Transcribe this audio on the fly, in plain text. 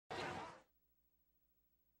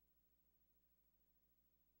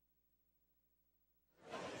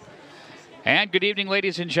And good evening,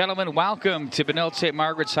 ladies and gentlemen. Welcome to Benilde-St.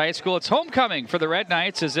 Margaret's High School. It's homecoming for the Red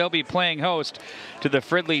Knights as they'll be playing host to the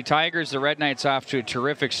Fridley Tigers. The Red Knights off to a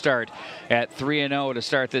terrific start at 3-0 to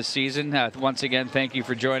start this season. Once again, thank you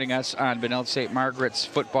for joining us on Benilde-St. Margaret's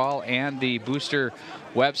football and the Booster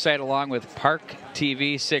website, along with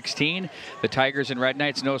ParkTV 16. The Tigers and Red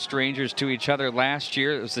Knights, no strangers to each other. Last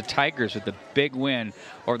year, it was the Tigers with the big win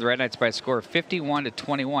over the Red Knights by a score of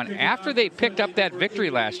 51-21. After they picked up that victory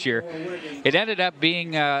last year, it ended up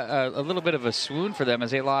being a little bit of a swoon for them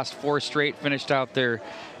as they lost 4 straight, finished out their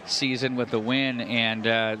season with a win, and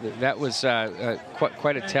that was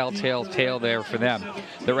quite a telltale tale there for them.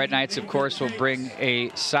 The Red Knights, of course, will bring a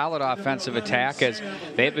solid offensive attack as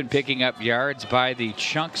they've been picking up yards by the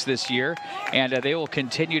chunks this year, and they will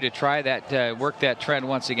continue to try that, work that trend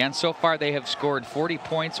once again. So far, they have scored 40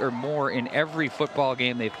 points or more in every football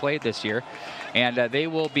game they've played this year, and they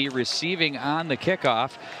will be receiving on the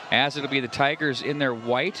kickoff, as it'll be the Tigers in their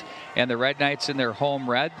white and the Red Knights in their home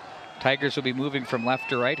red. Tigers will be moving from left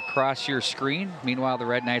to right across your screen. Meanwhile, the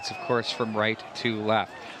Red Knights, of course, from right to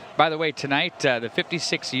left. By the way, tonight, the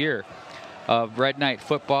 56th year of Red Knight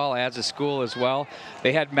football as a school as well.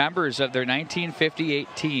 They had members of their 1958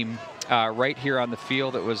 team right here on the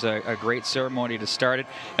field. It was a great ceremony to start it.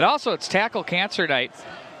 And also, it's Tackle Cancer Night.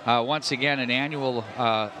 Once again, an annual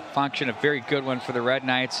function, a very good one for the Red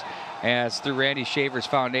Knights, as through Randy Shaver's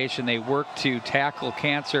foundation, they work to tackle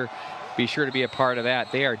cancer. Be sure to be a part of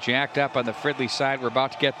that. They are jacked up on the Fridley side. We're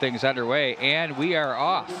about to get things underway, and we are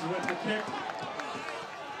off.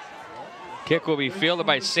 Kick will be fielded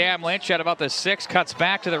by Sam Lynch at about the 6, cuts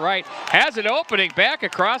back to the right, has an opening back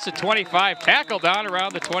across the 25, tackled down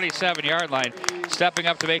around the 27-yard line. Stepping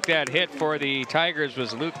up to make that hit for the Tigers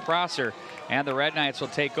was Luke Prosser, and the Red Knights will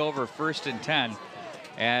take over 1st and 10,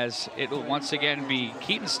 as it will once again be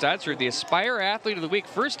Keaton Studsrud, the Aspire Athlete of the Week,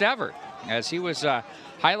 first ever, as he was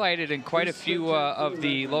highlighted in quite a few of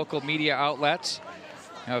the local media outlets.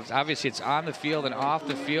 Now, obviously, it's on the field and off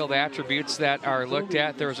the field attributes that are looked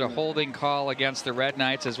at. There was a holding call against the Red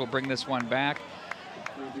Knights, as we'll bring this one back,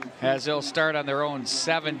 as they'll start on their own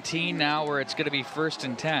 17 now, where it's going to be 1st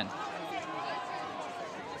and 10.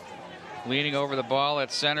 Leaning over the ball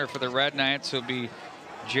at center for the Red Knights will be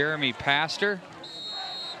Jeremy Pastor.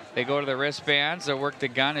 They go to the wristbands. They'll work the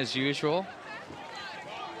gun as usual.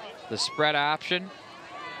 The spread option.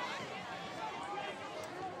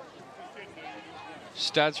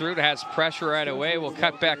 Studsrud has pressure right away. Will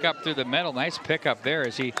cut back up through the middle. Nice pickup there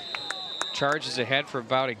as he charges ahead for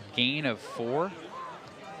about a gain of 4.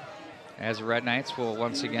 As the Red Knights will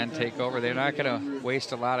once again take over. They're not going to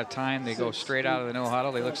waste a lot of time. They go straight out of the no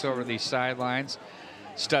huddle. They looks over the sidelines.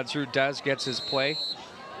 Studsrud gets his play.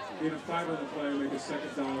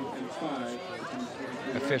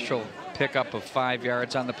 Official pickup of 5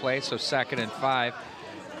 yards on the play, so 2nd and 5.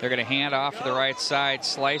 They're going to hand off to the right side.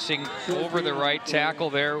 Slicing over the right tackle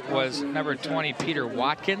there was number 20, Peter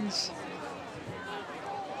Watkins.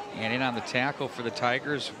 And in on the tackle for the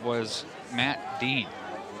Tigers was Matt Dean.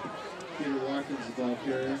 Peter Watkins, the ball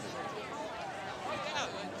carrier.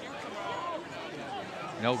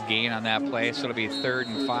 No gain on that play, so it'll be 3rd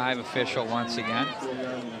and 5 official once again.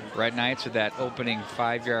 Red Knights with that opening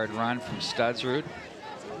 5-yard run from Studsrud.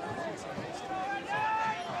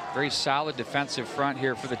 Very solid defensive front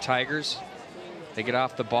here for the Tigers. They get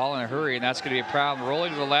off the ball in a hurry, and that's going to be a problem.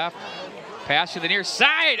 Rolling to the left, pass to the near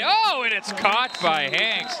side. Oh, and it's caught by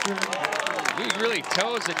Hanks. He really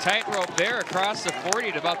toes the tightrope there across the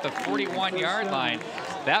 40 to about the 41-yard line.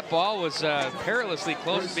 That ball was perilously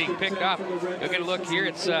close to being picked up. You'll get a look here.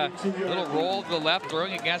 It's a little roll to the left,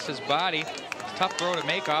 throwing against his body. Tough throw to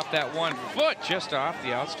make off that 1 foot, just off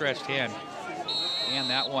the outstretched hand. And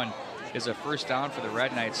that one is a first down for the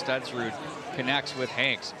Red Knights. Studsrud connects with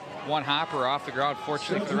Hanks. One hopper off the ground.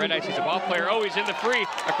 Fortunately for the Red Knights, he's a ball player. Oh, he's in the free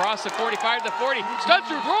across the 45 to the 40.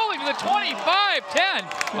 Studsrud rolling to the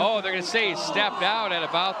 25-10. Oh, they're going to say he stepped out at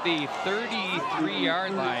about the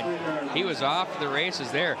 33-yard line. He was off the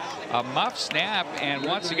races there. A muff snap, and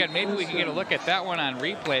once again, maybe we can get a look at that one on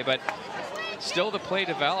replay, but still the play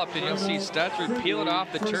developed, and you'll see Studsrud peel it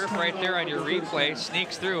off the turf right there on your replay,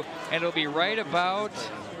 sneaks through, and it'll be right about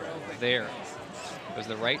there. It was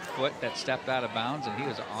the right foot that stepped out of bounds, and he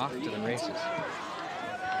was off to the races.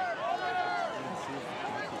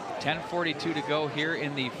 10:42 to go here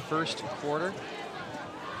in the first quarter.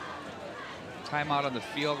 Timeout on the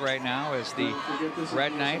field right now as the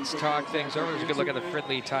Red Knights talk things over. There's a good look at the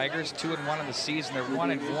Fridley Tigers, 2-1 in the season. They're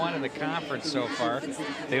 1-1 in the conference so far.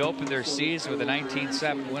 They opened their season with a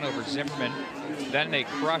 19-7 win over Zimmerman. Then they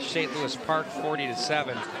crushed St. Louis Park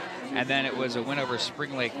 40-7. And then it was a win over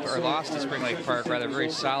Spring Lake, or loss to Spring Lake Park, rather, a very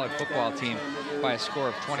solid football team by a score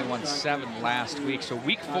of 21-7 last week. So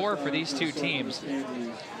week 4 for these two teams.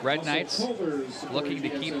 Red Knights looking to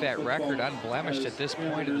keep that record unblemished at this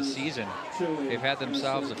point of the season. They've had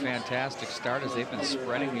themselves a fantastic start as they've been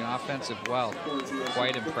spreading the offensive well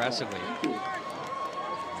quite impressively.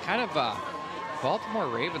 Kind of Baltimore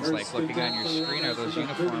Ravens-like looking on your screen are those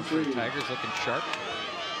uniforms for the Tigers, looking sharp.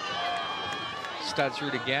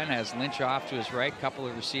 Studsrud again has Lynch off to his right, couple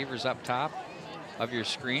of receivers up top of your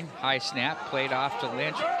screen. High snap played off to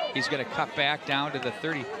Lynch. He's going to cut back down to the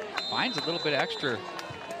 30. Finds a little bit extra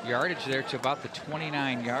yardage there to about the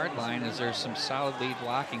 29-yard line as there's some solid lead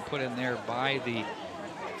blocking put in there by the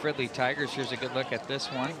Fridley Tigers. Here's a good look at this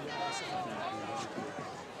one.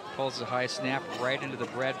 Pulls the high snap right into the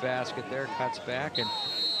breadbasket there, cuts back, and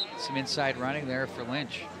some inside running there for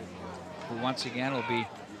Lynch, who once again will be,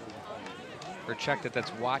 or check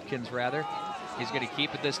that's Watkins rather. He's going to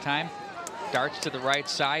keep it this time. Darts to the right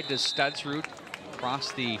side to Studsrud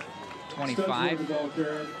across the 25.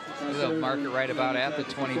 They'll mark it right about at the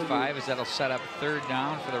 25 as that'll set up 3rd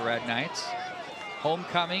down for the Red Knights.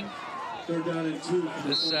 Homecoming.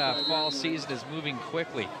 This fall season is moving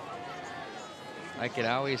quickly, like it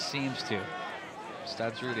always seems to.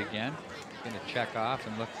 Studsrud again. Going to check off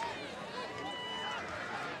and look,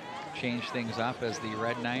 change things up as the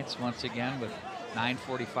Red Knights once again with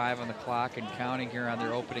 9:45 on the clock and counting here on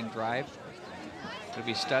their opening drive. It'll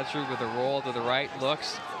be Studsrud with a roll to the right,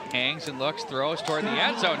 looks, hangs and looks, throws toward the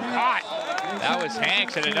end zone, caught. That was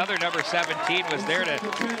Hanks, and another number 17 was there to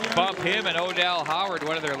bump him, and Odell Howard,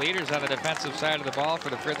 one of their leaders on the defensive side of the ball for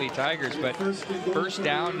the Fridley Tigers. But 1st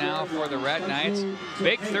down now for the Red Knights.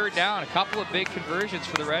 Big 3rd down, a couple of big conversions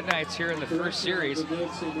for the Red Knights here in the first series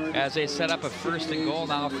as they set up a 1st and goal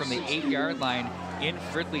now from the 8-yard line in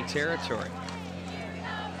Fridley territory.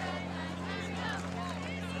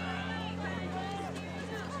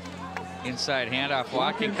 Inside handoff,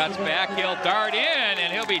 Watkins cuts back, he'll dart in,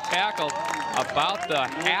 and he'll be tackled about the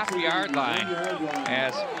half-yard line.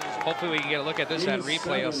 As hopefully we can get a look at this on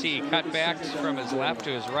replay. You'll see he cut back from his left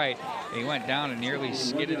to his right, and he went down and nearly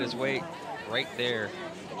skidded his way right there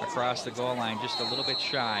across the goal line, just a little bit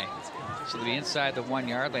shy. So to be inside the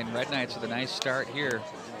 1-yard line, Red Knights with a nice start here,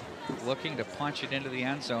 looking to punch it into the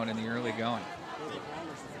end zone in the early going.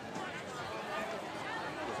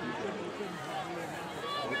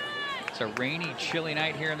 A rainy, chilly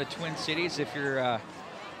night here in the Twin Cities. If you're out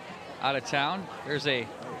of town, there's a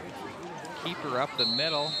keeper up the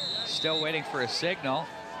middle, still waiting for a signal.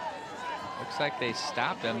 Looks like they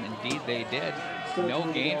stopped him. Indeed, they did. No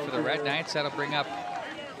gain for the Red Knights. That'll bring up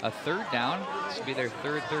a 3rd down. This will be their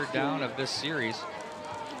third down of this series.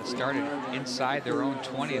 It started inside their own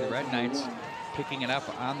 20. The Red Knights picking it up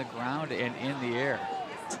on the ground and in the air.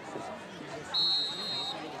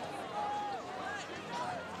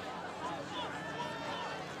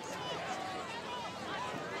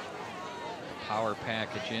 Power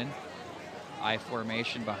package in, I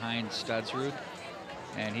formation behind Studsrud,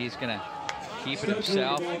 and he's gonna keep it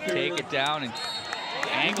himself, take it down, and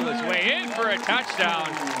angle his way in for a touchdown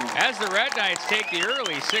as the Red Knights take the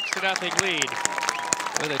early 6-0 lead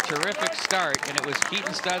with a terrific start, and it was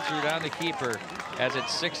Keaton Studsrud on the keeper as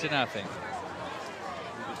it's 6-0.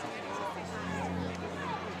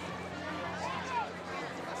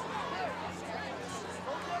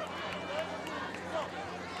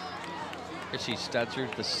 You see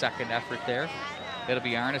Studsrud, the 2nd effort there. It'll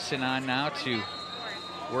be Arneson on now to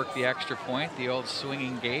work the extra point, the old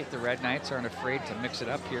swinging gate. The Red Knights aren't afraid to mix it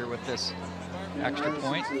up here with this extra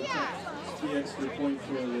point. The extra point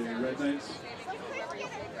for the Red Knights.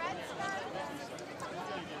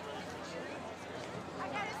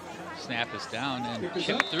 Snap is down and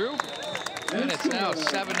chipped through. And it's now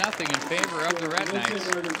 7-0 in favor of the Red Knights.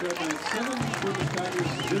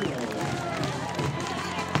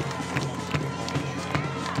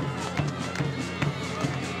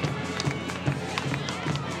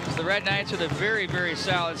 The Red Knights with a very, very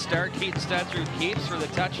solid start. Keaton Studsrud keeps for the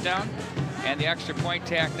touchdown, and the extra point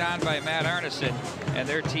tacked on by Matt Arneson, and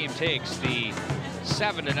their team takes the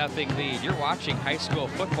 7-0 lead. You're watching high school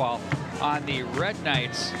football on the Red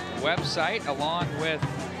Knights website, along with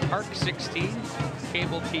Park 16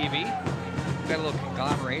 cable TV. We've got a little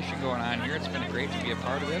conglomeration going on here. It's been great to be a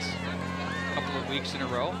part of this. A couple of weeks in a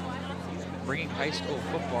row, bringing high school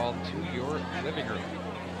football to your living room.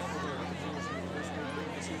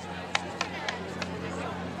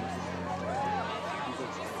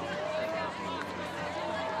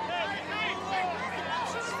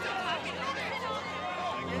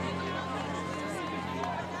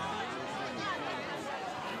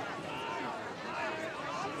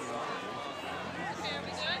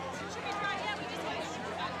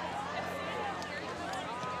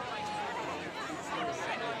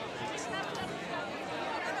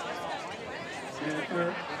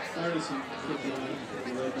 missing 59 for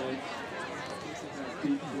the Red Knights.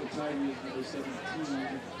 Deep for the Tigers, number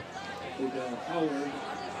 17, Odell Howard.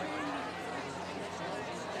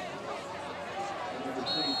 And number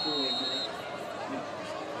 24, Matt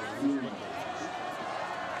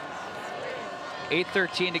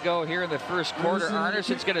 8:13 to go here in the first quarter.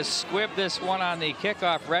 Arneson's going to squib this one on the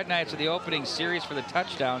kickoff. Red Knights of the opening series for the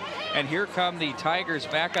touchdown. And here come the Tigers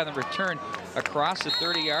back on the return across the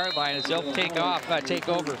 30-yard line as they'll take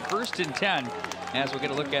over 1st and 10. As we're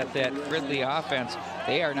going to look at that Fridley offense,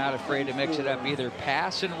 they are not afraid to mix it up, either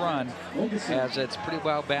pass and run, as it's pretty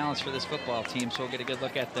well balanced for this football team. So we'll get a good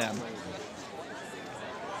look at them.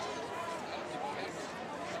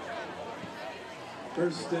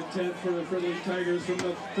 First and 10 for the Fridley Tigers from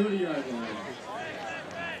the 30-yard line.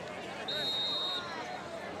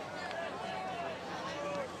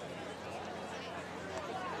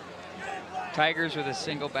 Tigers with a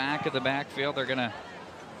single back of the backfield. They're going to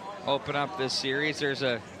open up this series. There's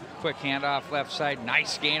a quick handoff left side.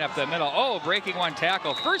 Nice gain up the middle. Oh, breaking one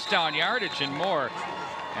tackle. First down yardage and more.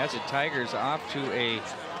 As the Tigers off to a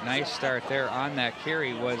nice start there on that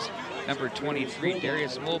carry was number 23,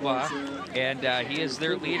 Darius Mulbaugh, and he is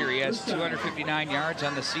their leader. He has 259 yards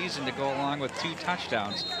on the season to go along with 2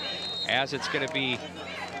 touchdowns. As it's going to be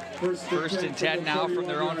 1st and 10 now from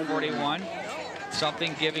their own 41.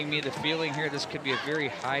 Something giving me the feeling here this could be a very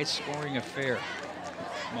high-scoring affair.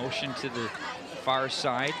 Motion to the far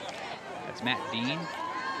side. That's Matt Dean.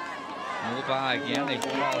 Mulbaugh again, they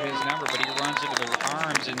call his number, but he runs into the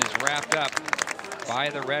arms and is wrapped up by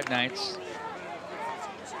the Red Knights.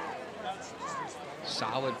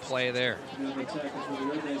 Solid play there.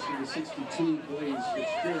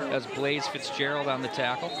 That's Blaze Fitzgerald on the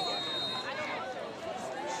tackle.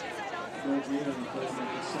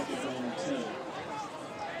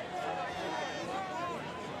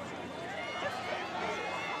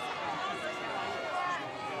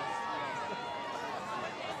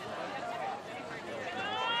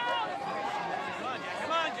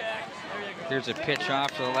 Here's a pitch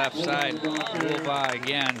off to the left side. Mulbaugh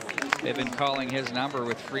again. They've been calling his number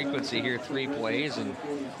with frequency here. 3 plays and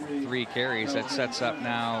 3 carries. That sets up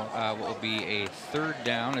now what will be a 3rd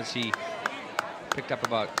down as he picked up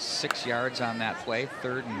about 6 yards on that play.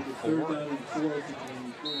 3rd and 4.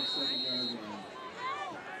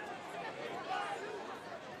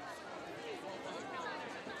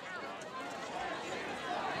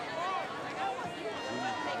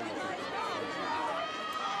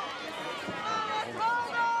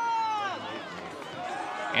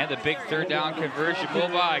 And the big 3rd down conversion.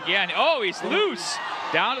 Mulbaugh again. Oh, he's loose.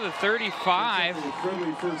 Down to the 35.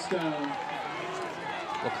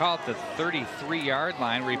 We'll call it the 33-yard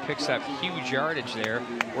line where he picks up huge yardage there,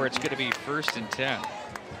 where it's going to be 1st and 10.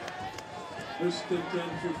 1st and 10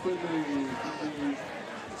 for Fridley,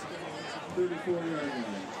 34-yard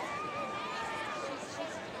line.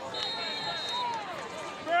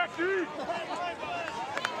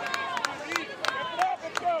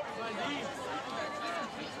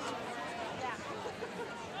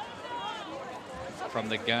 From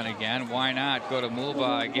the gun again. Why not go to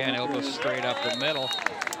Mulbaugh again? He'll go straight up the middle.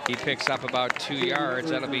 He picks up about 2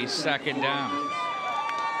 yards. That'll be 2nd down.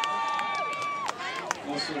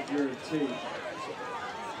 Also, Tate.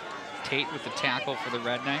 Tate with the tackle for the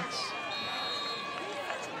Red Knights.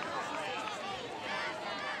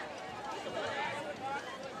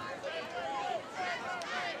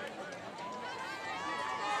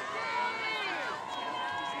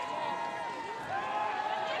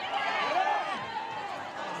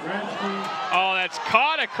 Oh, that's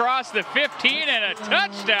caught across the 15 and a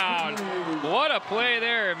touchdown. What a play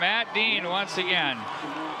there. Matt Dean once again.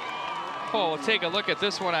 Oh, we'll take a look at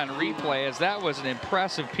this one on replay, as that was an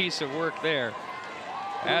impressive piece of work there.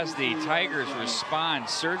 As the Tigers respond,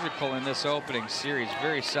 surgical in this opening series.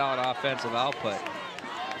 Very solid offensive output.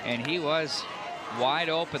 And he was wide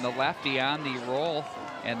open, the lefty on the roll.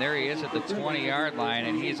 And there he is at the 20-yard line,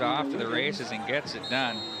 and he's off to the races and gets it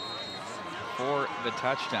done for the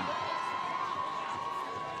touchdown.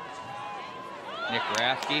 Nick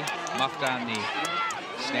Rathke muffed on the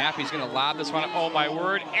snap. He's going to lob this one. Oh, my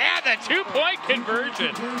word. And the 2-point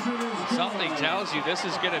conversion. Something tells you this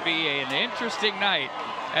is going to be an interesting night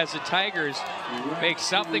as the Tigers make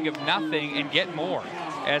something of nothing and get more,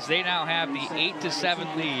 as they now have the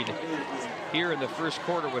 8-7 lead here in the first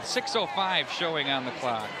quarter with 6:05 showing on the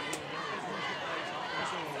clock.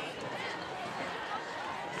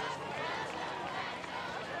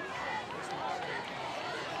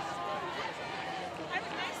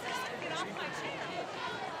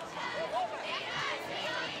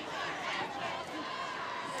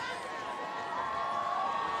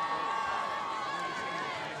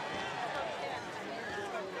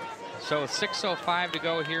 So 6:05 to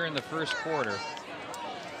go here in the first quarter.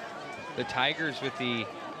 The Tigers with the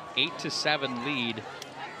 8-7 lead.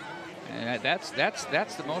 And that's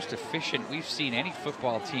the most efficient we've seen any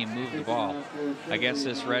football team move the ball against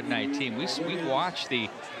this Red Knight team. We've watched the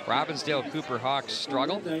Robbinsdale Cooper Hawks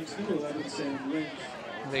struggle.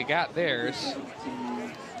 They got theirs.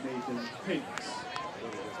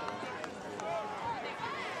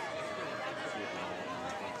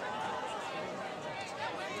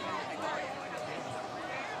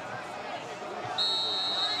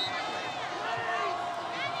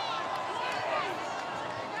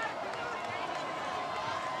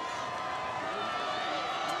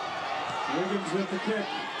 With the kick.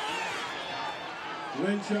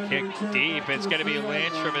 Kick deep. It's going to be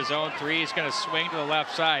Lynch from his own 3. He's going to swing to the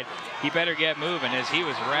left side. He better get moving as he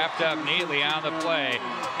was wrapped up neatly on the play.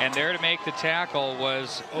 And there to make the tackle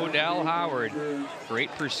was Odell Howard.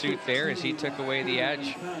 Great pursuit there as he took away the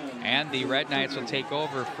edge. And the Red Knights will take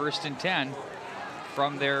over 1st and 10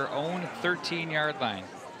 from their own 13-yard line.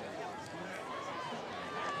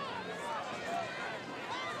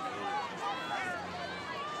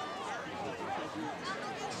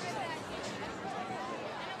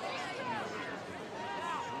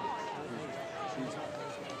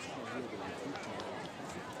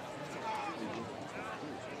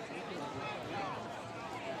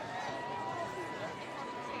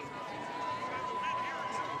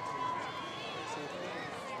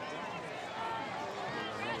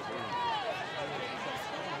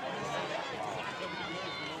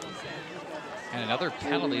 And another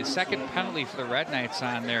penalty, second penalty for the Red Knights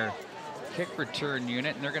on their kick return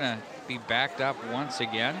unit, and they're going to be backed up once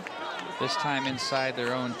again. This time inside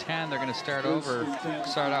their own 10. They're going to start out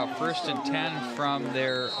 1st and 10 from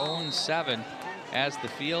their own 7 as the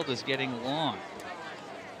field is getting long.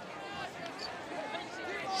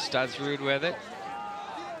 Studsrud with it.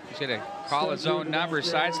 He's going to call his own number,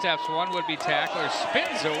 sidesteps one would-be tackler,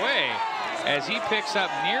 spins away as he picks up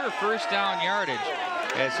near first down yardage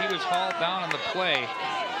as he was hauled down on the play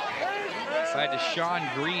by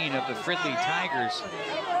Deshaun Green of the Fridley Tigers.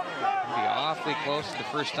 He'll be awfully close to the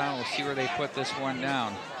first down. We'll see where they put this one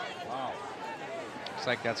down. Looks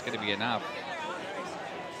like that's going to be enough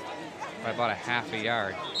by about a half a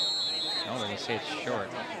yard. No, they're going to say it's short.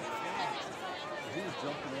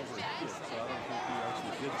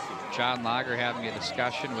 John Lager having a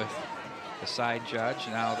discussion with the side judge.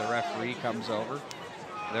 Now the referee comes over.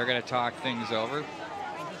 They're going to talk things over.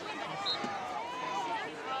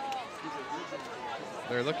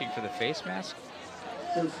 They're looking for the face mask.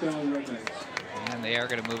 First down, Red Knights. And they are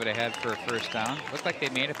going to move it ahead for a first down. Looked like they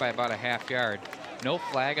made it by about a half yard. No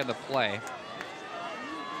flag on the play.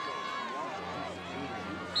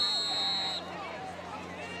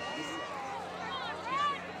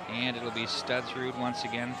 And it'll be Studsrud once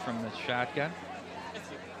again from the shotgun.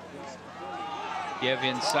 Give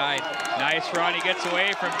inside. Nice run. He gets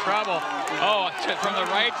away from trouble. Oh, from the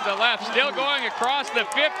right to the left. Still going across the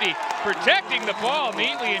 50. Protecting the ball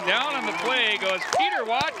neatly, and down on the play goes Peter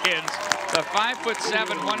Watkins, the 5'7",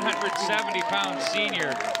 170-pound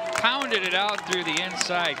senior. Pounded it out through the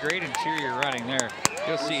inside. Great interior running there.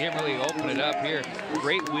 You'll see him really open it up here.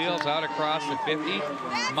 Great wheels out across the 50.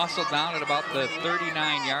 Muscled down at about the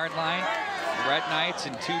 39-yard line. The Red Knights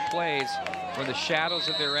in 2 plays were the shadows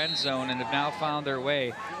of their end zone and have now found their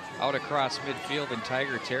way out across midfield in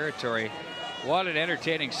Tiger territory. What an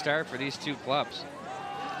entertaining start for these 2 clubs.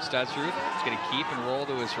 Studsrud is going to keep and roll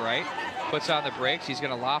to his right. Puts on the brakes. He's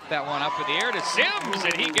going to loft that one up in the air to Sims,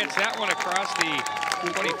 and he gets that one across the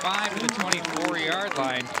 25 to the 24-yard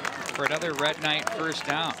line for another Red Knight first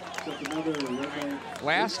down.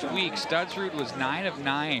 Last week, Studsrud was 9 of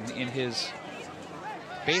 9 in his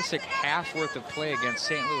basic half worth of play against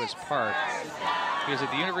St. Louis Park. He was at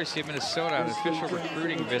the University of Minnesota on an official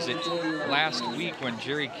recruiting visit last week when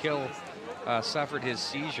Jerry Kill suffered his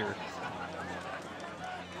seizure.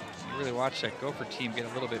 You really watched that Gopher team get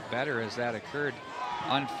a little bit better as that occurred,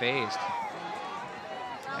 unfazed.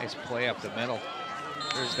 Nice play up the middle.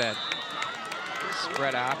 There's that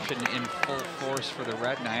spread option in full force for the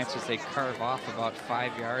Red Knights as they carve off about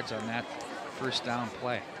 5 yards on that first down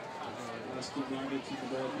play.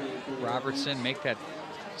 Robertson make that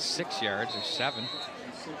 6 yards or 7.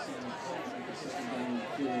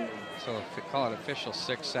 So call it official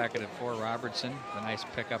 6, 2nd and 4. Robertson, a nice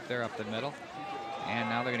pick up there up the middle. And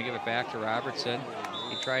now they're going to give it back to Robertson.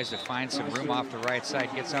 He tries to find some room off the right side,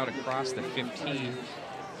 gets out across the 15.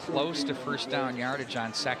 Close to first down yardage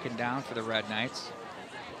on 2nd down for the Red Knights.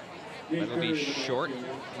 It'll be short.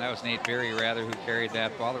 That was Nate Berry, rather, who carried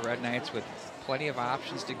that ball. The Red Knights with plenty of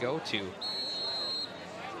options to go to.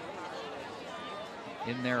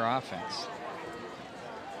 in their offense.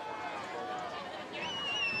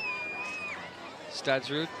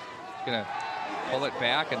 Studsrud gonna pull it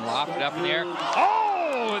back and loft it up in the air.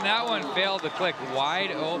 Oh, and that one failed to click.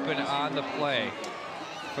 Wide open on the play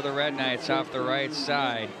for the Red Knights off the right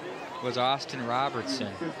side was Austin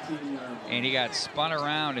Robertson. And he got spun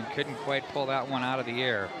around and couldn't quite pull that one out of the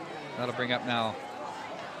air. That'll bring up now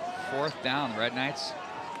 4th down. The Red Knights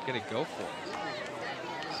gonna go for it.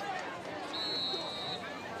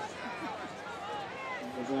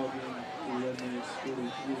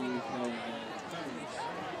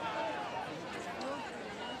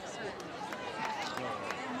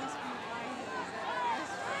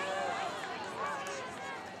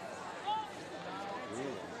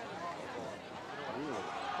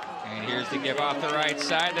 And here's the give off the right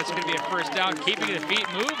side. That's going to be a 1st down, keeping the feet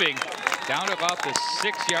moving down to about the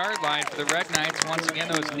 6-yard line for the Red Knights. Once again,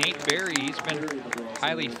 though, it's Nate Berry. He's been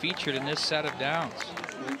highly featured in this set of downs.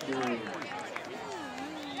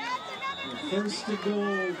 First to goal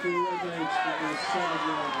for the Red Knights from their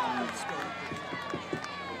 7-yard line.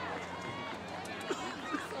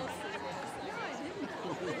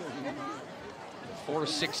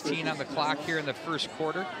 .4:16 on the clock here in the 1st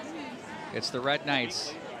quarter. It's the Red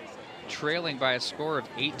Knights trailing by a score of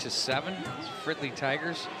 8-7. It's Fridley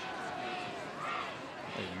Tigers.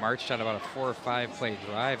 They marched on about a 4 or 5 play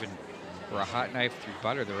drive and were a hot knife through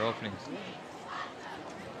butter their opening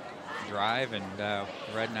drive, and the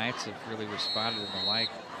Red Knights have really responded and the like.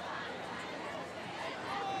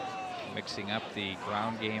 Mixing up the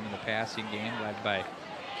ground game and the passing game, led by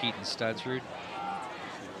Keaton Studsrud.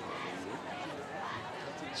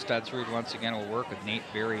 Studsrud once again will work with Nate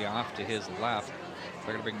Berry off to his left.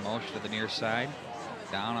 They're going to bring motion to the near side.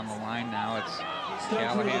 Down on the line now, it's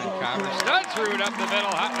Callahan and Copper. Studsrud up the middle,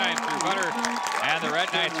 hot knife through butter. And the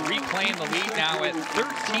Red Knights reclaim the lead now at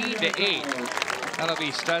 13-8. That'll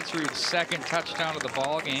be Studsrud's 2nd touchdown of the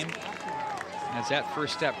ball game. As that 1st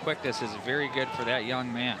step quickness is very good for that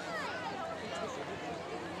young man.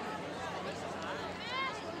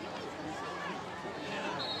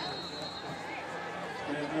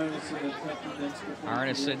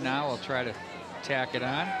 Arneson now will try to tack it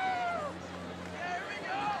on.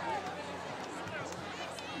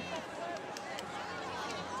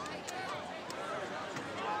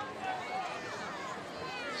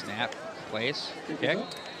 Snap, place, kick.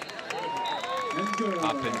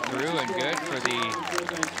 Up and through and good for the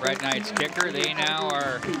Red Knights kicker. They now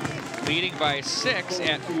are leading by 6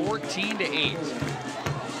 at 14-8.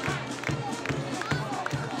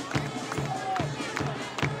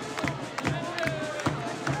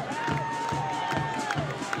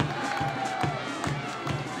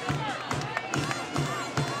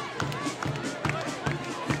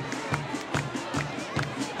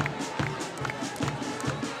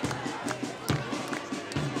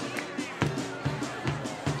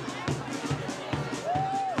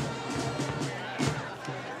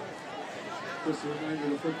 Just a reminder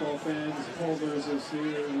to football fans, Culver's is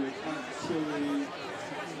here with hot chili,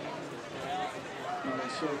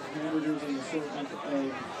 hamburgers and assortment of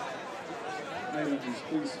items.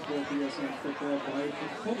 Please support BSN football by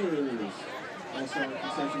Culver's. Also, our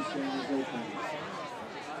concession stand is open.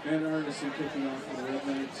 And Arneson kicking off for the Red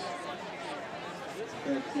Knights.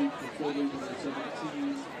 Back deep for Fridley, number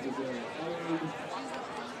 17, with Howard.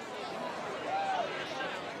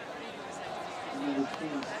 Number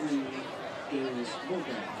 23 is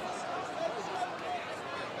Morgan.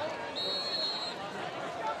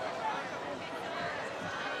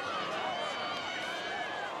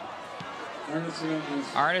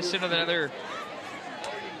 Arneson with another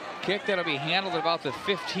kick that'll be handled at about the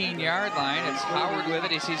 15-yard line. It's Howard with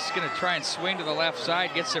it. He's going to try and swing to the left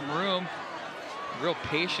side, get some room. Real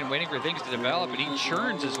patient, waiting for things to develop, and he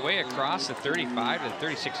churns his way across the 35 to the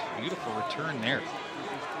 36. Beautiful return there.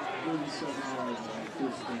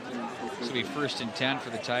 This will be 1st and 10 for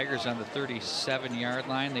the Tigers on the 37-yard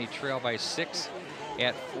line. They trail by 6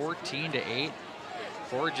 at 14-8.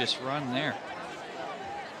 Gorgeous run there.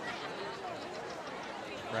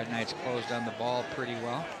 Red Knights closed on the ball pretty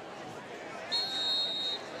well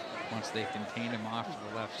once they contained him off to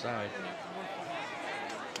the left side.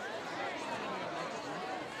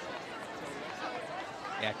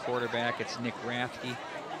 At quarterback, it's Nick Rathke.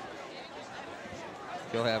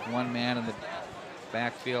 He'll have one man in the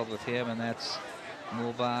backfield with him, and that's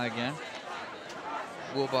Mulbaugh again.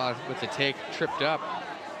 Mulbaugh with the take tripped up,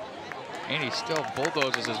 and he still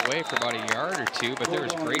bulldozes his way for about a yard or two, but there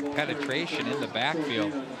was great penetration in the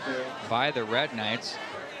backfield by the Red Knights.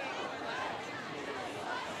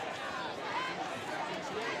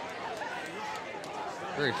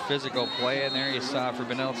 Very physical play in there. You saw for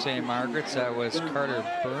Benilde-St. Margaret's, that was Carter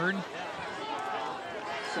Byrne.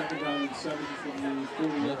 Second down and 7 from the 40.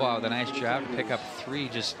 Mulbaugh with a nice job to pick up 3,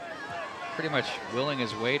 just pretty much willing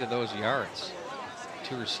his way to those yards.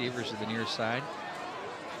 2 receivers to the near side.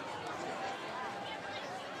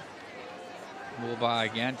 Mulbaugh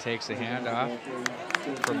again takes the handoff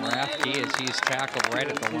from Rathke as he's tackled right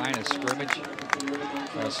at the line of scrimmage.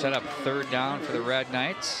 They'll set up 3rd down for the Red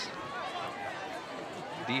Knights.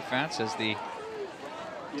 Defense as the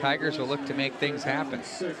Tigers will look to make things happen.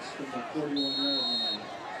 6 from the 41-yard line.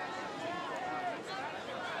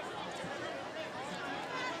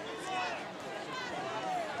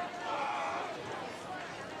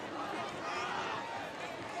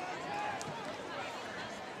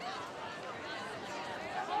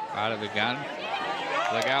 Out of the gun.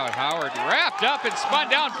 Look out, Howard wrapped up and spun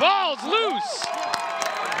down. Ball's loose.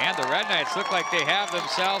 And the Red Knights look like they have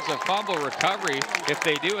themselves a fumble recovery. If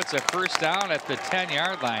they do, it's a 1st down at the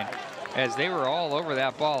 10-yard line. As they were all over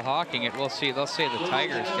that ball hawking it, we'll see. They'll say the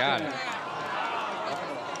Tigers got it.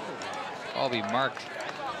 All be marked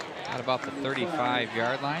at about the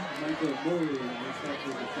 35-yard line.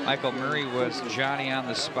 Michael Murray was Johnny on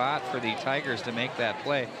the spot for the Tigers to make that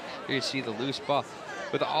play. Here you see the loose ball.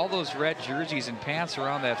 With all those red jerseys and pants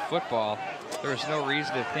around that football, there was no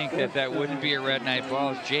reason to think that that wouldn't be a Red Knight ball.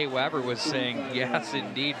 As Jay Weber was saying, yes,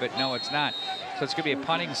 indeed, but no, it's not. So it's going to be a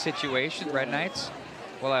punting situation. Red Knights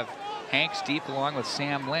will have Hanks deep along with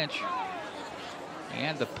Sam Lynch.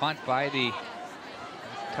 And the punt by the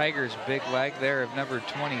Tigers' big leg there of number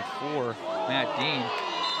 24, Matt Dean.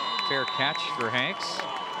 Fair catch for Hanks.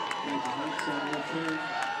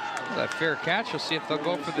 That fair catch. We'll see if they'll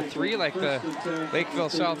go for the 3 like the Lakeville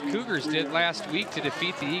South Cougars did last week to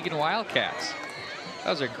defeat the Egan Wildcats.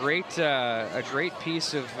 That was a great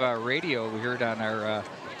piece of radio we heard on our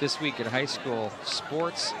This Week in High School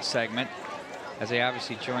sports segment, as they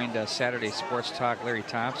obviously joined Saturday Sports Talk. Larry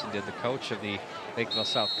Thompson did, the coach of the Lakeville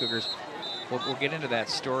South Cougars. We'll get into that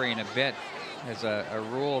story in a bit, as a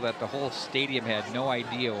rule that the whole stadium had no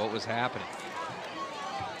idea what was happening.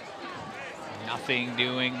 Nothing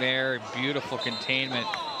doing there. Beautiful containment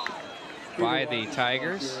by the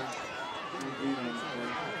Tigers.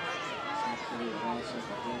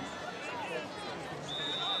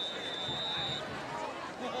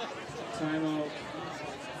 Timeout.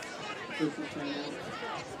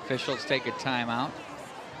 Officials take a timeout.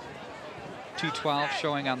 2:12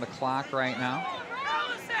 showing on the clock right now.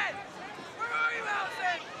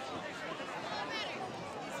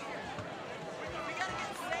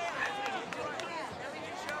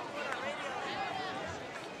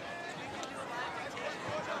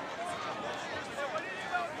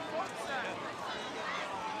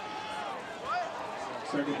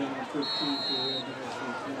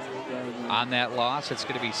 On that loss, it's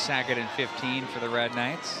going to be 2nd and 15 for the Red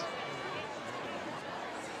Knights.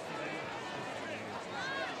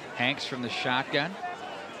 Hanks from the shotgun.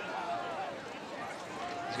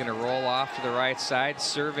 He's going to roll off to the right side,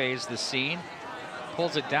 surveys the scene,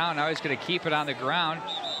 pulls it down. Now he's going to keep it on the ground.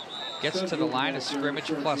 Gets to the line of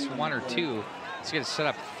scrimmage plus 1 or 2. He's going to set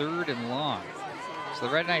up 3rd and long. So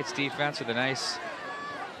the Red Knights defense with a nice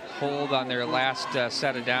hold on their last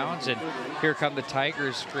set of downs, and here come the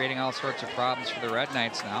Tigers creating all sorts of problems for the Red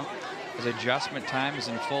Knights now, as adjustment time is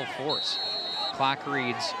in full force. Clock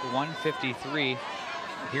reads 1:53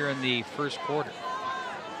 here in the 1st quarter.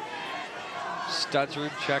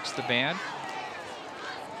 Studsrud checks the band.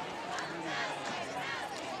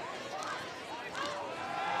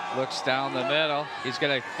 Looks down the middle. He's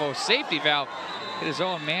got a faux safety valve. Hit his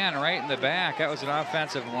own man right in the back. That was an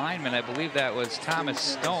offensive lineman. I believe that was Thomas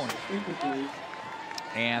Stone.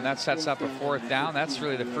 And that sets up a 4th down. That's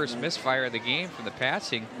really the first misfire of the game from the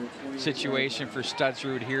passing situation for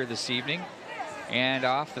Studsrud here this evening. And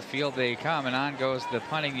off the field they come, and on goes the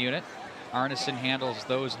punting unit. Arneson handles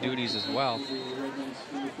those duties as well.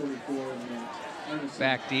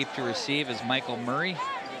 Back deep to receive is Michael Murray.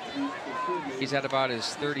 He's at about his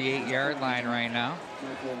 38-yard line right now.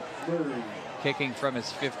 Kicking from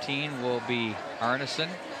his 15 will be Arneson.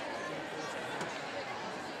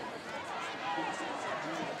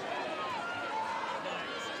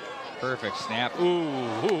 Perfect snap.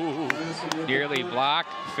 Ooh, nearly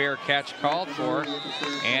blocked. Fair catch called for.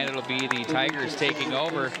 And it'll be the Tigers taking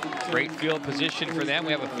over. Great field position for them.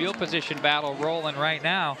 We have a field position battle rolling right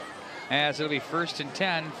now, as it'll be 1st and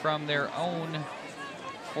 10 from their own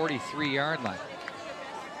 43-yard line.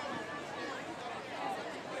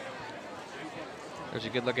 There's a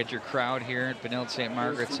good look at your crowd here at Benilde-St.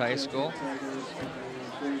 Margaret's High School.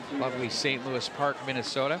 Lovely St. Louis Park,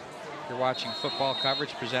 Minnesota. You're watching football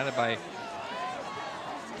coverage presented by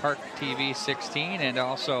ParkTV 16 and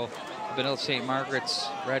also Benilde-St. Margaret's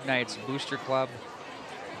Red Knights Booster Club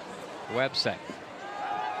website.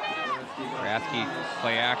 Rathke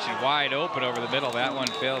play action wide open over the middle. That one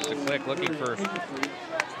fails to click. Looking for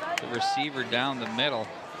the receiver down the middle.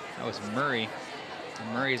 That was Murray.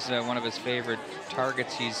 And Murray's one of his favorite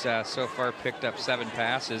targets. He's so far picked up 7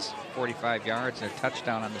 passes, 45 yards, and a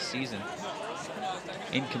touchdown on the season.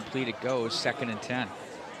 Incomplete it goes, 2nd and 10.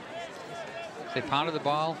 They pounded the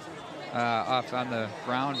ball off on the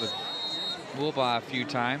ground with Mulbaugh a few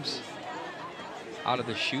times. Out of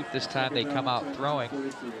the chute, this time they come out throwing.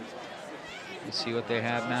 Let's see what they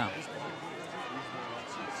have now.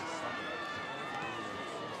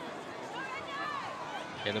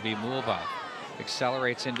 It'll be Mulbaugh.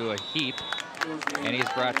 Accelerates into a heap, and he's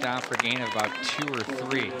brought down for a gain of about 2 or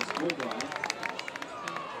 3.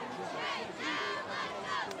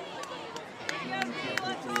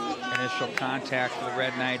 Initial contact for the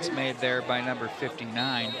Red Knights made there by number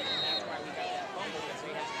 59.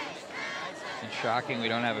 And shocking, we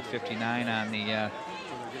don't have a 59 on the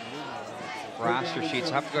roster sheets.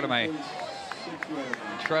 I have to go to my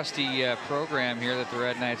trusty program here that the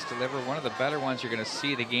Red Knights deliver. One of the better ones you're going to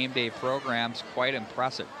see. The game day program's quite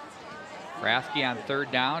impressive. Rathke on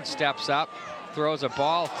 3rd down, steps up, throws a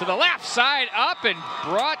ball to the left side, up and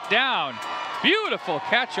brought down. Beautiful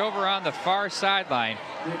catch over on the far sideline.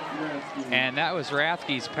 And that was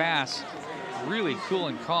Rathke's pass. Really cool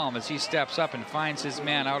and calm as he steps up and finds his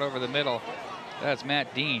man out over the middle. That's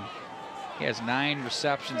Matt Dean. He has 9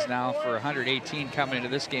 receptions now for 118 coming into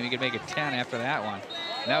this game. He could make it 10 after that one.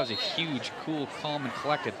 And that was a huge, cool, calm, and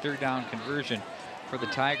collected 3rd down conversion for the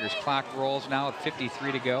Tigers. Clock rolls now with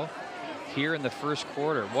 53 to go here in the 1st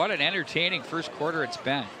quarter. What an entertaining 1st quarter it's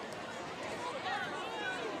been.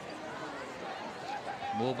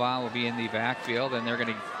 Mulbaugh will be in the backfield, and they're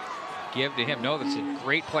going to give to him. No, that's a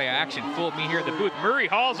great play action. Fooled me here at the booth. Murray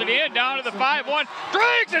hauls it in, down to the 5-1.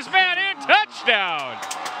 Drags his man in, touchdown.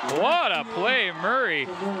 What a play, Murray.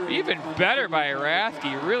 Even better by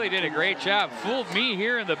Rathke. Really did a great job. Fooled me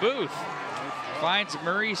here in the booth. Finds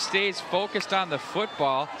Murray, stays focused on the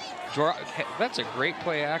football. That's a great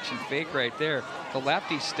play action fake right there. The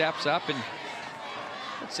lefty steps up and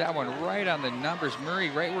puts that one right on the numbers. Murray,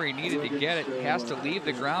 right where he needed to get it, has to leave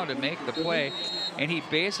the ground to make the play. And he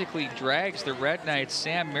basically drags the Red Knights,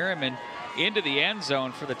 Sam Merriman, into the end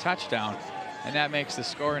zone for the touchdown. And that makes the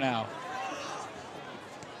score now,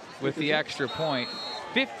 with the extra point,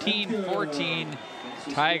 15-14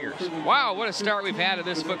 Tigers. Wow, what a start we've had of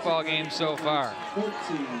this football game so far.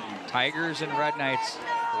 Tigers and Red Knights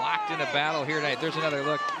locked in a battle here tonight. There's another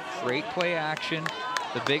look. Great play action.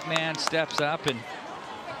 The big man steps up and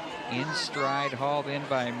in stride, hauled in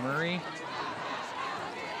by Murray.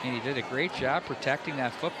 And he did a great job protecting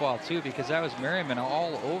that football too, because that was Merriman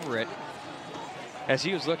all over it as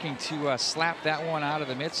he was looking to slap that one out of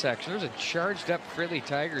the midsection. There's a charged up Fridley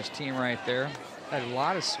Tigers team right there. Had a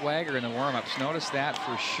lot of swagger in the warm-ups. Notice that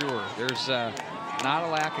for sure. There's not a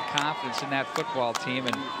lack of confidence in that football team,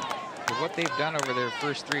 and with what they've done over their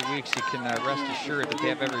first 3 weeks, you can rest assured that they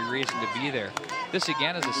have every reason to be there. This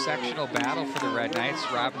again is a sectional battle for the Red Knights.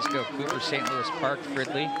 Robbinsdale, Cooper, St. Louis Park,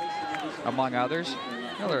 Fridley, among others.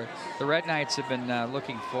 You know, the Red Knights have been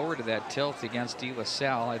looking forward to that tilt against De La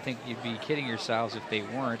Salle. I think you'd be kidding yourselves if they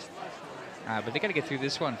weren't. But they got to get through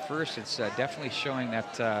this one first. It's definitely showing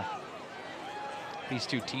that these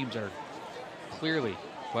two teams are clearly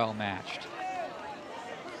well matched.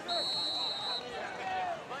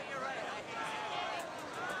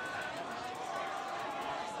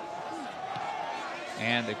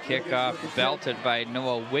 And the kickoff belted by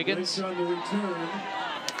Noah Wiggins.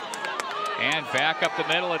 And back up the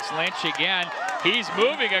middle, it's Lynch again. He's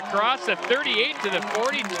moving across the 38 to the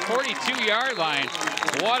 42-yard line.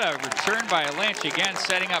 What a return by Lynch, again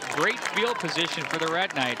setting up great field position for the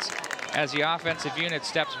Red Knights as the offensive unit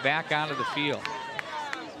steps back onto the field.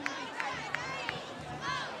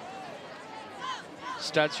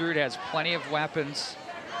 Studsrud has plenty of weapons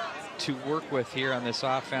to work with here on this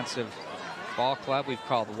offensive ball club. We've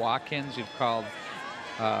called Watkins, we've called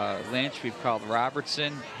Lynch, we've called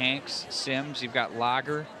Robertson, Hanks, Sims, you've got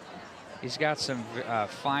Lager. He's got some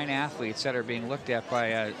fine athletes that are being looked at by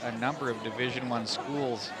a number of Division I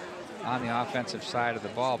schools on the offensive side of the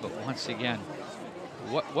ball. But once again,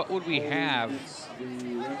 what would we have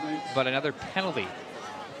but another penalty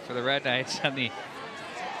for the Red Knights on the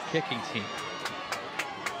kicking team?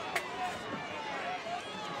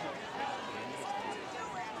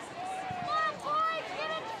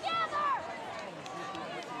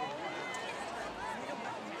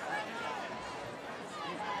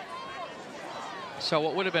 So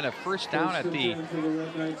what would have been a first down at the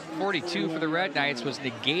 42 for the Red Knights was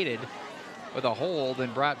negated with a hold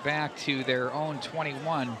and brought back to their own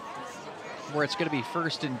 21, where it's going to be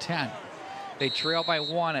 1st and 10. They trail by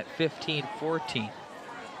 1 at 15-14.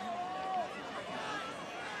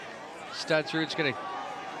 Studsrud's going to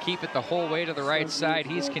keep it the whole way to the right side.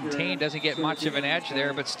 He's contained, doesn't get much of an edge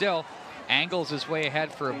there, but still angles his way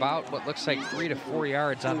ahead for about what looks like 3 to 4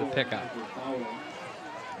 yards on the pickup.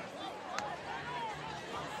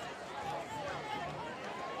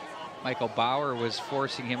 Michael Bauer was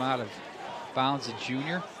forcing him out of bounds, a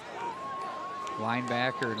junior.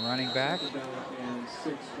 Linebacker and running back.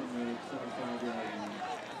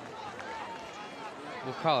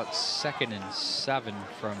 We'll call it 2nd and 7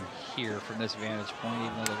 from here, from this vantage point,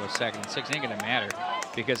 even though they'll go 2nd and 6. It ain't gonna matter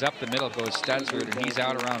because up the middle goes Studsrud, and he's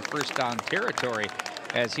out around first down territory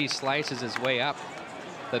as he slices his way up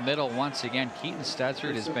the middle once again. Keaton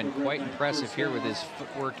Studsrud has been quite impressive here with his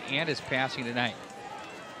footwork and his passing tonight.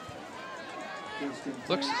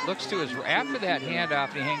 Looks to his, after that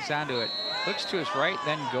handoff, and he hangs on to it, looks to his right,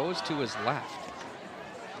 then goes to his left.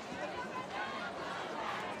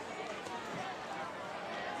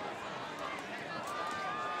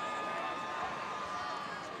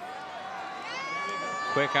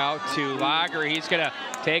 Quick out to Lager. He's going to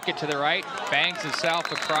take it to the right, bangs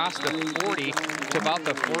himself across the 40 to about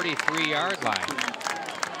the 43-yard line.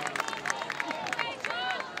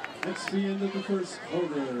 That's the end of the first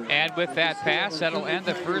quarter. And with that pass, that'll end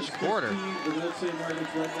the first quarter.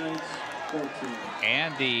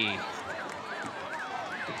 And the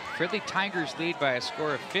Fridley Tigers lead by a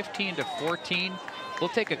score of 15-14. We'll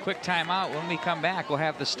take a quick timeout. When we come back, we'll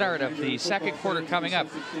have the start of the second quarter coming up.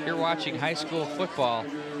 You're watching high school football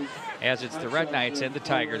as it's the Red Knights and the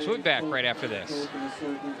Tigers. We'll be back right after this.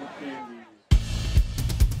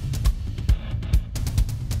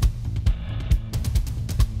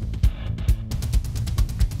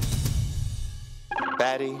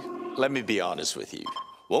 Patty, let me be honest with you.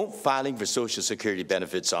 Won't filing for Social Security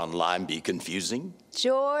benefits online be confusing?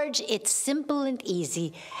 George, it's simple and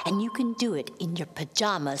easy, and you can do it in your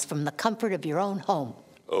pajamas from the comfort of your own home.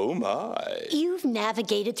 Oh, my. You've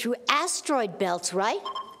navigated through asteroid belts, right?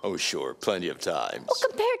 Oh, sure, plenty of times. Well,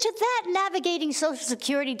 compared to that, navigating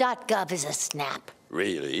socialsecurity.gov is a snap.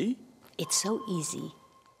 Really? It's so easy.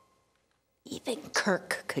 Even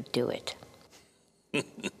Kirk could do it.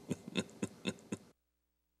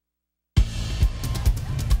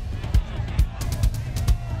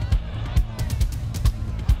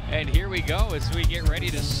 And here we go as we get ready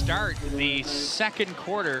to start the second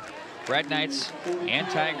quarter. Red Knights and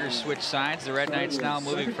Tigers switch sides. The Red Knights now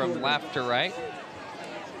moving from left to right.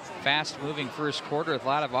 Fast-moving first quarter with a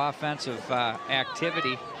lot of offensive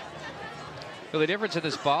activity. Well, the difference in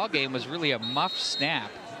this ball game was really a muff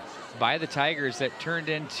snap by the Tigers that turned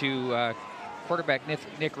into quarterback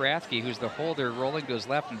Nick Rathke, who's the holder, rolling to his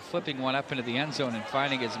left and flipping one up into the end zone and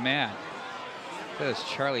finding his man. That was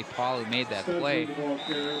Charlie Paul who made that play.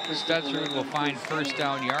 Studsrud will find first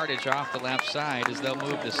down yardage off the left side as they'll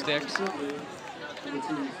move the sticks.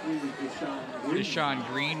 Deshaun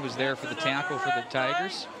Green was there for the tackle for the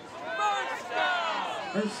Tigers.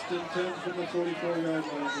 First and 10 from the 44-yard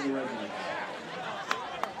line for the Red Knights.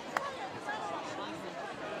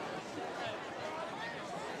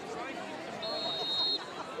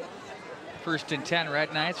 First and 10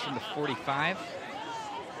 Red Knights from the 45.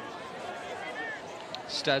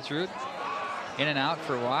 Studsrud in and out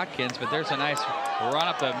for Watkins, but there's a nice run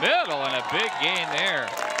up the middle and a big gain there.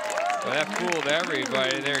 Well, that fooled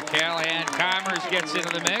everybody there. Callahan Commerce gets into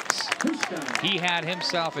the mix. He had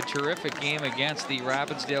himself a terrific game against the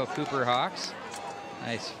Robbinsdale Cooper Hawks.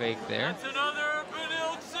 Nice fake there. That's another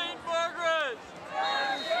Benilde-St. Margaret.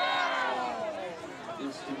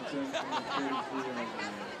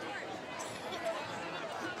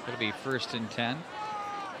 It'll be first and 10.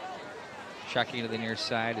 Checking to the near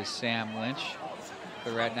side is Sam Lynch.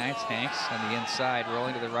 The Red Knights, Hanks on the inside,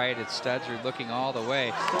 rolling to the right. It's Studsrud looking all the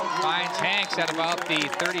way. Finds Hanks at about the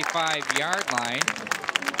 35-yard line.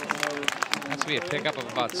 That's going to be a pickup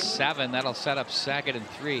of about 7. That'll set up 2nd and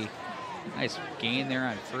 3. Nice gain there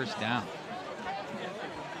on first down.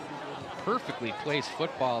 Perfectly placed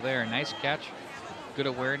football there. Nice catch. Good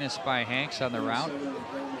awareness by Hanks on the route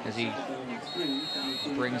as he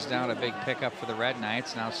brings down a big pickup for the Red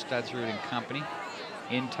Knights. Now Studsrud and company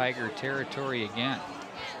in Tiger territory again.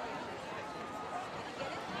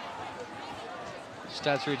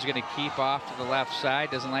 Studsrud's going to keep off to the left side.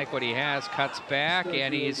 Doesn't like what he has. Cuts back,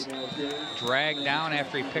 and he's dragged down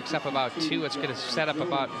after he picks up about 2. It's going to set up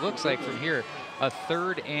about, looks like from here, a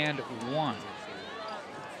 3rd and 1.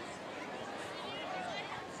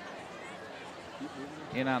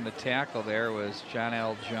 In on the tackle there was John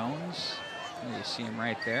L. Jones. You see him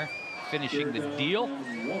right there, finishing the deal.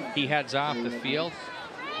 He heads off the field.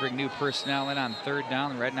 Bring new personnel in on third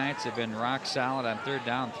down. The Red Knights have been rock solid on third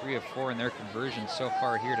down, 3 of 4 in their conversions so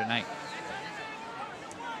far here tonight.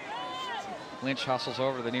 Lynch hustles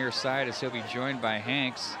over to the near side as he'll be joined by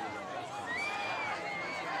Hanks.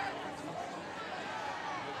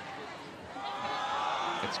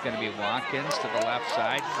 It's going to be Watkins to the left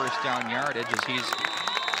side. First down yardage as he's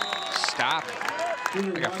stopped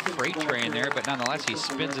like a freight train there, but nonetheless he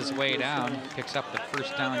spins his way down, picks up the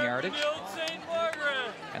first down yardage.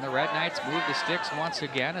 And the Red Knights move the sticks once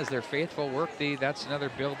again as their faithful work the "That's another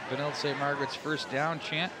Benilde-St. Margaret's first down"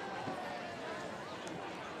 chant.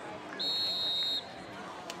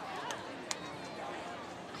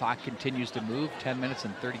 Clock continues to move, 10 minutes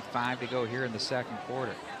and 35 to go here in the second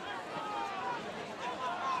quarter.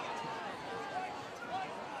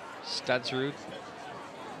 Studsrud,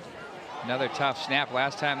 another tough snap.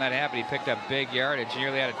 Last time that happened, he picked up big yardage,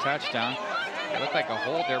 nearly had a touchdown. It looked like a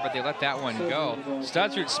hold there, but they let that one go.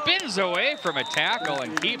 Studsrud spins away from a tackle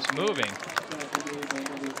and keeps moving.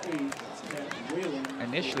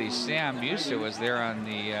 Initially, Sam Musa was there on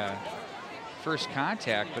the first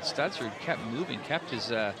contact, but Studsrud kept moving, kept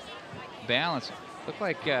his balance. Looked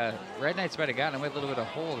like Red Knights might have gotten away with a little bit of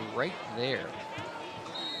hold right there.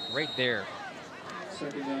 Right there.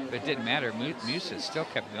 But it didn't matter. Musa still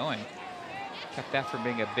kept going. Kept that from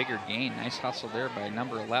being a bigger gain. Nice hustle there by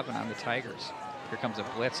number 11 on the Tigers. Here comes a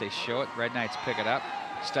blitz. They show it. Red Knights pick it up.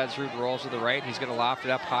 Studsrud rolls to the right. He's going to loft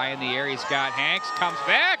it up high in the air. He's got Hanks. Comes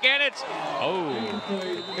back, and it's... Oh,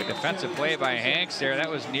 good defensive play by Hanks there. That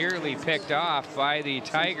was nearly picked off by the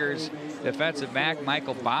Tigers defensive back,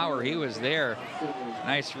 Michael Bauer. He was there.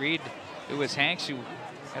 Nice read. It was Hanks who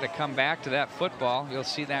had to come back to that football. You'll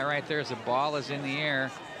see that right there as the ball is in the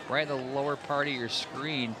air, right in the lower part of your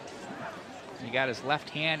screen. He got his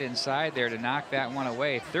left hand inside there to knock that one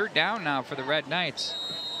away. Third down now for the Red Knights.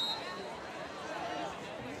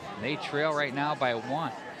 They trail right now by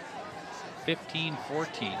 1,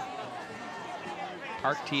 15-14.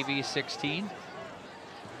 ParkTV 16.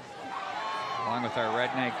 Along with our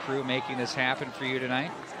Red Knight crew making this happen for you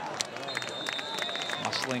tonight.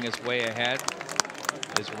 Muscling his way ahead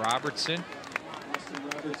is Robertson.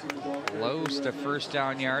 Close to first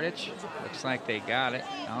down yardage. Looks like they got it.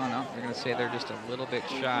 Oh no, they're going to say they're just a little bit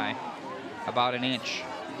shy, about an inch.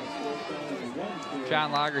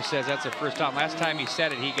 John Lager says that's a first down. Last time he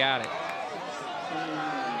said it, he got it.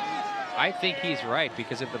 I think he's right,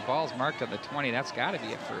 because if the ball's marked on the 20, that's got to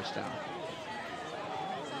be a first down.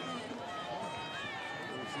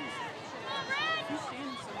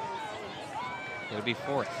 It'll be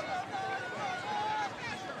fourth.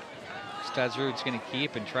 Studsrud's going to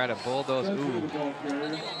keep and try to bulldoze. Ooh.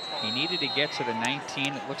 He needed to get to the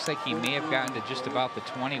 19. It looks like he may have gotten to just about the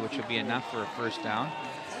 20, which would be enough for a first down.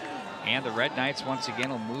 And the Red Knights once again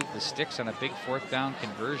will move the sticks on a big fourth down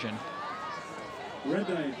conversion.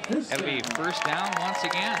 That'll be first down once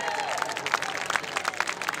again.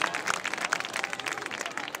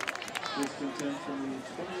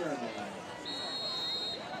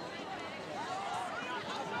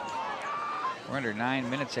 We're under 9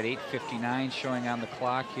 minutes at 8:59 showing on the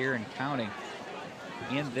clock here and counting.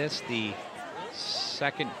 In this, the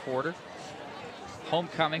second quarter.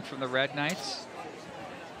 Homecoming from the Red Knights.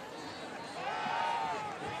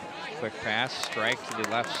 Quick pass, strike to the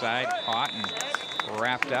left side, caught and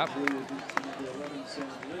wrapped up.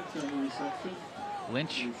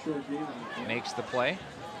 Lynch makes the play.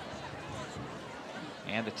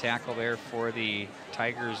 And the tackle there for the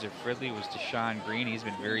Tigers of Fridley was Deshaun Green. He's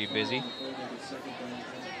been very busy.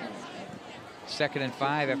 2nd and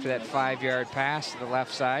 5 after that 5-yard pass to the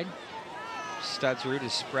left side. Studsrud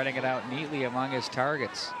is spreading it out neatly among his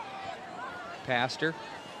targets. Pastor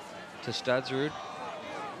to Studsrud.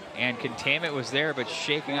 And containment was there, but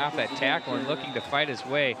shaking off that tackle and looking to fight his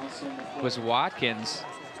way was Watkins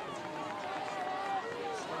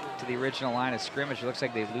to the original line of scrimmage. It looks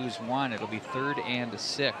like they lose one. It'll be 3rd and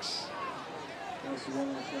 6.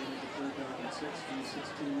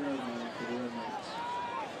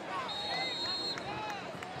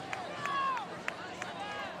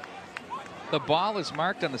 The ball is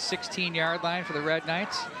marked on the 16-yard line for the Red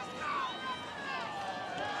Knights.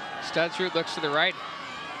 Studsrud looks to the right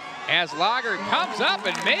as Lager comes up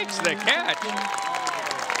and makes the catch.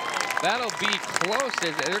 That'll be close.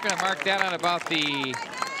 They're going to mark that on about the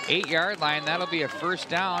 8-yard line. That'll be a first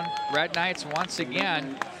down. Red Knights once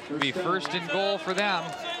again will be first and goal for them.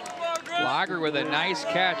 Lager with a nice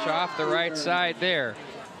catch off the right side there.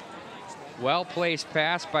 Well-placed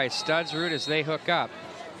pass by Studsrud as they hook up.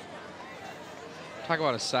 Talk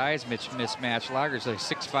about a size mismatch. Lager's like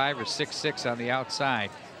 6'5" or 6'6" on the outside.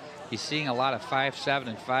 He's seeing a lot of 5'7"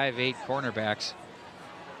 and 5'8" cornerbacks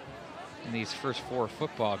in these first 4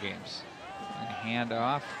 football games. And hand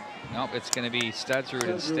off. Nope, it's going to be Studsrud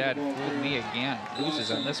instead. Fooled me again. Loses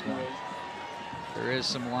on this one. There is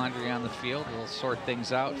some laundry on the field. We'll sort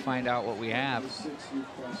things out, find out what we have.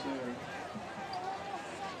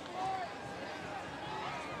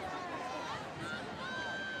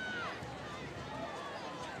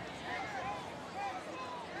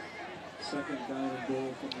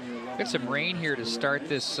 Got some rain here to start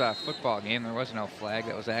this football game. There was no flag.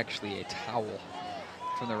 That was actually a towel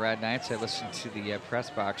from the Red Knights. I listened to the press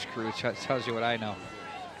box crew, which tells you what I know.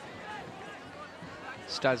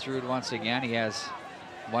 Studsrud once again. He has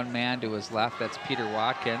one man to his left. That's Peter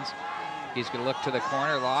Watkins. He's going to look to the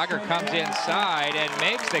corner. Lager comes inside and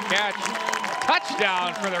makes the catch.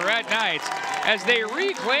 Touchdown for the Red Knights as they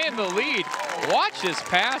reclaim the lead. Watch this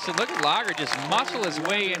pass and look at Lager just muscle his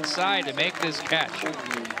way inside to make this catch.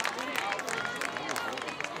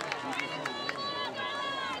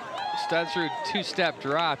 Studsrud two-step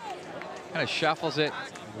drop, kind of shuffles it.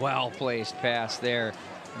 Well-placed pass there.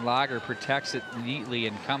 Lager protects it neatly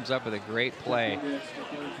and comes up with a great play.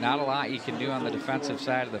 Not a lot you can do on the defensive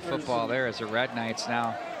side of the football there as the Red Knights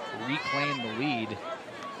now reclaim the lead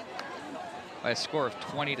by a score of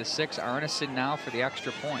 20-6. Arneson now for the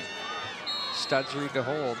extra point. Studsrud to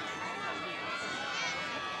hold.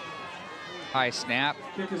 High snap.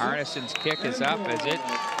 Arneson's kick is up as it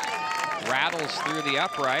rattles through the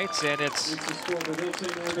uprights, and it's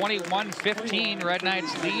 21-15. Red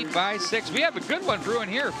Knights lead by 6. We have a good one brewing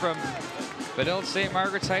here from Benilde-St.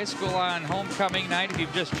 Margaret's High School on homecoming night. If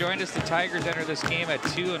you've just joined us, the Tigers enter this game at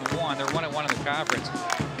 2-1. They're 1-1 in the conference,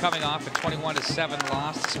 coming off a 21-7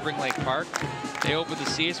 loss to Spring Lake Park. They opened the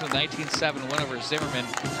season with a 19-7 win over Zimmerman,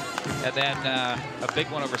 and then a big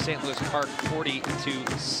one over St. Louis Park,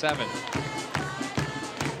 40-7.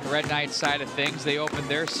 The Red Knights side of things, they opened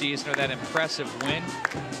their season with that impressive win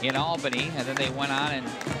in Albany, and then they went on and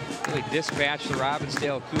really dispatched the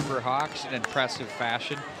Robbinsdale Cooper Hawks in impressive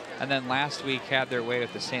fashion. And then last week had their way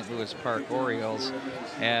with the St. Louis Park Orioles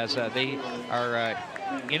as they are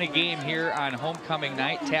in a game here on homecoming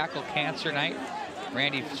night, Tackle Cancer Night.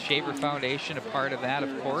 Randy Shaver Foundation, a part of that,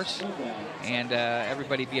 of course. And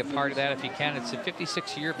everybody be a part of that if you can. It's the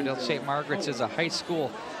 56th year Benilde-St. Margaret's as a high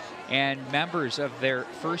school, and members of their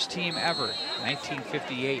first team ever,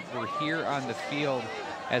 1958, were here on the field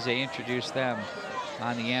as they introduced them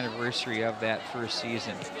on the anniversary of that first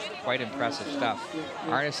season. Quite impressive stuff.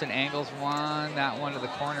 Arneson angles one, that one to the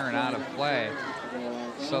corner and out of play.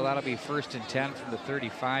 So that'll be 1st and 10 from the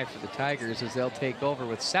 35 for the Tigers as they'll take over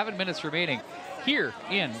with 7 minutes remaining here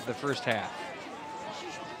in the first half.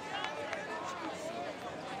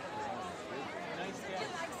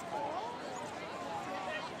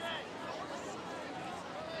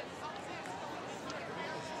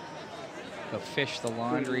 They'll fish the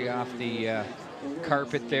laundry off the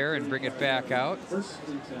carpet there and bring it back out.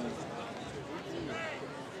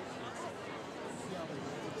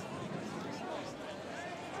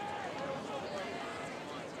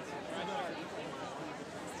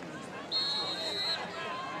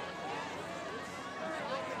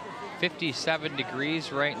 .57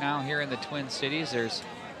 degrees right now here in the Twin Cities. There's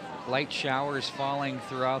light showers falling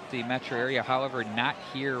throughout the metro area. However, not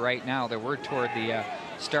here right now. They were toward the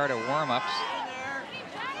start of warm-ups.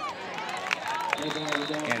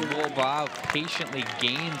 And Mulbaugh patiently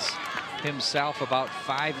gains himself about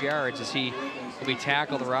 5 yards as he will be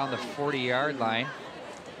tackled around the 40-yard line.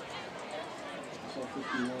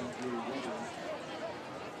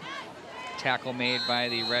 Tackle made by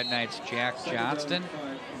the Red Knights' Jack Johnston.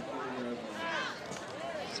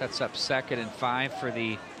 Sets up 2nd and 5 for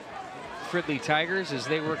the Fridley Tigers as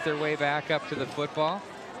they work their way back up to the football.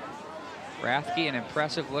 Rathke, an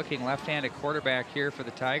impressive-looking left-handed quarterback here for the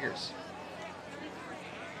Tigers.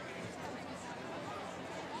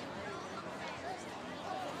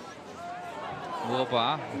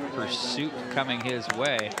 Mulbaugh, pursuit coming his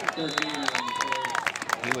way.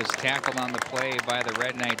 He was tackled on the play by the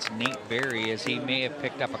Red Knights' Nate Berry as he may have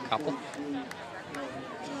picked up a couple.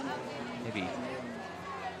 Maybe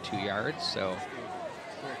 2 yards, so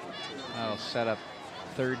that'll set up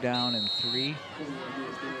 3rd down and 3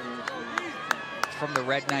 from the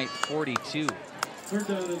Red Knight 42. 3rd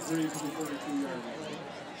down and 3 from the 42-yard line.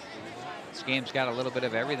 This game's got a little bit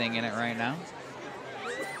of everything in it right now.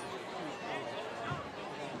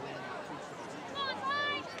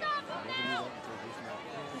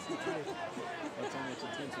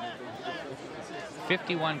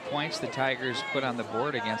 .51 points the Tigers put on the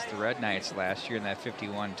board against the Red Knights last year in that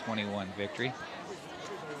 51-21 victory.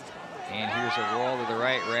 And here's a roll to the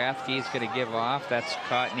right. Rathke's going to give off. That's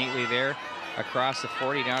caught neatly there across the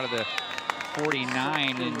 40 down to the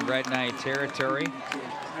 49 in Red Knight territory.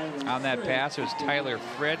 On that pass, it was Tyler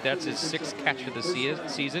Frid. That's his 6th catch of the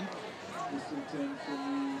season.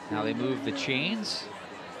 Now they move the chains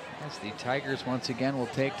as the Tigers once again will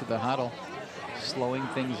take to the huddle, slowing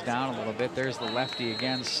things down a little bit. There's the lefty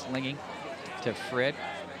again, slinging to Frid.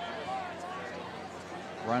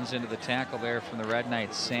 Runs into the tackle there from the Red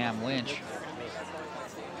Knights, Sam Lynch.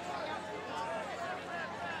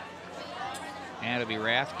 And it'll be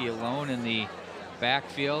Rathke alone in the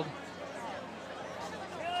backfield.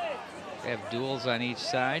 They have duels on each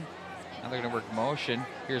side. Now they're going to work motion.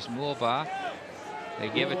 Here's Mulbaugh. They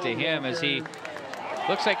give it to him as he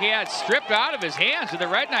looks like he had stripped out of his hands, and the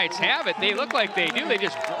Red Knights have it. They look like they do. They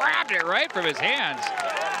just grabbed it right from his hands.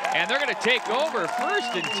 And they're going to take over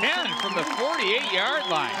 1st and 10 from the 48-yard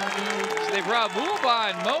line. So they brought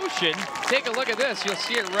Mulbaugh in motion. Take a look at this. You'll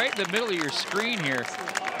see it right in the middle of your screen here.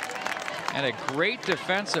 And a great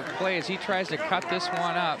defensive play as he tries to cut this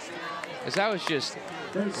one up. As that was just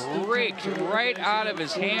raked right out of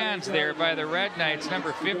his hands there by the Red Knights.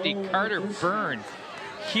 Number 50, Carter Byrne.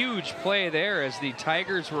 Huge play there as the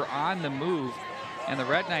Tigers were on the move. And the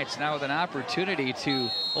Red Knights now with an opportunity to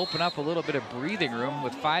open up a little bit of breathing room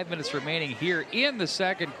with 5 minutes remaining here in the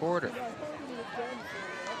 2nd quarter.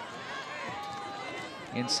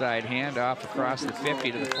 Inside handoff across the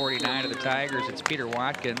 50 to the 49 of the Tigers. It's Peter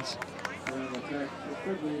Watkins.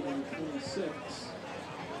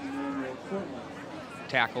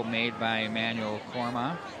 Tackle made by Emmanuel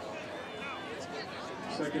Corma.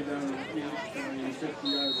 2nd down and 8 on the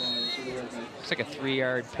 50-yard line for the Red Knights. It's like a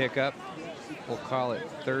 3-yard pickup. We'll call it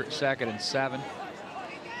 2nd and 7.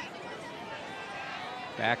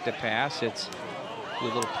 Back to pass. It's a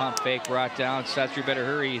little pump fake brought down. Sutter better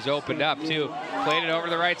hurry. He's opened up too. Played it over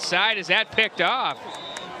to the right side. Is that picked off?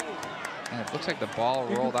 And it looks like the ball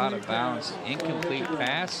rolled out of bounds. Incomplete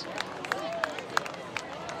pass.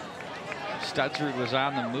 Studsrud was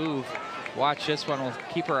on the move. Watch this one. We'll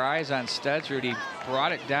keep our eyes on Studsrud. He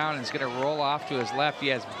brought it down and is going to roll off to his left. He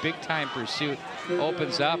has big time pursuit.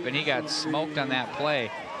 Opens up and he got smoked on that play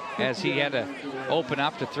as he had to open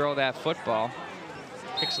up to throw that football.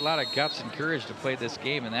 Takes a lot of guts and courage to play this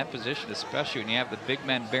game in that position, especially when you have the big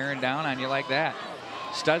men bearing down on you like that.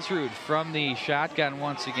 Studsrud from the shotgun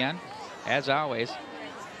once again, as always.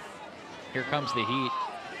 Here comes the heat.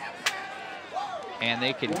 And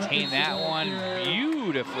they contain that one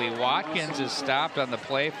beautifully. Watkins is stopped on the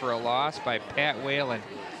play for a loss by Pat Whalen.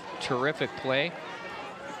 Terrific play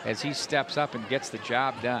as he steps up and gets the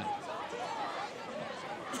job done.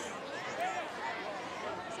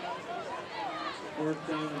 Fourth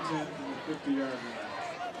down and 10 from the 50-yard line.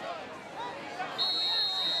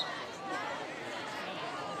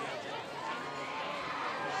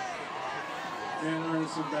 And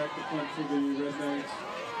Arneson back to punt for the Red Knights.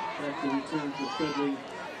 Back to return for Fridley.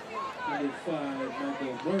 Number 5,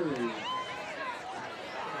 Michael Murray.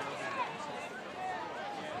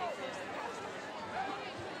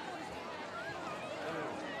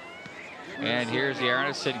 And here's the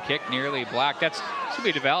Arneson kick, nearly blocked. That's going to be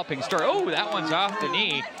a developing story. Oh, that one's off the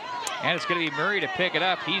knee. And it's going to be Murray to pick it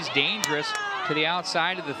up. He's dangerous to the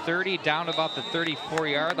outside of the 30, down about the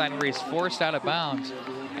 34-yard line where he's forced out of bounds.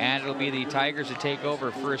 And it'll be the Tigers to take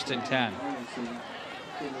over 1st and 10.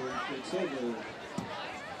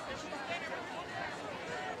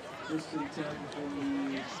 First and 10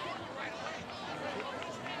 from the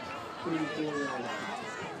 34-yard line.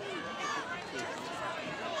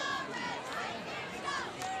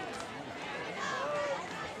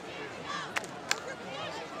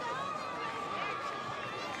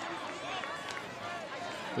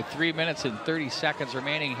 With 3 minutes and 30 seconds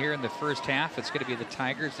remaining here in the first half, it's going to be the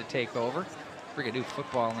Tigers to take over. We're going to do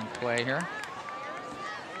football in play here.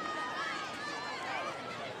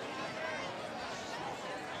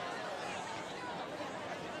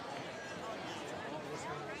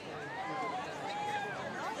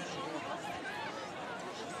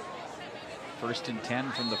 First and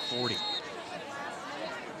 10 from the 40.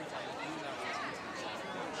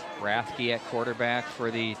 Rathke at quarterback for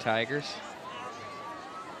the Tigers.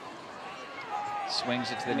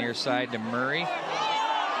 Swings it to the near side to Murray.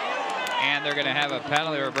 And they're going to have a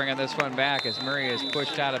penalty. We're bringing this one back as Murray is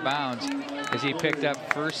pushed out of bounds as he picked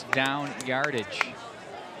up first down yardage.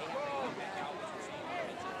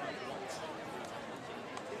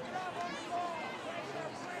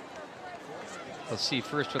 Let's see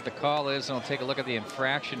first what the call is, and we'll take a look at the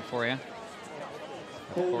infraction for you.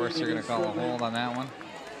 Of course, they're going to call a hold on that one.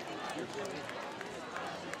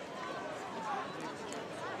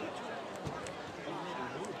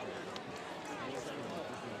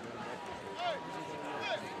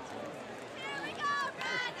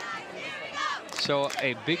 So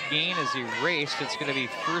a big gain is erased. It's going to be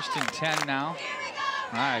 1st and 10 now.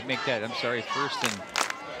 I make that, I'm sorry, 1st and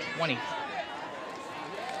 20.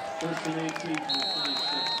 1st and 18.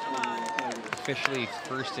 Officially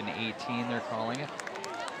 1st and 18, they're calling it.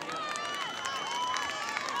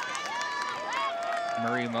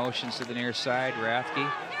 Murray motions to the near side.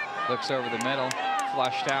 Rathke looks over the middle,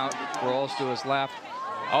 flushed out, rolls to his left.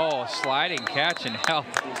 Oh, sliding catch and help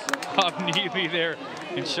of Neely there,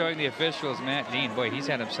 and showing the officials Matt Dean. Boy, he's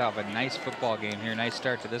had himself a nice football game here. Nice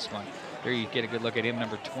start to this one. There you get a good look at him,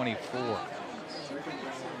 number 24.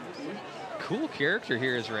 Cool character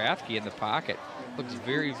here is Rathke in the pocket. Looks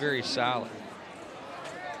very, very solid.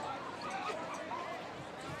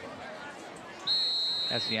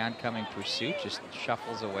 As the oncoming pursuit just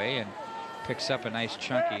shuffles away and picks up a nice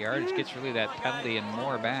chunky yardage, gets really that penalty and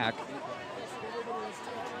more back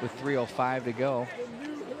with 3:05 to go.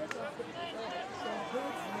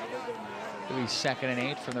 It'll be 2nd and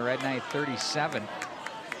 8 from the Red Knight 37.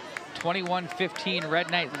 21-15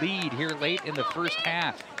 Red Knight lead here late in the first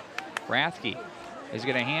half. Rathke is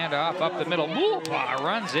going to hand off up the middle. Mulbaugh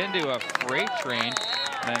runs into a freight train.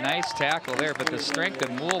 And a nice tackle there, but the strength of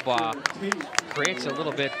Mulbaugh creates a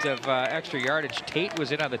little bit of extra yardage. Tate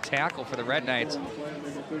was in on the tackle for the Red Knights.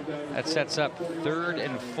 That sets up 3rd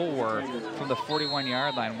and 4 from the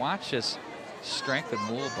 41-yard line. Watch this strength of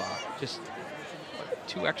Mulbaugh. Just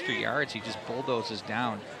 2 extra yards, he just bulldozes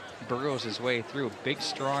down, burrows his way through. Big,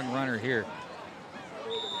 strong runner here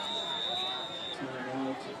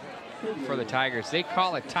for the Tigers. They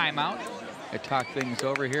call it timeout. They talk things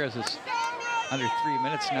over here as it's under 3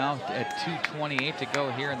 minutes now at 2:28 to go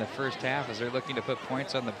here in the first half as they're looking to put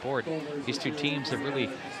points on the board. These two teams have really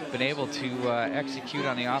been able to execute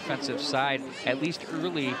on the offensive side, at least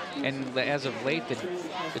early, and as of late,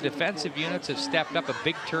 the defensive units have stepped up. A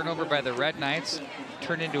big turnover by the Red Knights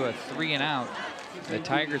turned into a 3-and-out. The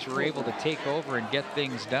Tigers were able to take over and get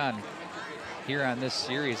things done here on this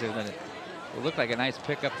series. And then it looked like a nice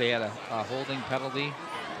pickup. They had a holding penalty.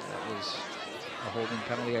 That was a holding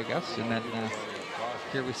penalty, I guess. And then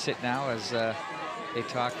here we sit now as they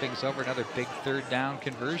talk things over. Another big 3rd down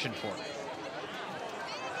conversion for them.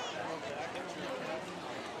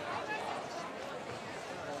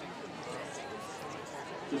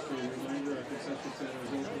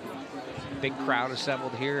 Big crowd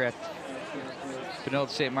assembled here at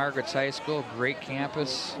Benilde-St. Margaret's High School. Great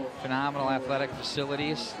campus, phenomenal athletic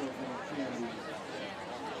facilities.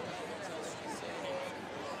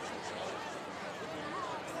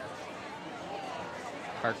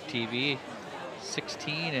 ParkTV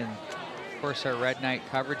 16, and of course our Red Knight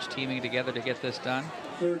coverage teaming together to get this done.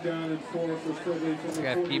 3rd down and 4 for Fridley. We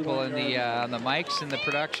got people in the on the mics and the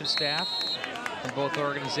production staff from both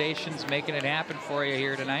organizations making it happen for you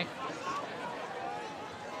here tonight.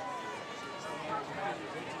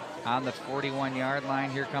 On the 41-yard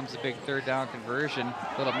line, here comes the big 3rd down conversion.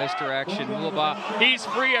 Little misdirection. Mulbaugh, he's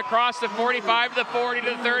free across the 45 to the 40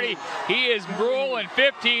 to the 30. He is rolling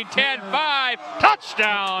 15, 10, 5.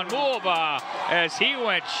 Touchdown, Mulbaugh, as he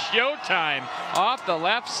went showtime off the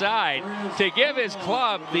left side to give his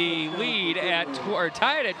club the lead at, or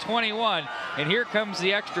tied at 21. And here comes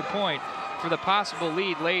the extra point for the possible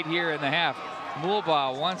lead late here in the half.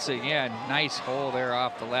 Mulbaugh once again, nice hole there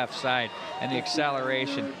off the left side, and the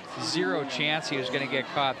acceleration. 0 chance he was going to get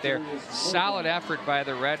caught there. Solid effort by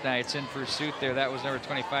the Red Knights in pursuit there. That was number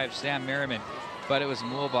 25, Sam Merriman, but it was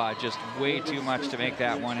Mulbaugh, just way too much to make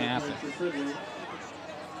that one happen.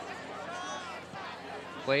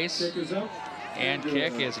 Place and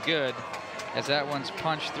kick is good as that one's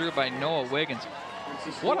punched through by Noah Wiggins.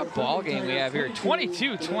 What a ball game we have here.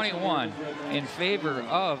 22-21 in favor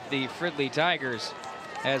of the Fridley Tigers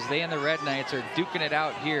as they and the Red Knights are duking it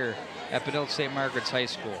out here at Benilde-St. Margaret's High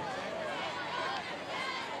School.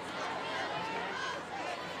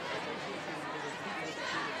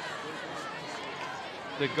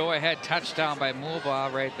 The go-ahead touchdown by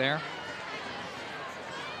Mulbaugh right there,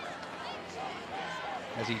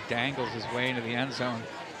 as he dangles his way into the end zone.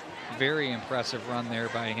 Very impressive run there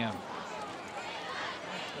by him.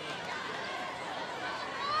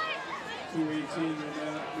 2:18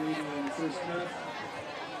 remaining in the first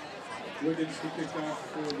half. Wiggins to kick off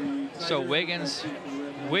for the Tigers. So Wiggins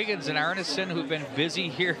and Arneson, who've been busy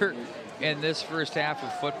here in this first half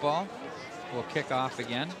of football, will kick off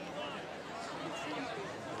again.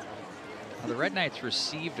 Now, the Red Knights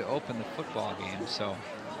received to open the football game, so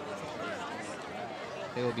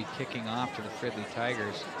they will be kicking off to the Fridley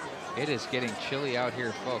Tigers. It is getting chilly out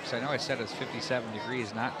here, folks. I know I said it was 57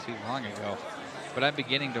 degrees not too long ago, but I'm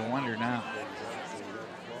beginning to wonder now.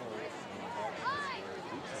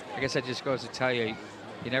 I guess that just goes to tell you,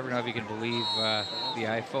 You never know if you can believe the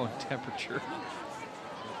iPhone temperature.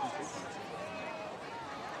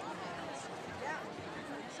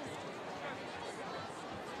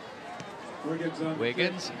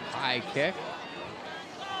 Wiggins, high kick.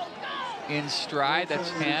 In stride, that's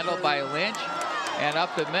handled by Lynch. And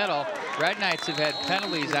up the middle, Red Knights have had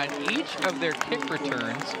penalties on each of their kick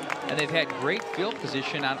returns, and they've had great field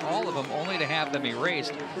position on all of them, only to have them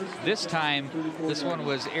erased. This time, this one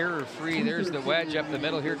was error-free. There's the wedge up the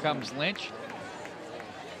middle. Here comes Lynch.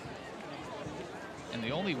 And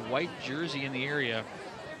the only white jersey in the area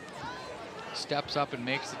steps up and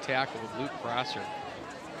makes the tackle with Luke Prosser.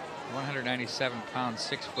 197-pound,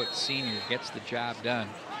 6-foot senior gets the job done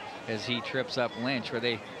as he trips up Lynch,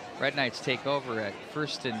 where Red Knights take over at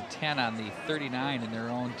 1st and 10 on the 39 in their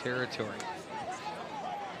own territory.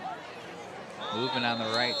 Moving on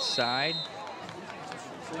the right side.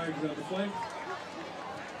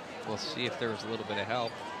 We'll see if there was a little bit of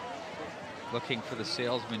help. Looking for the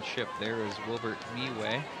salesmanship there is Wilbert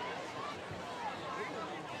Meway.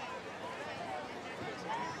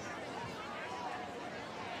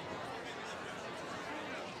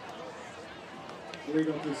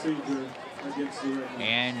 Legal procedure against the Red Knights.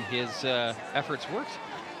 And his efforts worked.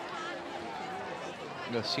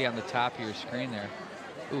 You'll see on the top of your screen there.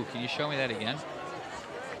 Ooh, can you show me that again?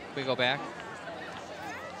 Can we go back?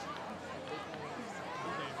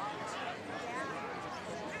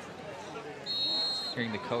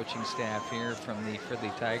 Hearing the coaching staff here from the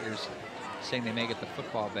Fridley Tigers saying they may get the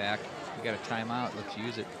football back. We got a timeout, let's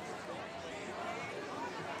use it.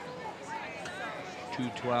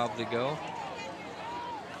 2:12 to go.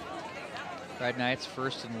 Red Knights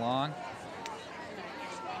 1st and long.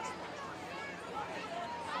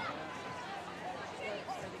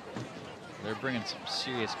 They're bringing some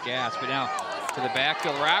serious gas, but now to the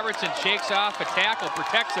backfield. Robertson shakes off a tackle,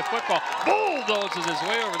 protects the football, bulldozes his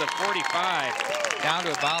way over the 45, down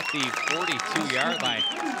to about the 42-yard line.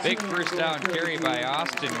 Big first down carry by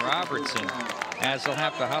Austin Robertson, as they'll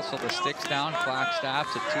have to hustle the sticks down. Clock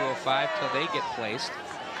stops at 2:05 till they get placed.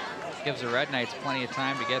 Gives the Red Knights plenty of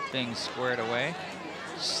time to get things squared away.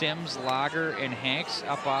 Sims, Lager, and Hanks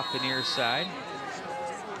up off the near side.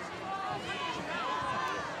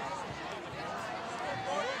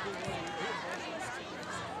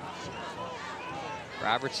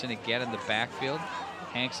 Robertson again in the backfield.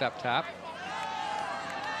 Hanks up top.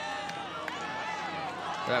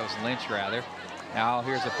 That was Lynch, rather. Now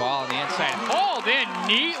here's a ball on the inside. Hauled in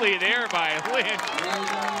neatly there by Lynch.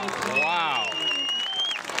 Wow.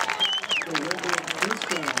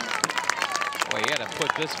 Boy, you got to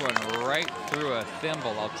put this one right through a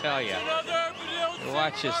thimble, I'll tell you.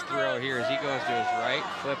 Watch his throw here as he goes to his right,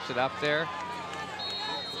 flips it up there.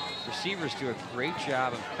 Receivers do a great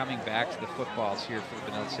job of coming back to the footballs here for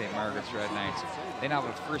the Benilde-St. Margaret's Red Knights. They now have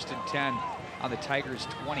a 1st and 10 on the Tigers'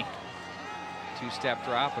 20. Two-step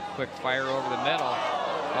drop, a quick fire over the middle.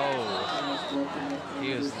 Oh,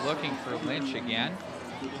 he is looking for Lynch again.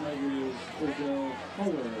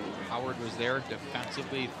 Howard was there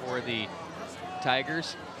defensively for the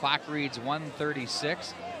Tigers. Clock reads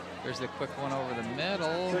 1:36. There's the quick one over the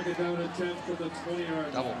middle.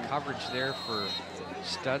 Double coverage there for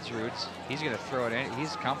Studsroots. He's going to throw it in.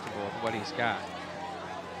 He's comfortable with what he's got.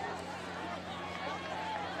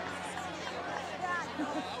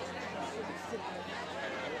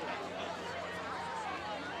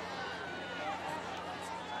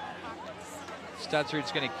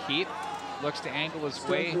 Studsroots going to keep. Looks to angle his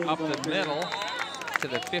way up the middle to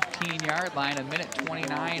the 15-yard line.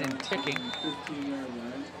 1:29 and ticking. 15-yard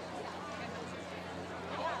line.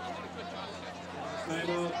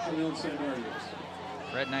 Timeout, Benilde-St. Margaret's.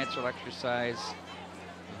 Red Knights will exercise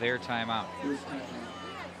their timeout.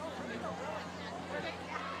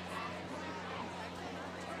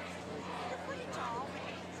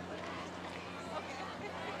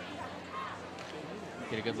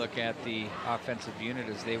 Get a good look at the offensive unit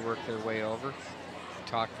as they work their way over,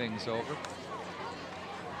 talk things over.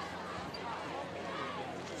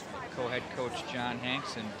 Co-head coach John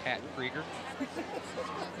Hanks and Pat Krieger.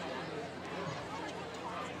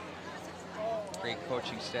 Great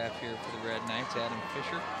coaching staff here for the Red Knights. Adam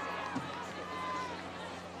Fisher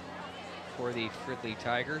for the Fridley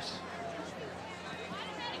Tigers.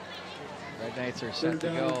 Red Knights are set to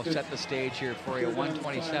go, set the stage here for you.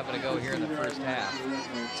 1:27 to go here in the first half.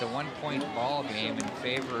 It's a 1-point ball game in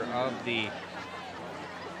favor of the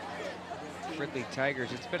Fridley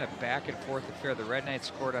Tigers. It's been a back and forth affair. The Red Knights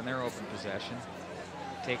scored on their open possession,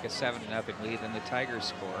 take a 7-0 lead, then the Tigers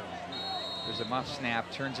score. There's a muff snap,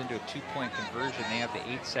 turns into a 2-point conversion. They have the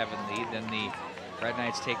 8-7 lead. Then the Red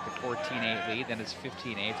Knights take the 14-8 lead, then it's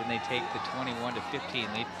 15-8, and they take the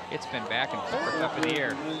 21-15 lead. It's been back and forth up in the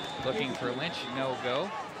air. Looking for Lynch, no go.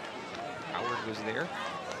 Howard was there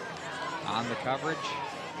on the coverage.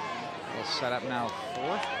 We'll set up now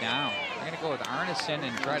 4th down. They're going to go with Arneson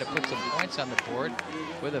and try to put some points on the board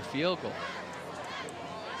with a field goal.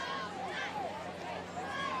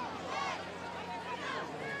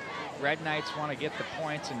 Red Knights want to get the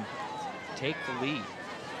points and take the lead.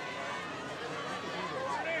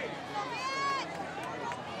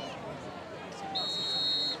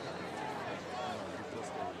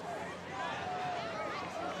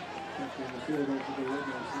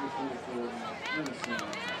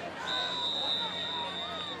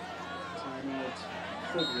 Timeout,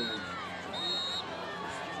 Fridley.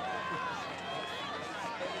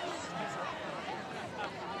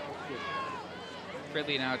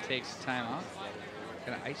 Fridley now takes the timeout.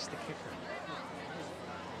 Gonna ice the kicker.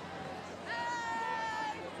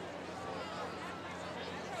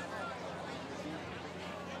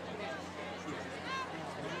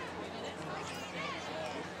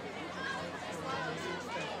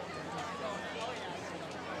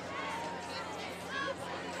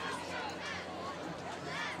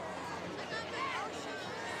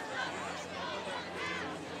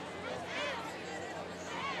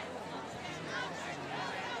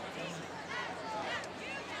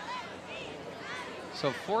 So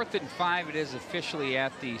 4th and 5, it is officially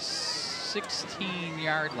at the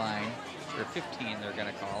 16-yard line, or 15 they're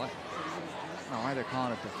gonna call it. I don't know why they're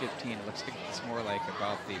calling it the 15. It looks like it's more like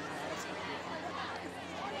about the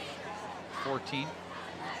 14.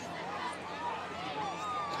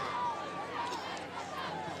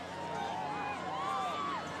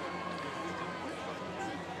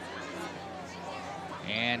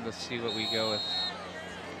 And let's see what we go with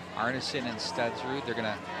Arneson and Studsrud. They're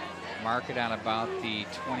gonna mark it on about the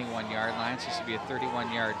 21-yard line. So this would be a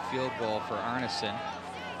 31-yard field goal for Arneson.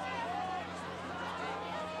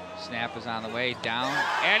 Snap is on the way down,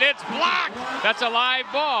 and it's blocked. That's a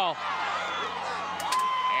live ball.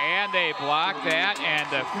 And they block that, and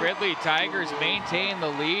the Fridley Tigers maintain the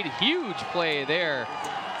lead. Huge play there.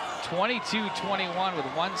 22-21 with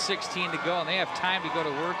 1:16 to go, and they have time to go to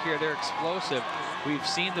work here. They're explosive. We've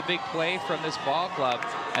seen the big play from this ball club,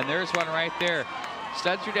 and there's one right there.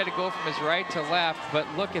 Studsrud had to go from his right to left, but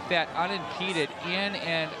look at that, unimpeded, in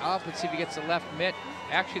and up. Let's see if he gets the left mitt,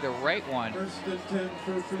 actually the right one.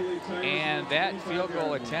 And that field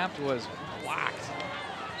goal attempt was blocked.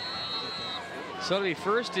 So it'll be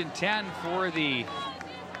 1st and 10 for the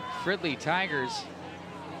Fridley Tigers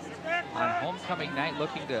on homecoming night,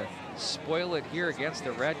 looking to spoil it here against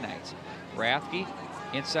the Red Knights. Rathke,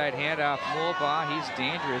 inside handoff, Mulbaugh, he's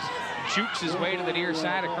dangerous. Jukes his way to the near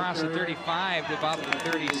side across the 35 to about the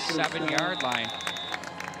 37-yard line.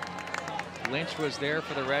 Lynch was there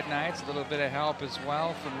for the Red Knights. A little bit of help as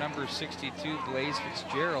well from number 62, Blaze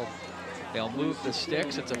Fitzgerald. They'll move the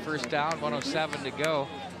sticks. It's a 1st down, 1:07 to go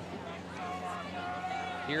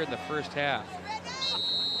here in the 1st half.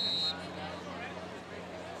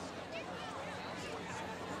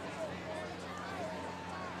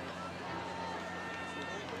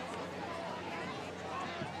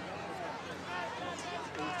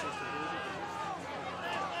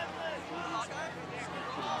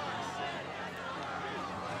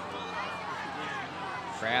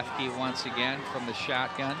 Rathke once again from the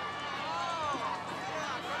shotgun.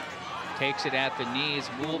 Takes it at the knees.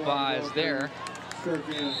 Mulbaugh is there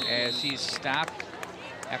as he's stopped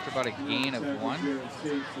after about a gain of 1.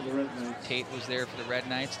 Tate was there for the Red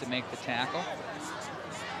Knights to make the tackle.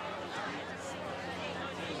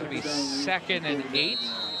 It's going to be 2nd and 8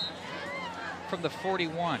 from the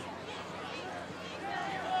 41.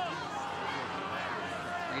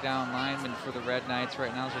 3 down linemen for the Red Knights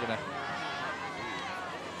right now. So they're going to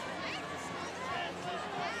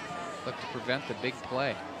look to prevent the big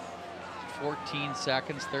play. 14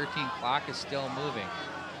 seconds, 13 clock is still moving.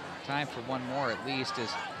 Time for one more at least as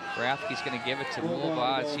Rathke's going to give it to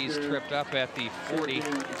Mulbaugh as he's tripped up at the 40.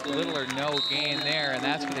 Little or no gain there, and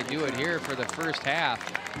that's going to do it here for the 1st half.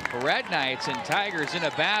 Red Knights and Tigers in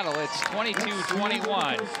a battle. It's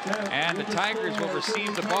 22-21, and the Tigers will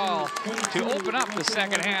receive the ball to open up the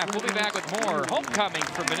 2nd half. We'll be back with more homecoming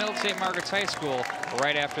from Benilde-St. Margaret's High School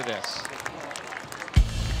right after this.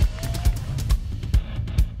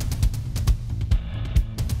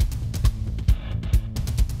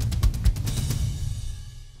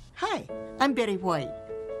 Hi, I'm Betty White,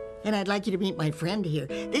 and I'd like you to meet my friend here.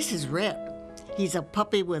 This is Red. He's a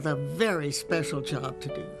puppy with a very special job to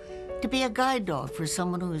do, to be a guide dog for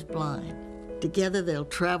someone who is blind. Together, they'll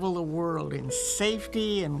travel the world in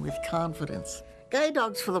safety and with confidence. Guide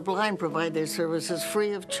dogs for the blind provide their services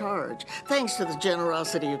free of charge, thanks to the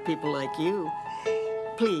generosity of people like you.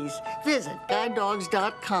 Please visit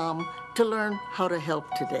guidedogs.com to learn how to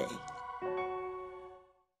help today.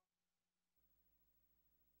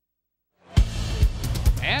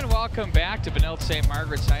 And welcome back to Benilde-St.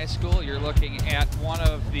 Margaret's High School. You're looking at one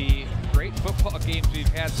of the great football games we've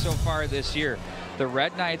had so far this year. The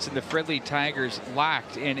Red Knights and the Fridley Tigers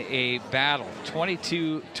locked in a battle,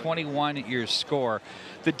 22-21 your score.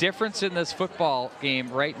 The difference in this football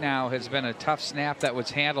game right now has been a tough snap that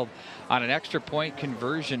was handled on an extra point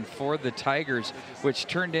conversion for the Tigers, which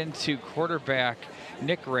turned into quarterback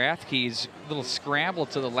Nick Rathke's little scramble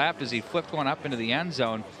to the left as he flipped one up into the end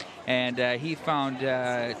zone. And he found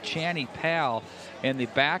Channy Pal in the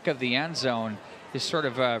back of the end zone. Just sort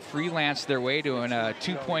of freelanced their way to a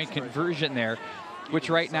two-point conversion there, which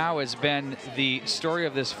right now has been the story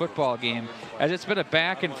of this football game, as it's been a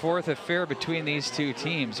back-and-forth affair between these two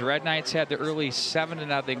teams. The Red Knights had the early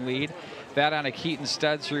 7-0 lead, that on a Keaton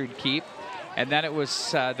Studsrud keep, and then it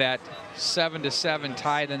was that 7-7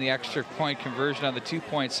 tie, then the extra point conversion on the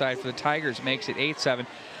two-point side for the Tigers makes it 8-7.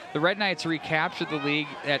 The Red Knights recaptured the league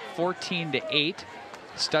at 14-8.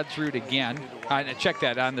 Studsrud again. Check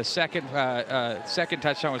that on the second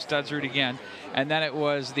touchdown was Studsrud again, and then it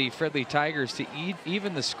was the Fridley Tigers to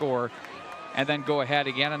even the score, and then go ahead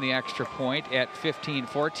again on the extra point at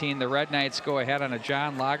 15-14. The Red Knights go ahead on a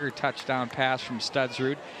John Lager touchdown pass from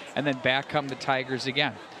Studsrud, and then back come the Tigers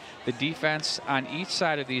again. The defense on each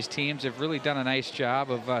side of these teams have really done a nice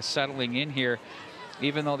job of settling in here,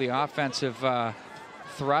 even though the offensive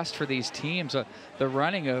thrust for these teams, the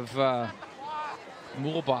running of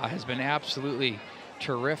Mulbaugh has been absolutely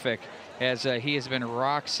terrific, as he has been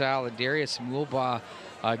rock solid. Darius Mulbaugh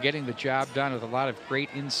getting the job done with a lot of great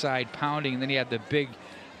inside pounding. And then he had the big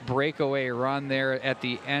breakaway run there at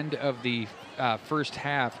the end of the first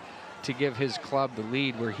half to give his club the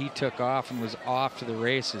lead, where he took off and was off to the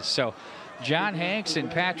races. So John Hanks and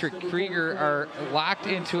Patrick Krieger are locked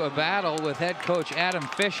into a battle with head coach Adam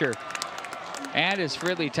Fisher and his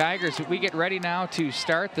Fridley Tigers. We get ready now to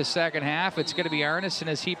start the second half. It's going to be Arneson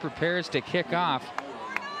as he prepares to kick off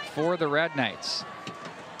for the Red Knights.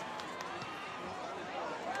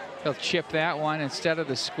 He'll chip that one instead of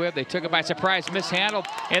the squib. They took it by surprise, mishandled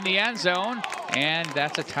in the end zone, and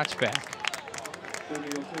that's a touchback.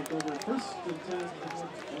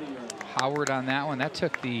 Howard on that one. That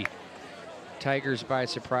took the Tigers by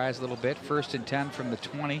surprise a little bit. 1st and 10 from the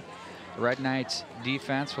 20. The Red Knights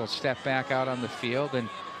defense will step back out on the field, and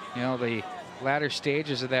you know, the latter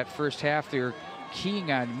stages of that first half, they were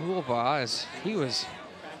keying on Mulbaugh, as he was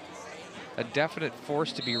a definite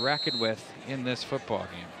force to be reckoned with in this football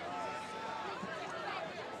game.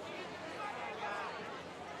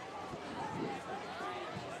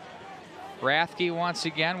 Rathke once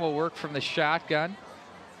again will work from the shotgun.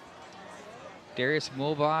 Darius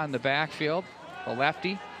Mulbaugh in the backfield, the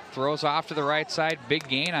lefty. Throws off to the right side. Big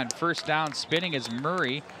gain on first down. Spinning is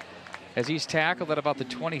Murray, as he's tackled at about the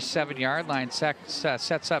 27-yard line. Sets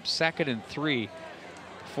up 2nd and 3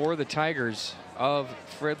 for the Tigers of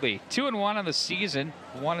Fridley. 2-1 on the season,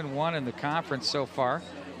 1-1 in the conference so far.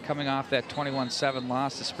 Coming off that 21-7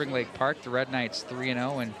 loss to Spring Lake Park, the Red Knights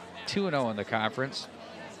 3-0 and 2-0 in the conference.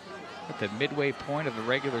 At the midway point of the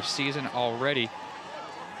regular season already.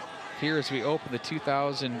 Here as we open the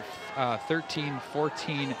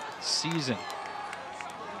 2013-14 season.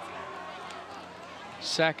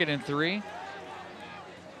 2nd and 3.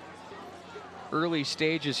 Early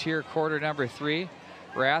stages here, quarter number 3.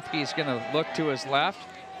 Rathke's going to look to his left.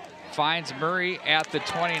 Finds Murray at the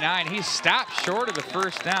 29. He's stopped short of the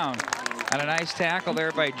first down. And a nice tackle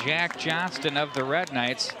there by Jack Johnston of the Red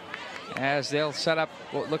Knights, as they'll set up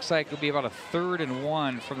what looks like it'll be about a 3rd and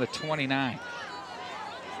 1 from the 29.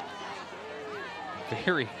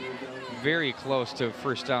 Very, very close to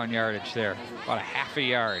first down yardage there, about a half a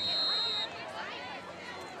yard.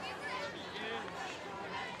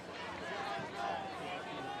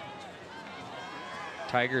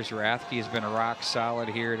 Tigers, Rathke has been rock solid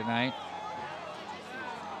here tonight.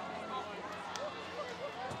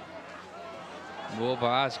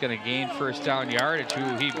 Mulbaugh is going to gain first down yardage.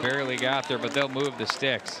 Ooh, he barely got there, but they'll move the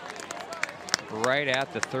sticks. Right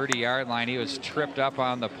at the 30-yard line, he was tripped up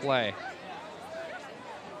on the play.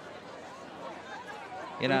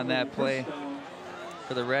 In on that play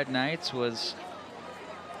for the Red Knights was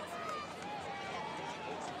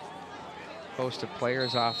a host of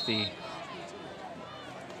players off the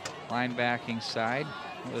linebacking side.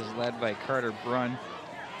 It was led by Carter Brunn.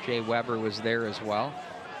 Jay Weber was there as well.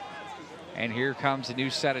 And here comes a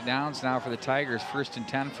new set of downs now for the Tigers. 1st and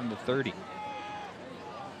 10 from the 30.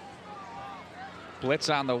 Blitz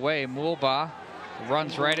on the way. Mulbaugh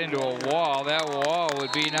runs right into a wall. That wall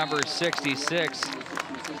would be number 66.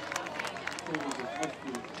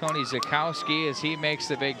 Tony Zakowski, as he makes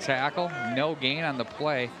the big tackle. No gain on the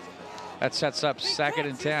play. That sets up 2nd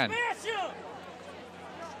and 10.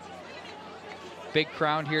 Big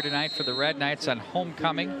crowd here tonight for the Red Knights on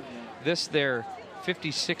homecoming. This their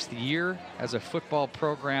 56th year as a football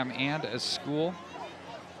program and a school.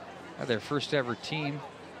 Their first ever team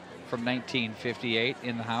from 1958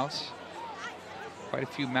 in the house. Quite a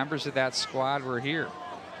few members of that squad were here.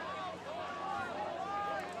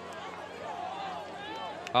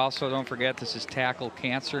 Also, don't forget, this is Tackle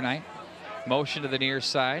Cancer Night. Motion to the near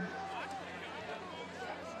side.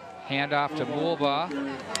 Handoff to Mulbaugh.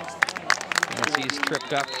 As he's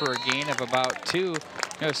tripped up for a gain of about 2.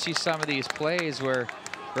 You'll see some of these plays where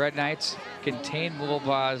Red Knights contain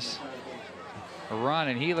Mulbaugh's run,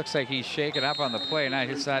 and he looks like he's shaken up on the play. Now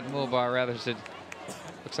it's not Mulbaugh, rather it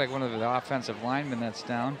looks like one of the offensive linemen that's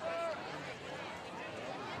down.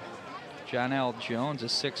 John L. Jones, a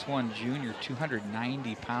 6'1 junior,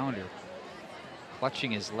 290-pounder,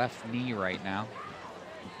 clutching his left knee right now.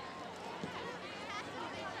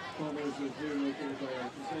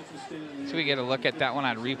 So we get a look at that one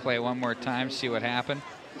on replay one more time, see what happened.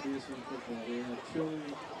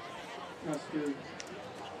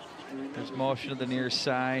 There's motion to the near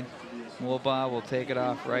side. Mulbaugh will take it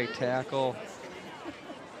off right tackle.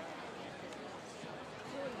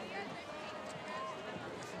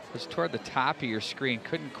 It was toward the top of your screen.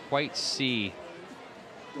 Couldn't quite see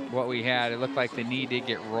what we had. It looked like the knee did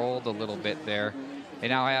get rolled a little bit there. They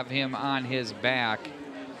now have him on his back.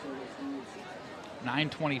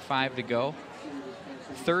 9:25 to go.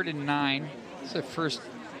 3rd and 9. This is the first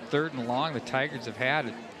 3rd and long the Tigers have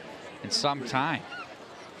had in some time.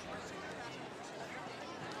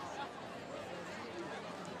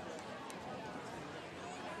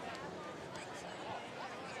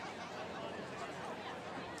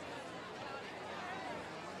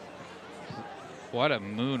 What a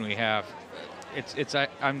moon we have. It's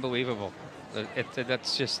unbelievable.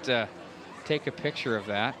 That's just, take a picture of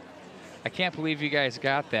that. I can't believe you guys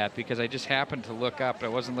got that because I just happened to look up. I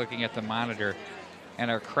wasn't looking at the monitor.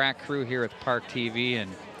 And our crack crew here at ParkTV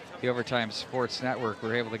and the Overtime Sports Network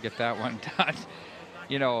were able to get that one done.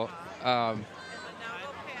 You know,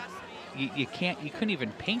 you couldn't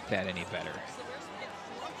even paint that any better.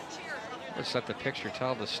 Let's let the picture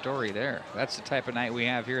tell the story there. That's the type of night we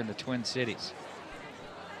have here in the Twin Cities.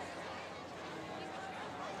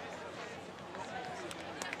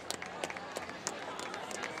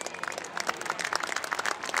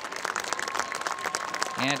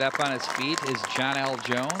 And up on his feet is John L.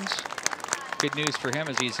 Jones. Good news for him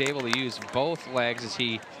is he's able to use both legs as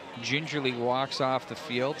he gingerly walks off the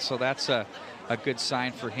field. So that's a good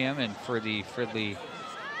sign for him and for the Fridley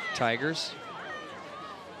Tigers.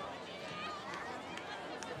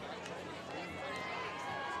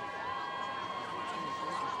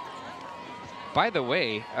 By the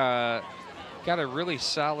way, got a really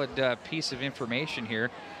solid piece of information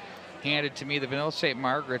here handed to me. The Benilde-St.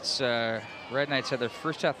 Margaret's Red Knights had their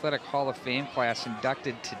first Athletic Hall of Fame class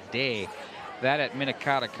inducted today. That at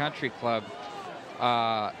Minnetonka Country Club.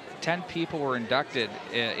 10 people were inducted,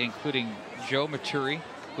 including Joe Maturi,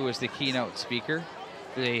 who was the keynote speaker.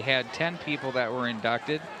 They had 10 people that were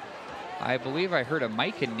inducted. I believe I heard a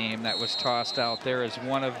Mikan name that was tossed out there as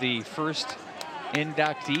one of the first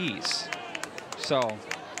inductees. So,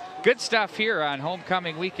 good stuff here on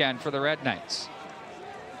homecoming weekend for the Red Knights.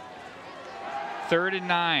 3rd and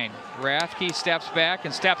 9. Rathke steps back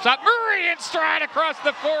and steps up. Murray in stride across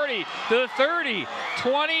the 40 to the 30.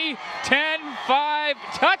 20, 10, 5.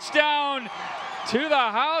 Touchdown to the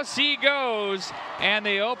house he goes. And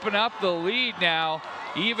they open up the lead now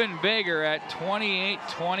even bigger at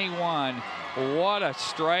 28-21. What a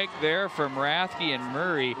strike there from Rathke and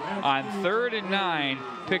Murray on 3rd and 9.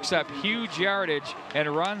 Picks up huge yardage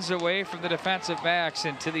and runs away from the defensive backs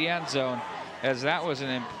into the end zone, as that was an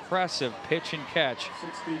impressive pitch and catch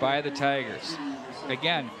by the Tigers.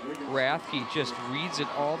 Again, Rathke just reads it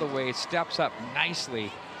all the way, steps up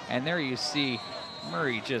nicely, and there you see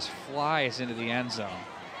Murray just flies into the end zone.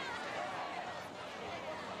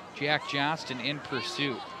 Jack Johnston in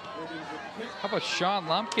pursuit. How about Sean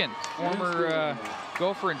Lumpkin, former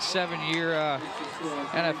Gopher and 7-year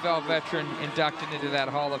NFL veteran, inducted into that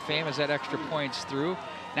Hall of Fame as that extra points through.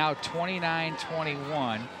 Now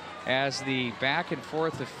 29-21 as the back and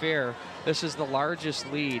forth affair. This is the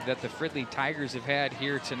largest lead that the Fridley Tigers have had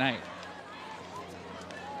here tonight.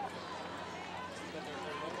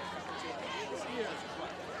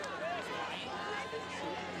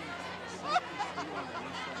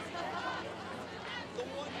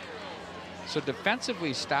 So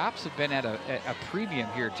defensively, stops have been at a premium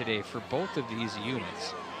here today for both of these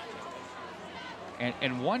units.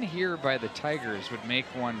 And one here by the Tigers would make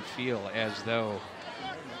one feel as though,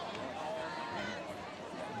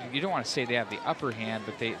 you don't want to say they have the upper hand,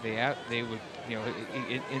 but they would, you know,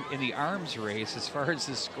 in the arms race, as far as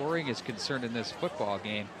the scoring is concerned in this football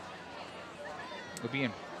game, would be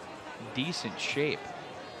in decent shape.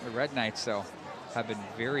 The Red Knights, though, have been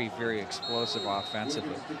very, very explosive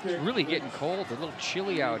offensively. It's really getting cold, a little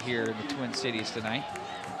chilly out here in the Twin Cities tonight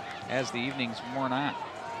as the evening's worn on.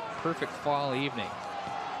 Perfect fall evening.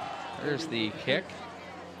 There's the kick.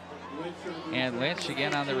 And Lynch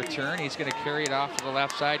again on the return. He's going to carry it off to the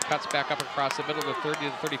left side, cuts back up across the middle of the 30 to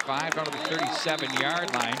the 35, down to the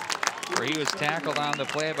 37-yard line, where he was tackled on the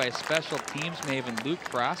play by special teams maven Luke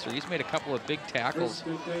Prosser. He's made a couple of big tackles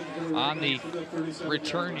on the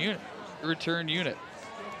return unit.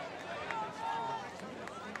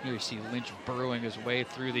 Here you see Lynch burrowing his way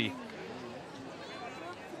through the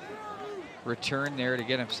return there to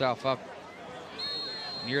get himself up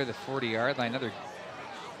near the 40-yard line. Another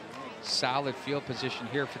solid field position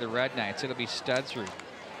here for the Red Knights. It'll be Studsrud.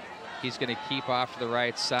 He's going to keep off to the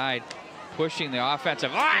right side, pushing the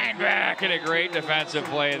offensive line back, and a great defensive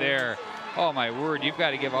play there. Oh my word, you've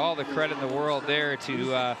got to give all the credit in the world there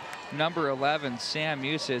to number 11, Sam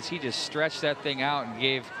Muses. He just stretched that thing out and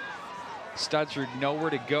gave Studsrud nowhere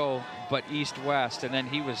to go but east-west, and then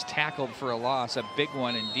he was tackled for a loss, a big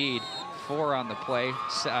one indeed. 4 on the play,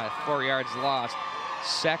 4 yards lost.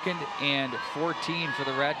 2nd and 14 for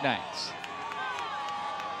the Red Knights.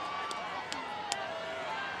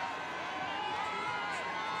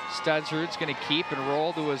 Studsrud's going to keep and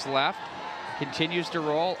roll to his left. Continues to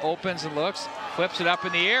roll, opens and looks, flips it up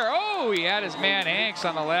in the air. Oh, he had his man Hanks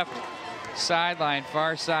on the left sideline,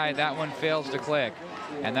 far side. That one fails to click.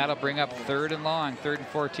 And that'll bring up 3rd and long, 3rd and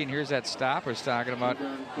 14. Here's that stop I was talking about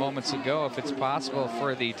moments ago. If it's possible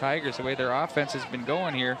for the Tigers, the way their offense has been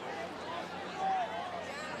going here,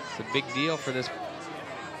 it's a big deal for this,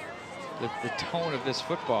 the tone of this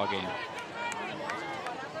football game.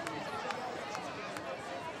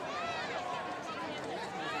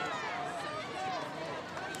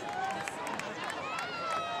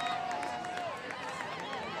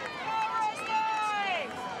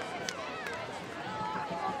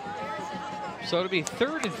 So it'll be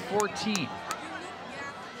 3rd and 14.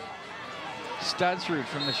 Studsrud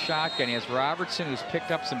from the shotgun. He has Robertson, who's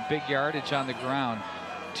picked up some big yardage on the ground,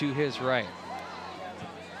 to his right.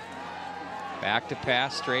 Back to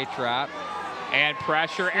pass, straight drop, and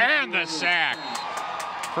pressure, and the sack.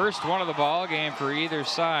 First one of the ball game for either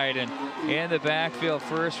side, and in the backfield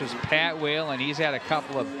first was Pat Whalen. He's had a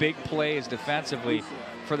couple of big plays defensively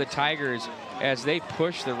for the Tigers as they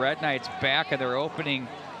push the Red Knights back in their opening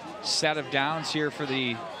set of downs here for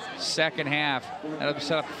the second half. That'll be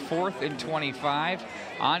set up 4th and 25.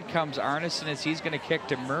 On comes Arneson as he's going to kick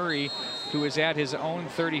to Murray, who is at his own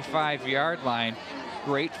 35-yard line.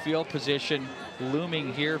 Great field position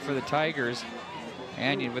looming here for the Tigers.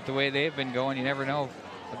 And with the way they've been going, you never know.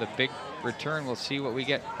 With a big return, we'll see what we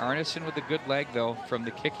get. Arneson with a good leg, though, from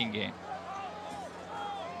the kicking game.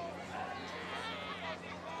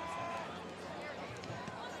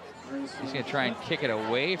 He's going to try and kick it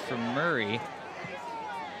away from Murray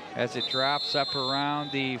as it drops up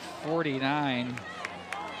around the 49.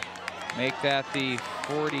 Make that the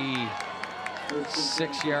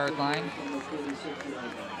 46-yard line.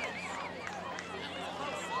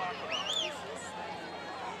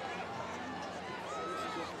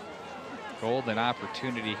 Golden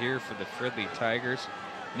opportunity here for the Fridley Tigers.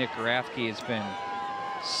 Nick Rathke has been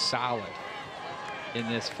solid in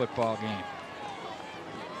this football game.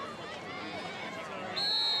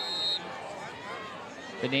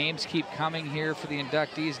 The names keep coming here for the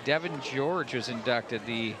inductees. Devin George was inducted,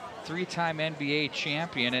 the 3-time NBA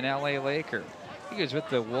champion and LA Laker. He was with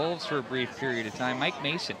the Wolves for a brief period of time. Mike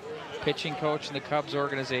Mason, pitching coach in the Cubs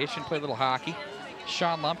organization, played a little hockey.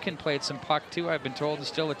 Sean Lumpkin played some puck too, I've been told, and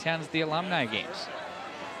still attends the alumni games.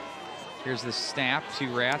 Here's the snap to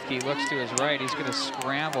Rathke, looks to his right, he's gonna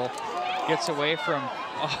scramble, gets away from,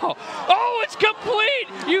 oh, it's complete!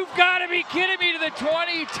 You've gotta be kidding me, to the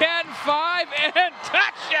 20, 10, 5, and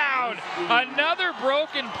touchdown! Another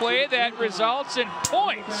broken play that results in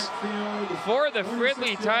points for the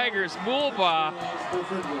Fridley Tigers. Mulbaugh.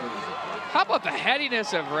 How about the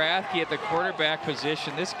headiness of Rathke at the quarterback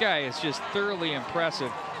position? This guy is just thoroughly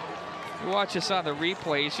impressive. You watch this on the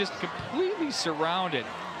replay, he's just completely surrounded.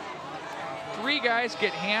 3 guys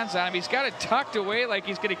get hands on him. He's got it tucked away like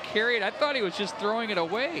he's going to carry it. I thought he was just throwing it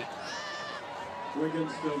away.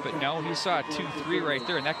 But no, he saw a 2-3 right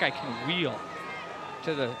there, and that guy can wheel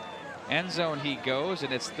to the end zone he goes,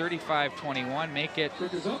 and it's 35-21. Make it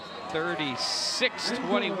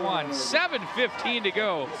 36-21. 7:15 to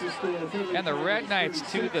go. And the Red Knights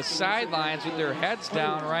to the sidelines with their heads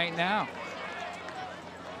down right now.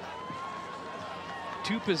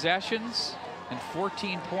 2 possessions and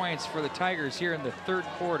 14 points for the Tigers here in the third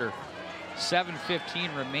quarter.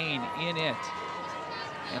 7:15 remain in it.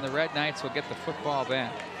 And the Red Knights will get the football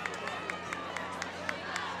back.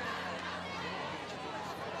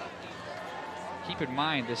 Keep in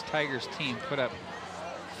mind, this Tigers team put up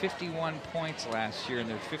 51 points last year in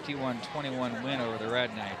their 51-21 win over the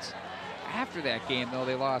Red Knights. After that game, though,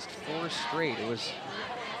 they lost 4 straight. I just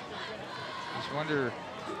wonder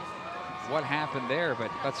what happened there,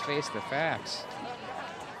 but let's face the facts.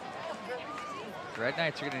 The Red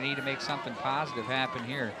Knights are going to need to make something positive happen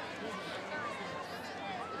here.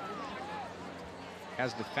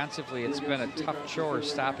 As defensively, it's been a tough chore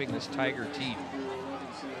stopping this Tiger team.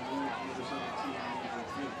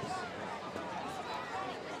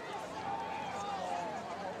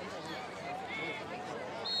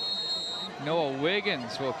 Noah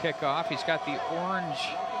Wiggins will kick off. He's got the orange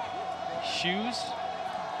shoes.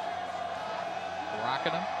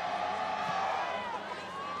 Rocking them.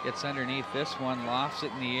 Gets underneath this one, lofts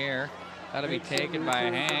it in the air. That'll be taken by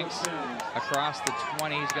Hanks across the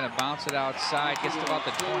 20. He's going to bounce it outside. Gets to about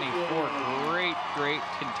the 24. Great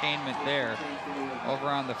containment there over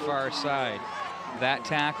on the far side. That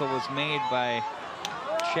tackle was made by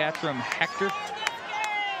Chatram Hector,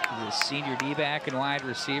 the senior D-back and wide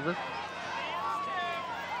receiver.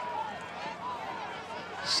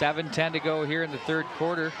 7:10 to go here in the third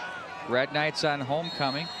quarter. Red Knights on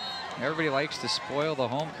homecoming. Everybody likes to spoil the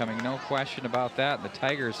homecoming, no question about that. And the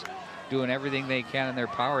Tigers doing everything they can in their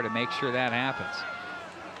power to make sure that happens.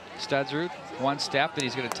 Studsrud, one step, and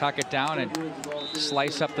he's going to tuck it down and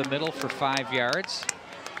slice up the middle for 5 yards.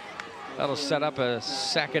 That'll set up a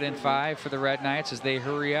 2nd and 5 for the Red Knights as they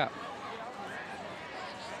hurry up.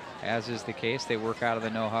 As is the case, they work out of the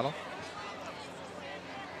no huddle.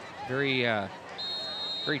 Very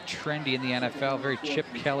trendy in the NFL, very Chip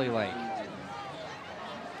Kelly-like.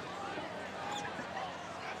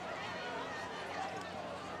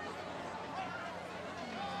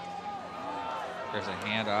 There's a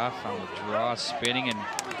handoff on the draw, spinning and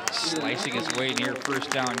slicing his way near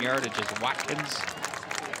first down yardage is Watkins.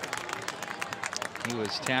 He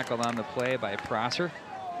was tackled on the play by Prosser.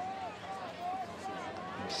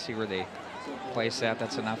 Let's see where they place that.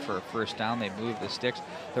 That's enough for a first down. They move the sticks.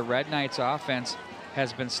 The Red Knights offense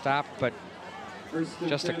has been stopped, but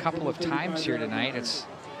just a couple of times here tonight. It's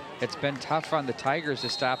been tough on the Tigers to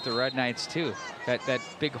stop the Red Knights too. That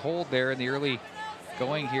big hold there in the early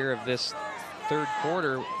going here of this third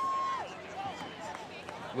quarter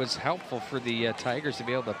was helpful for the Tigers to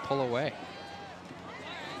be able to pull away.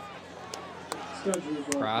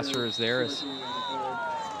 Prosser is there as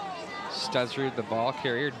Studsrud, the ball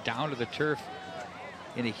carrier, down to the turf.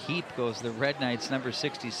 In a heap goes the Red Knights number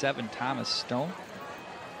 67, Thomas Stone.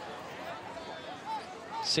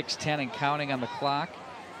 6:10 and counting on the clock.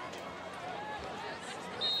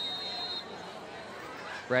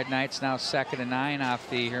 Red Knights now 2nd and 9 off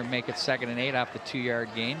the, here make it 2nd and 8 off the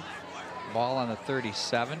 2-yard gain. Ball on the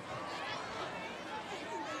 37.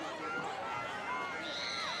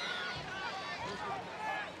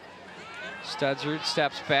 Studsrud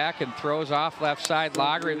steps back and throws off left side.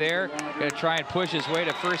 Lager there, gonna try and push his way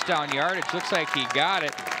to first down yardage. Looks like he got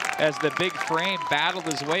it as the big frame battled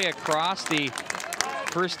his way across the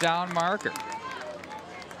first down marker.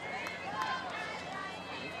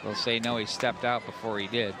 They'll say no, he stepped out before he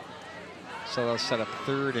did. So they'll set up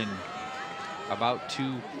 3rd and about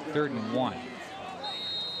 2, 3rd and 1.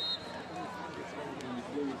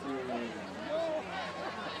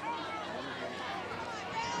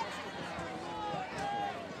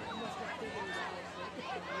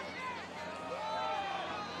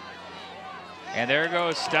 And there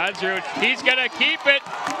goes Studsrud. He's going to keep it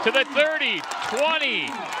to the 30, 20.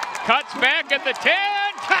 Cuts back at the 10.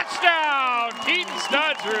 Touchdown! Keaton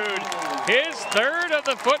Studsrud, his 3rd of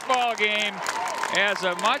the football game, as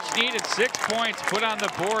a much-needed 6 points put on the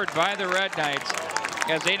board by the Red Knights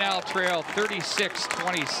as they now trail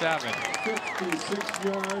 36-27.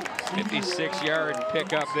 56-yard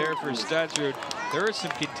pickup there for Studsrud. There was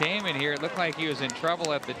some containment here. It looked like he was in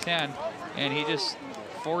trouble at the 10, and he just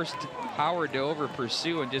forced Howard to over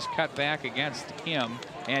pursue and just cut back against him,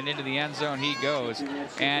 and into the end zone he goes,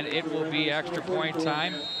 and it will be extra point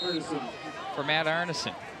time for Matt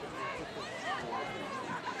Arneson.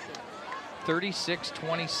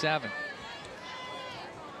 36-27.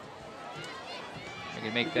 We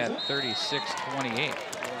can make that 36-28.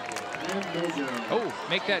 Oh,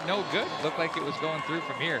 make that no good. Looked like it was going through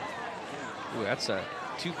from here. Ooh, that's a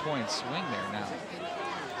 2-point swing there now.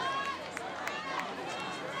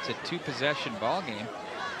 It's a 2-possession ball game.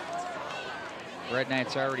 Red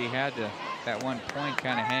Knights already had that 1 point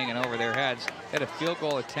kind of hanging over their heads. They had a field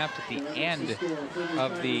goal attempt at the end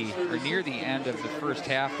of or near the end of the first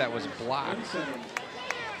half that was blocked. So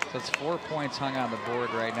it's 4 points hung on the board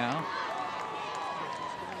right now.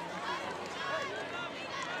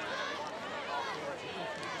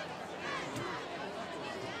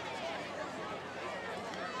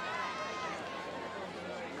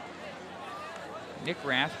 Nick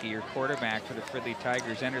Rathke, your quarterback for the Fridley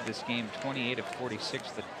Tigers, entered this game 28 of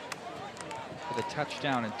 46 with a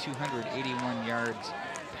touchdown and 281 yards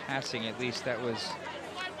passing. At least that was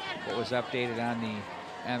what was updated on the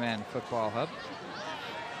MN Football Hub.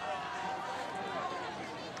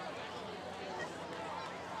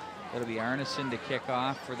 It'll be Arneson to kick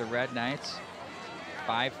off for the Red Knights.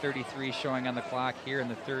 5:33 showing on the clock here in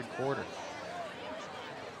the third quarter.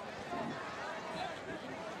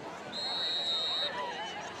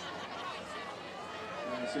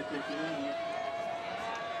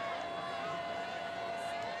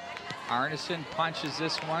 Arneson punches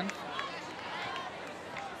this one.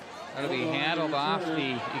 That'll be handled off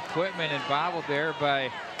the equipment and bobbled there by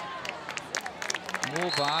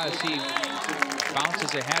Mulbaugh as he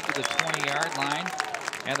bounces ahead to the 20-yard line.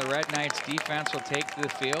 And the Red Knights defense will take to the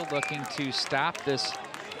field looking to stop this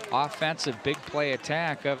offensive big play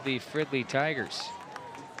attack of the Fridley Tigers.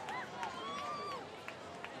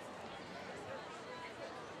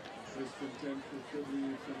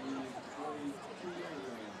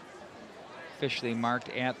 Officially marked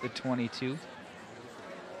at the 22.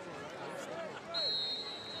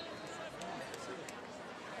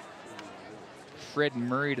 Fred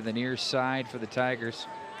Murray to the near side for the Tigers.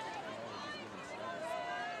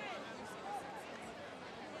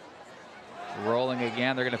 Rolling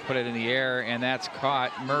again, they're going to put it in the air, and that's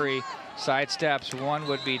caught. Murray sidesteps one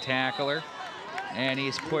would-be tackler, and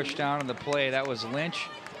he's pushed down on the play. That was Lynch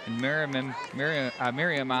and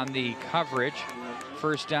Miriam on the coverage.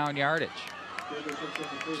 First down yardage.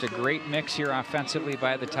 It's a great mix here offensively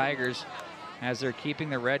by the Tigers as they're keeping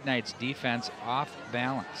the Red Knights defense off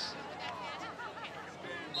balance.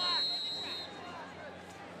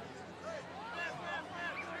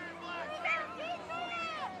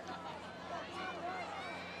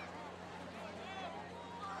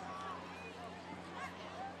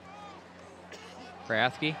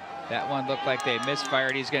 Rathke, that one looked like they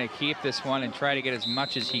misfired. He's going to keep this one and try to get as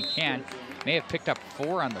much as he can. May have picked up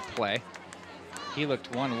 4 on the play. He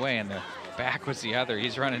looked one way and the back was the other.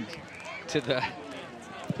 He's running to the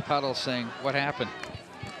huddle saying, what happened?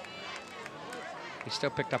 He still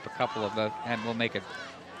picked up a couple of them, and we'll make a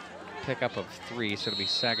pickup of 3, so it'll be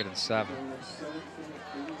 2nd and 7.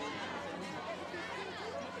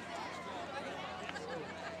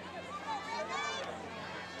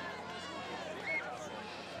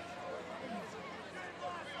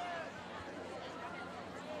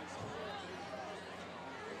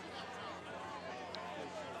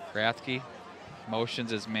 Rathke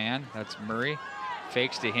motions his man. That's Murray.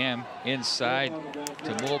 Fakes to him. Inside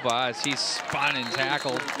to Mulbaugh as he's spun and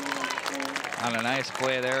tackled on a nice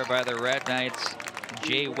play there by the Red Knights.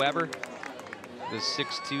 Jay Weber, the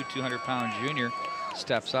 6'2", 200-pound junior,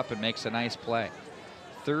 steps up and makes a nice play.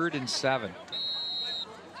 3rd and 7.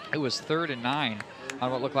 It was 3rd and 9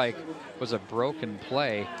 on what looked like was a broken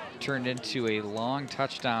play, turned into a long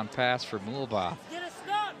touchdown pass for Mulbaugh.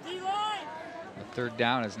 Third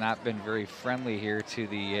down has not been very friendly here to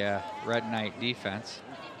the Red Knight defense.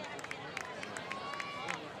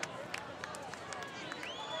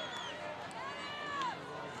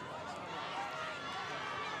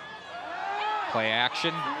 Play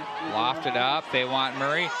action, lofted up. They want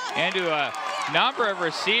Murray into a number of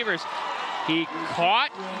receivers. He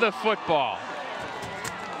caught the football.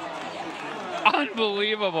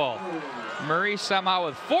 Unbelievable. Murray somehow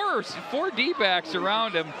with four D-backs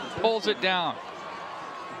around him pulls it down.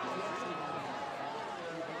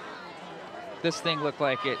 This thing looked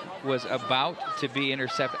like it was about to be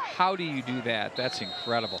intercepted. How do you do that? That's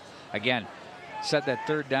incredible. Again, said that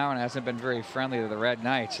 3rd down hasn't been very friendly to the Red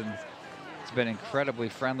Knights, and it's been incredibly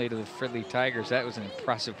friendly to the Fridley Tigers. That was an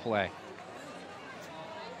impressive play.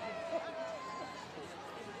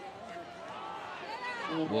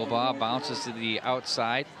 Mulbaugh bounces to the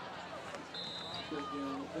outside.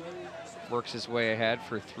 Works his way ahead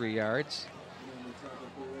for 3 yards.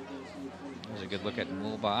 There's a good look at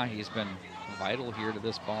Mulbaugh. He's been vital here to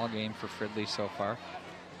this ball game for Fridley so far.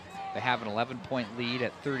 They have an 11-point lead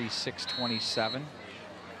at 36-27.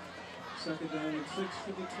 Second down and 6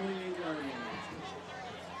 to the 28-yard line.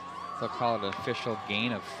 They'll call it an official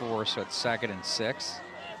gain of 4, so it's 2nd and 6.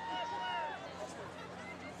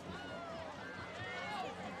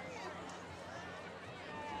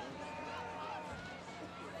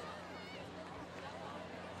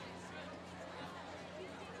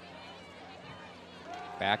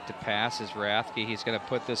 Back to pass is Rathke. He's going to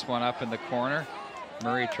put this one up in the corner.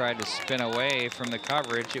 Murray tried to spin away from the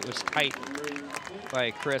coverage. It was tight by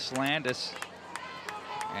Chris Landis.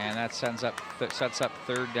 And that sets up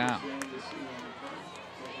 3rd down.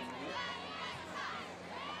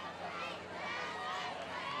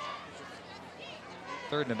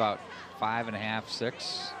 Third and about 5.5,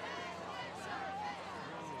 6.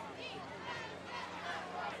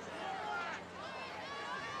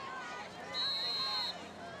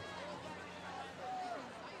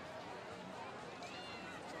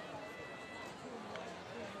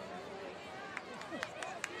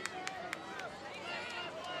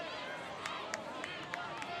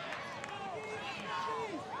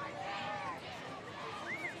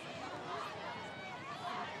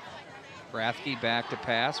 Rathke back to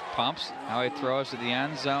pass, pumps. Now he throws to the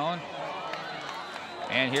end zone.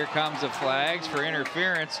 And here comes the flags for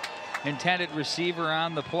interference. Intended receiver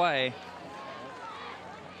on the play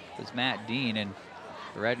is Matt Dean, and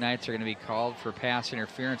the Red Knights are going to be called for pass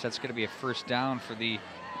interference. That's going to be a 1st down for the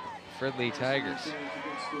Fridley Tigers.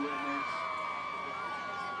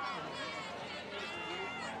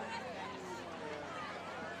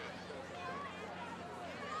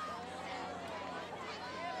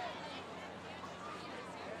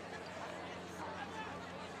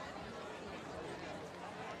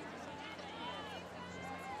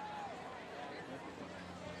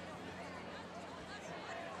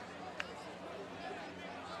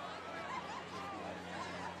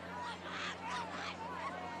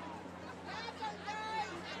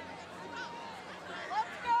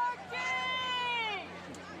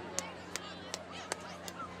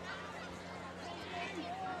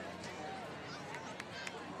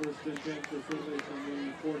 First and 10 for Fridley from the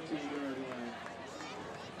 14-yard line.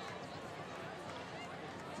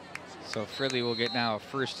 So Fridley will get now a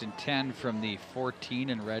 1st and 10 from the 14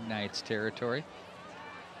 in Red Knights territory.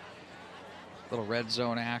 Little red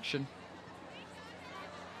zone action.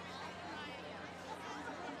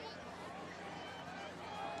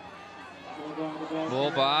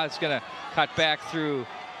 Mulbaugh is going to cut back through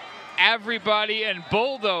everybody and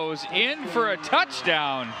bulldoze in for a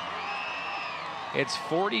touchdown. It's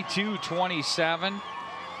 42-27,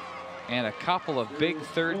 and a couple of big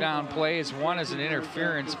 3rd down plays. One is an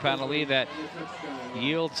interference penalty that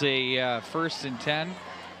yields a 1st and 10,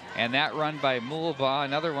 and that run by Mulbaugh.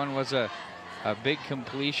 Another one was a big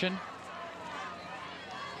completion.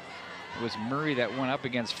 It was Murray that went up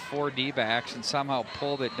against 4 D-backs and somehow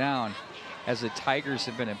pulled it down, as the Tigers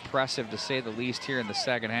have been impressive, to say the least, here in the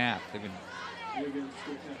 2nd half. They've been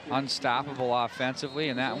unstoppable offensively,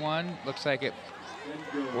 and that one looks like it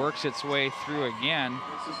works its way through again,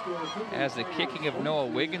 as the kicking of Noah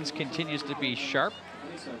Wiggins continues to be sharp.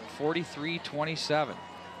 43-27.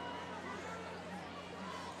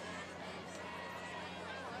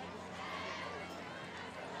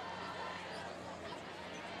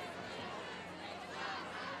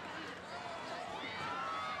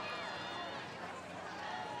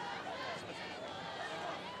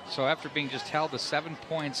 So after being just held to 7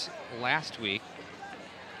 points last week,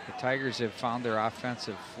 the Tigers have found their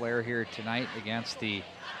offensive flair here tonight against the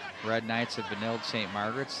Red Knights of Benilde-St.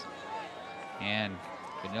 Margaret's. And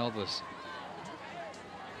Benilde was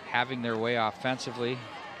having their way offensively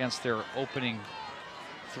against their opening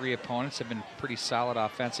 3 opponents. Have been pretty solid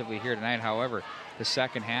offensively here tonight. However, the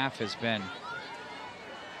 2nd half has been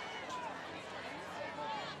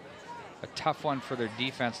a tough one for their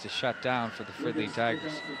defense to shut down for the Fridley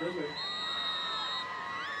Tigers.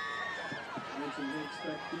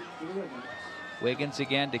 Wiggins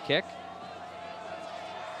again to kick.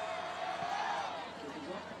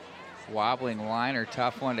 Wobbling liner,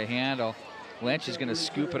 tough one to handle. Lynch is going to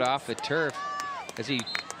scoop it off the turf as he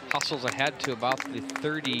hustles ahead to about the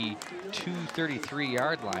 32,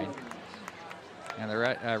 33-yard line. And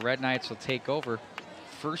the Red Knights will take over,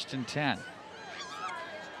 1st and 10.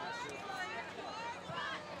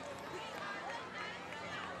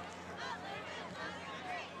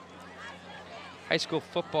 High school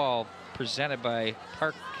football presented by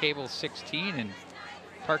Park Cable 16 and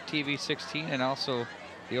ParkTV 16, and also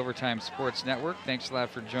the Overtime Sports Network. Thanks a lot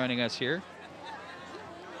for joining us here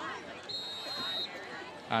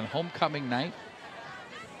on homecoming night.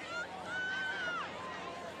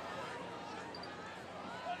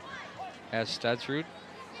 As Studsrud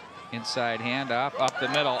Inside handoff, up the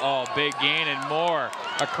middle. Oh, big gain and more.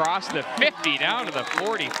 Across the 50, down to the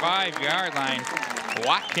 45-yard line.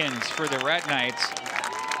 Watkins for the Red Knights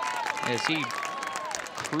as he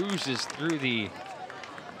cruises through the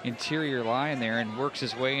interior line there and works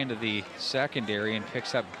his way into the secondary and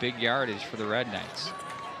picks up big yardage for the Red Knights.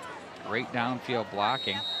 Great downfield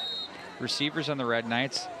blocking. Receivers on the Red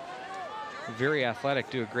Knights, very athletic,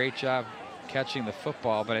 do a great job catching the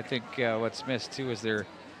football, but I think what's missed too is their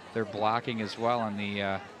blocking as well on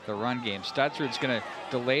the run game. Studsrud's going to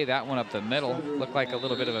delay that one up the middle. Looked like a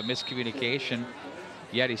little bit of a miscommunication,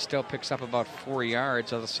 yet he still picks up about 4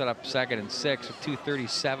 yards. They'll set up 2nd and 6 with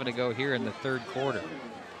 2:37 to go here in the 3rd quarter.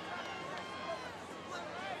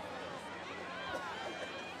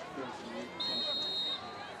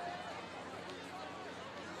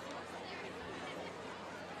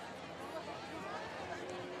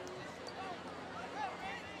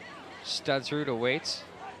 Studsrud awaits,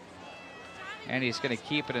 and he's going to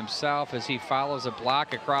keep it himself as he follows a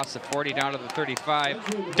block across the 40 down to the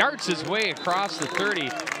 35, darts his way across the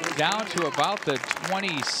 30 down to about the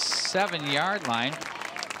 27-yard line,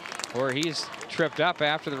 where he's tripped up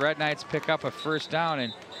after the Red Knights pick up a 1st down,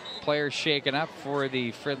 and players shaken up for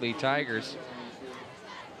the Fridley Tigers.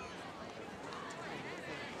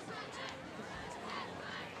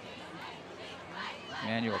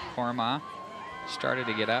 Emmanuel Corma started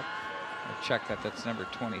to get up. I'll check that. That's number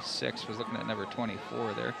 26. Was looking at number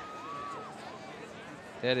 24 there.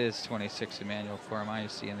 That is 26, Emmanuel Corma. You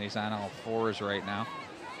see, and he's on all 4s right now.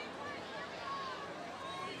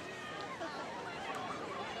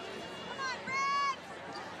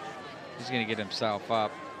 He's going to get himself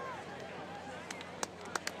up.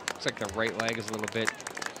 Looks like the right leg is a little bit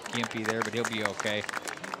gimpy there, but he'll be okay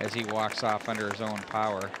as he walks off under his own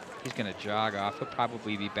power. He's going to jog off. He'll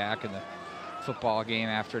probably be back in the football game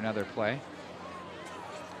after another play.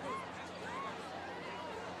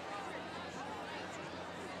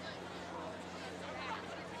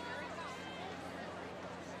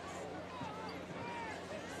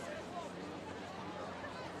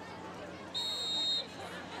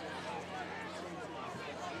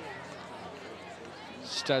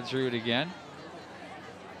 Studsrud again.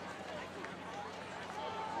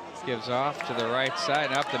 Gives off to the right side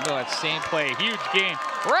and up the middle. That same play, huge gain.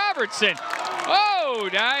 Robertson, oh,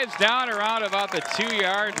 dives down around about the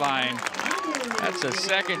 2-yard line. That's the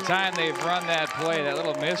 2nd time they've run that play. That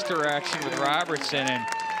little misdirection with Robertson, and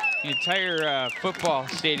the entire football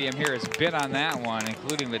stadium here has been on that one,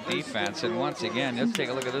 including the defense. And once again, let's take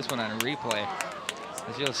a look at this one on replay.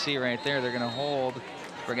 As you'll see right there, they're going to hold,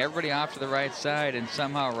 bring everybody off to the right side, and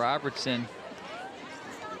somehow Robertson.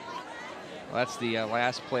 Well, that's the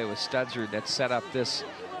last play with Studsrud that set up this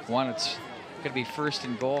one. It's going to be 1st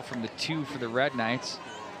and goal from the 2 for the Red Knights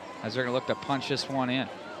as they're going to look to punch this one in.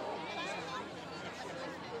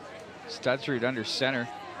 Studsrud under center.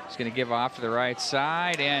 He's going to give off to the right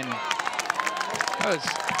side, and that was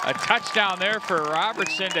a touchdown there for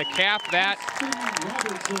Robertson to cap that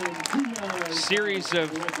series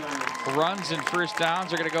of runs and 1st downs.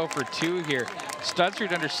 They're going to go for 2 here.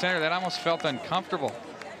 Studsrud under center. That almost felt uncomfortable.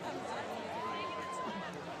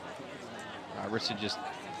 Robertson just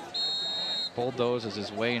bulldozes his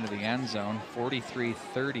way into the end zone,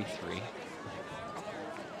 43-33.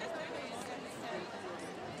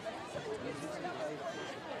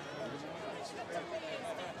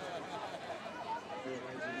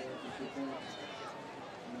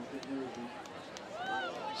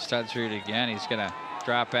 Studsrud again. He's going to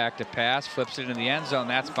drop back to pass, flips it into the end zone.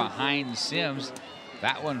 That's behind Sims.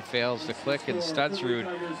 That one fails to click, and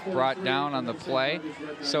Studsrud brought down on the play.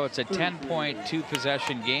 So it's a 10-point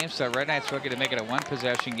 2-possession game. So Red Knights looking to make it a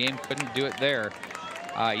 1-possession game. Couldn't do it there.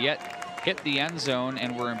 Yet hit the end zone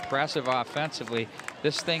and were impressive offensively.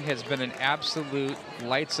 This thing has been an absolute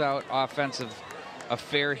lights-out offensive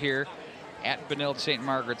affair here at Benilde-St.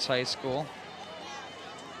 Margaret's High School.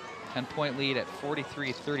 10-point lead at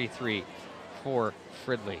 43-33 for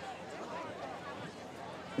Fridley.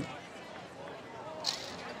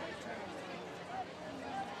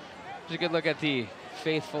 A good look at the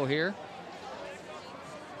faithful here.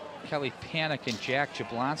 Kelly Panic and Jack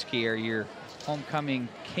Jablonski are your homecoming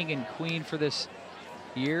king and queen for this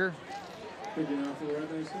year. And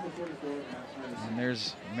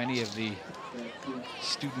there's many of the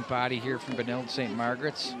student body here from Benilde-St.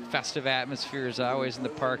 Margaret's. Festive atmosphere as always in the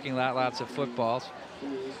parking lot, lots of footballs.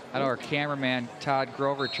 I know our cameraman, Todd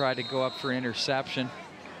Grover, tried to go up for an interception.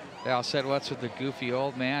 They all said, what's with the goofy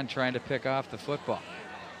old man trying to pick off the football?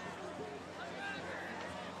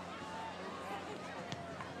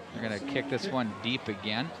 They're going to kick this one deep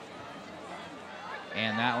again.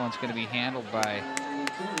 And that one's going to be handled by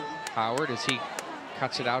Howard, as he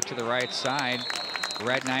cuts it out to the right side.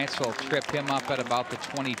 Red Knights will trip him up at about the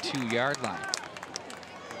 22-yard line.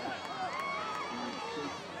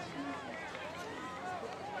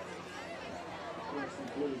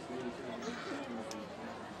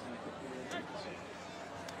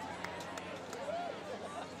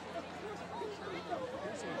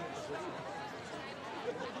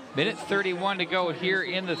 Minute 31 to go here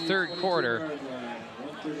in the third quarter.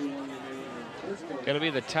 It'll be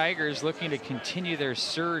the Tigers looking to continue their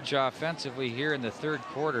surge offensively here in the third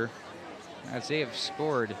quarter, as they have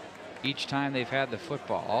scored each time they've had the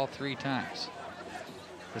football, all 3 times.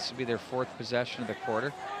 This will be their 4th possession of the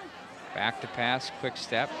quarter. Back to pass, quick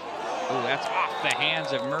step. Oh, that's off the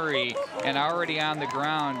hands of Murray, and already on the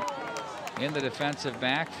ground in the defensive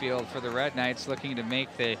backfield for the Red Knights, looking to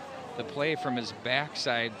make the play from his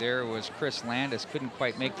backside there was Chris Landis. Couldn't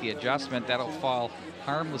quite make the adjustment. That'll fall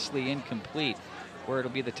harmlessly incomplete, where it'll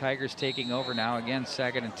be the Tigers taking over now. Again,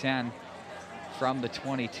 2nd and 10 from the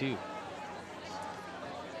 22.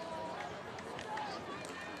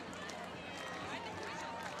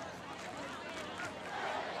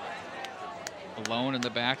 Alone in the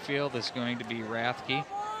backfield is going to be Rathke.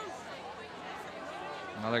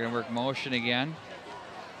 Now they're going to work motion again.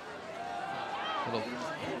 Little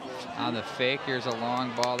on the fake. Here's a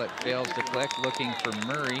long ball that fails to click, looking for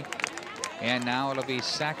Murray. And now it'll be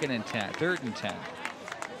 2nd and 10, 3rd and 10.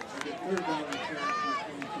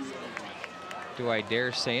 Do I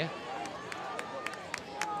dare say it?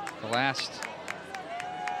 The last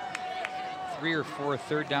 3 or 4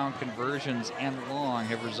 third down conversions and long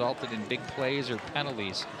have resulted in big plays or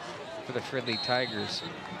penalties for the Fridley Tigers.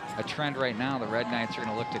 A trend right now the Red Knights are going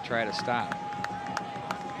to look to try to stop.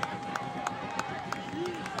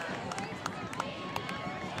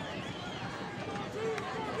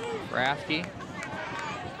 Rathke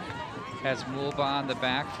has Mulba in the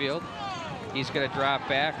backfield. He's going to drop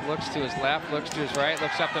back, looks to his left, looks to his right,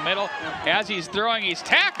 looks up the middle. As he's throwing, he's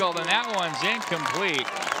tackled, and that one's incomplete.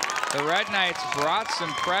 The Red Knights brought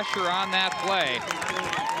some pressure on that play.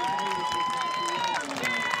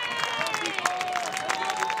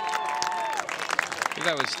 I think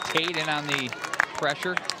that was Tate in on the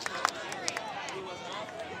pressure.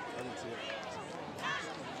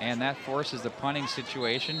 And that forces the punting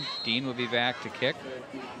situation. Dean will be back to kick.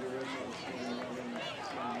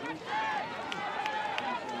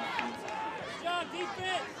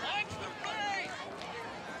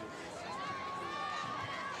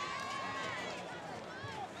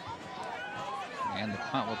 And the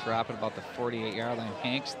punt will drop at about the 48-yard line.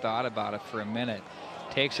 Hanks thought about it for a minute.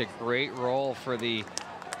 Takes a great roll for the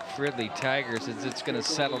Fridley Tigers as it's going to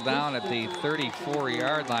settle down at the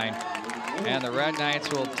 34-yard line. And the Red Knights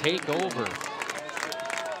will take over.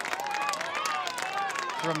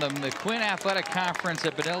 From the McQuinn Athletic Conference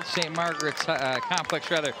at Benilde-St. Margaret's complex,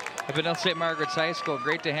 at Benilde-St. Margaret's High School.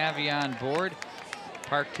 Great to have you on board.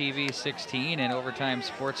 ParkTV 16 and Overtime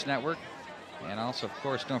Sports Network. And also, of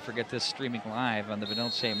course, don't forget this streaming live on the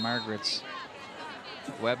Benilde-St. Margaret's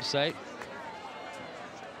website.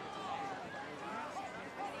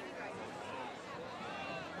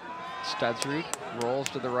 Studsrud rolls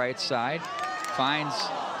to the right side, finds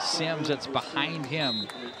Sims that's behind him,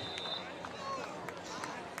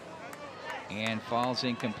 and falls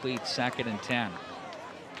incomplete. 2nd and 10.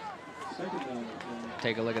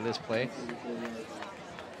 Take a look at this play.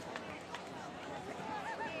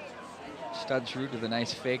 Studsrud with a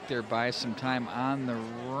nice fake there, buys some time on the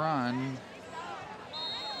run.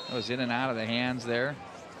 That was in and out of the hands there.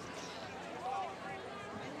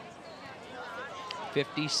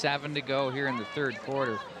 57 to go here in the third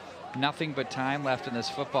quarter. Nothing but time left in this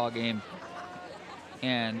football game.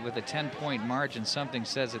 And with a 10-point margin, something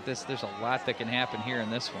says that there's a lot that can happen here in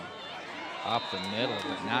this one. Up the middle,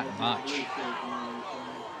 but not much.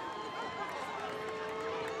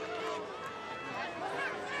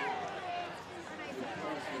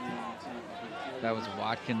 That was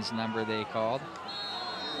Watkins' number they called.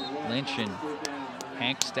 Lynch and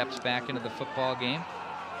Hank steps back into the football game.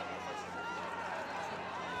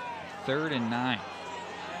 3rd and 9.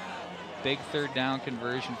 Big third down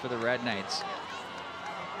conversion for the Red Knights.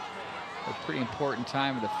 A pretty important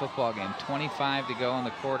time of the football game. 25 to go in the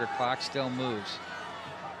quarter. Clock still moves.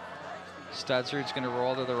 Studsrud's going to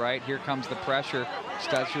roll to the right. Here comes the pressure.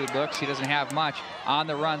 Studsrud looks. He doesn't have much. On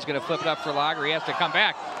the run, he's going to flip it up for Lager. He has to come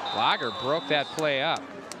back. Lager broke that play up.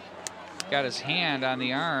 Got his hand on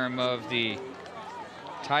the arm of the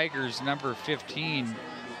Tigers' number 15,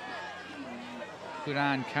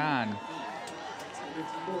 Kudan Khan.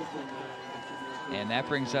 And that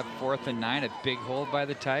brings up 4th and 9, a big hold by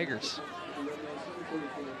the Tigers.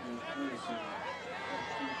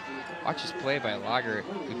 Watch this play by Lager.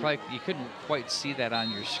 You couldn't quite see that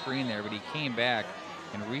on your screen there, but he came back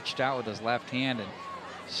and reached out with his left hand and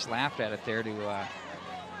slapped at it there to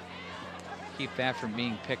keep that from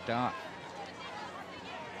being picked off.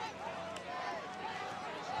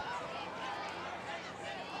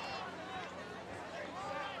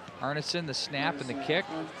 Arneson, the snap and the kick.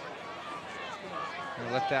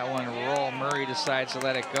 Gonna let that one roll. Murray decides to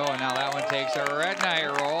let it go, and now that one takes a Red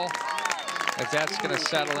Knight roll. As that's going to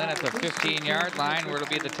settle in at the 15-yard line, where it'll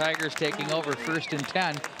be the Tigers taking over 1st and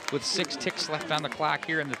 10 with 6 ticks left on the clock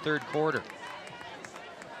here in the 3rd quarter.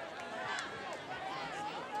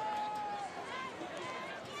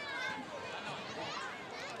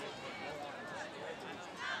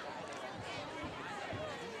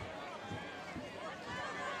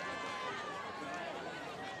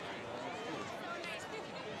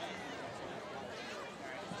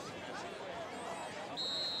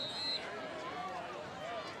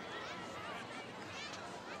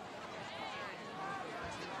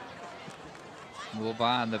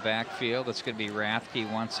 Mulbaugh in the backfield. It's going to be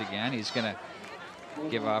Rathke once again. He's going to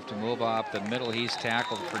give off to Mulbaugh up the middle. He's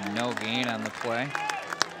tackled for no gain on the play.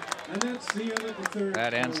 And that's the end of the third.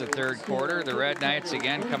 That ends the 3rd quarter. The Red Knights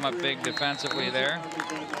again come up big defensively there.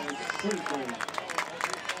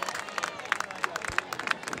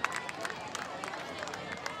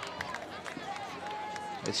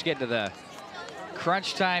 Let's get to the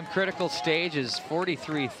crunch time critical stage. Is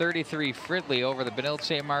 43-33 Fridley over the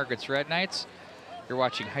Benilde-St. Margaret's Red Knights. You're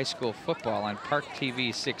watching high school football on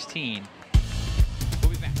ParkTV 16.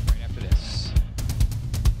 We'll be back right after this.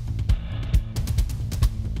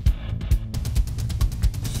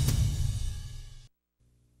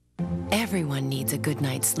 Everyone needs a good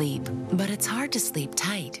night's sleep, but it's hard to sleep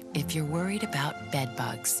tight if you're worried about bed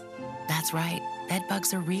bugs. That's right, bed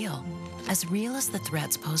bugs are real as the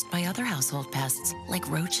threats posed by other household pests like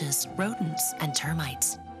roaches, rodents, and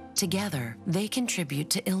termites. Together, they contribute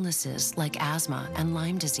to illnesses like asthma and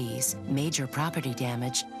Lyme disease, major property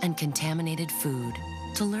damage, and contaminated food.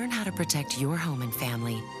 To learn how to protect your home and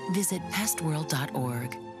family, visit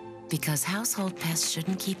pestworld.org. Because household pests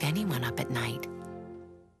shouldn't keep anyone up at night.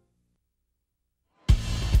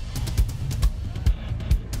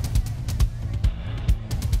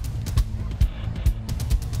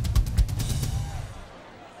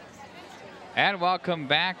 And welcome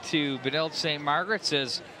back to Benilde-St. Margaret's,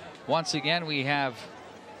 as once again we have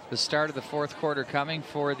the start of the 4th quarter coming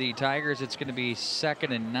for the Tigers. It's going to be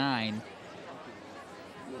 2nd and 9.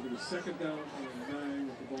 Second down and 9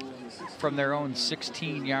 with the ball on the 16 from their own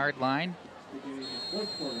 16-yard line.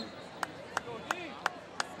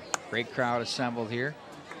 Great crowd assembled here.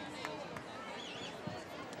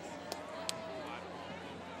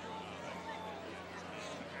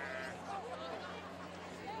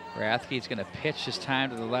 Rathke's going to pitch this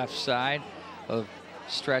time to the left side. He'll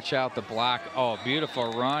stretch out the block. Oh,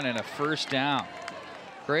 beautiful run and a 1st down.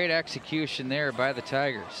 Great execution there by the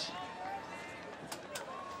Tigers.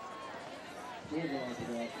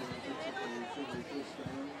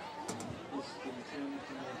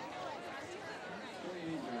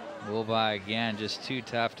 Mulbaugh again, just too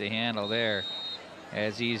tough to handle there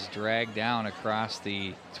as he's dragged down across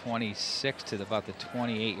the 26 to about the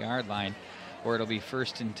 28-yard line, where it'll be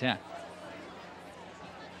 1st and 10.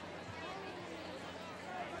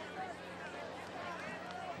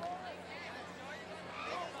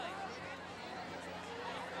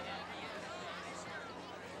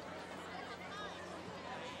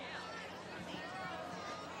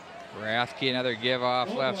 Rathke, another give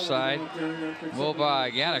off left side. Mulbaugh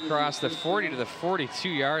again across the 40 to the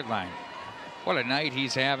 42-yard line. What a night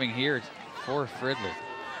he's having here for Fridley.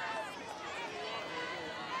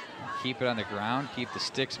 Keep it on the ground, keep the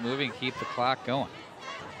sticks moving, keep the clock going.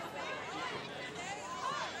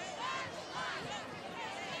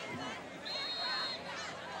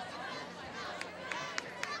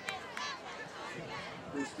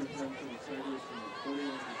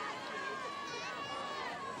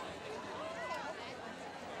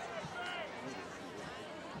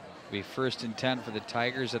 Be 1st and 10 for the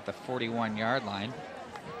Tigers at the 41-yard line.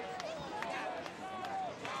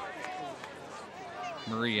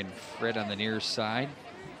 Murray and Fred on the near side.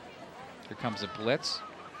 Here comes a blitz.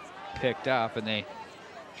 Picked up, and they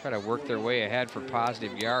try to work their way ahead for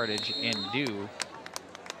positive yardage, and do.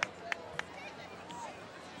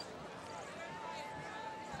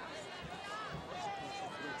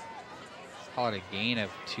 Call it a gain of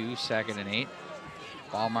 2, 2nd and 8.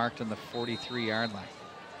 Ball marked on the 43-yard line.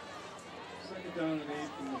 Second down and 8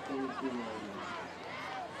 from the 43-yard line.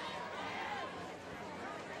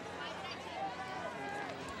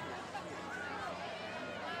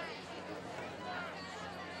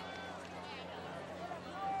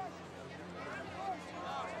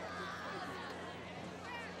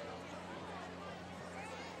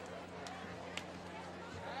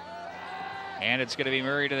 And it's going to be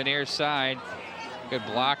Murray to the near side. Good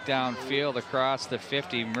block downfield across the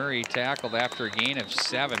 50. Murray tackled after a gain of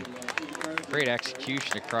 7. Great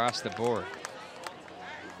execution across the board.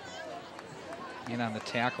 In on the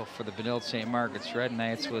tackle for the Benilde-St. Margaret's Red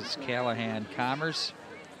Knights was Callahan Commerce.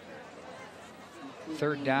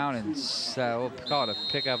 3rd down and we'll call it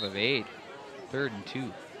a pickup of 8. 3rd and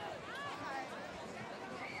 2.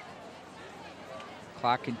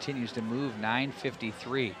 Clock continues to move.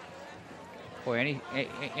 9:53. Boy,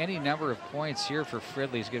 any number of points here for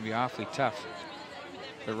Fridley is going to be awfully tough.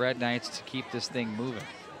 The Red Knights to keep this thing moving.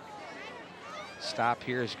 Stop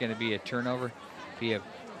here is going to be a turnover. Be a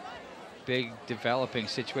big developing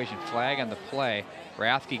situation. Flag on the play.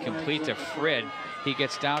 Rathke complete to Frid. He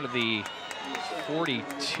gets down to the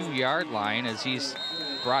 42-yard line as he's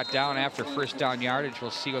brought down after first down yardage.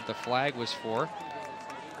 We'll see what the flag was for.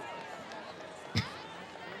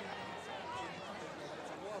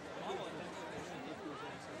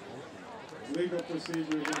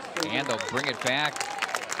 And they'll bring it back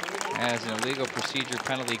as an illegal procedure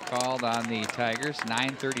penalty called on the Tigers.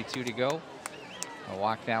 9:32 to go. I'll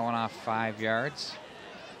walk that one off 5 yards.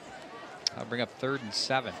 I'll bring up 3rd and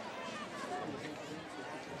 7.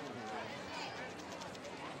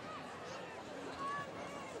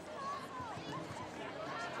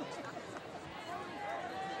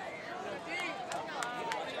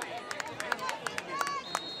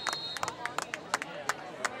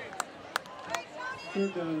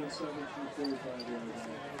 Third down and 7 from the 45-yard line.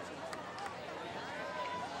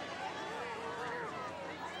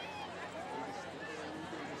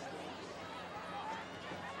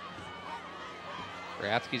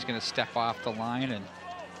 Rathke's going to step off the line and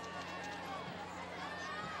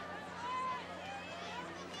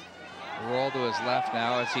roll to his left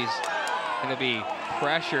now as he's going to be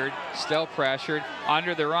pressured, still pressured.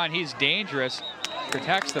 Under the run, he's dangerous.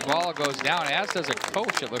 Protects the ball, goes down, as does a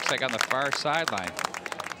coach, it looks like, on the far sideline.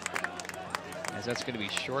 As that's going to be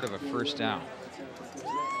short of a first down.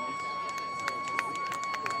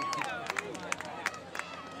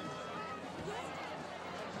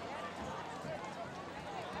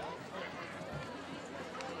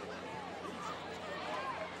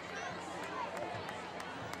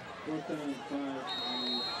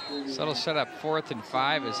 So it'll set up 4th and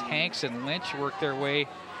 5 as Hanks and Lynch work their way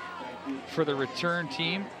for the return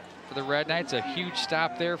team for the Red Knights. A huge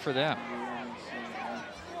stop there for them.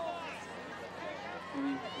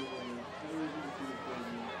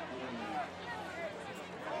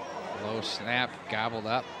 Low snap, gobbled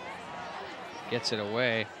up, gets it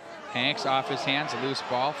away. Hanks off his hands, a loose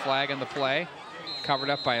ball, flag on the play, covered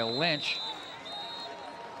up by a Lynch.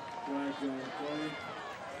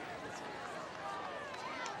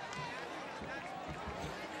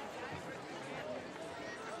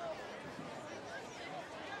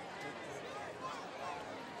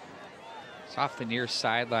 It's off the near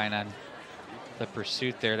sideline on the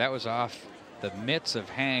pursuit there. That was off the mitts of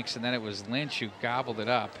Hanks, and then it was Lynch who gobbled it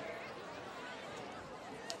up.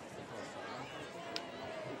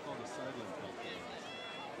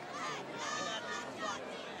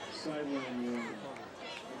 Sideline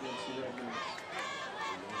against the Red Knights.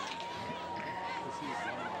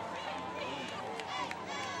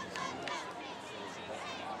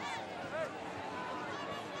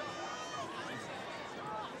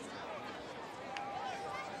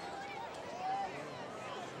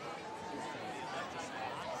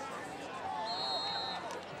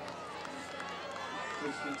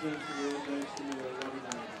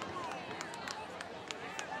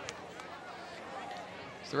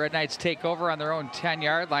 The Red Knights take over on their own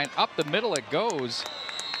 10-yard line. Up the middle it goes,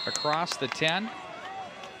 across the 10.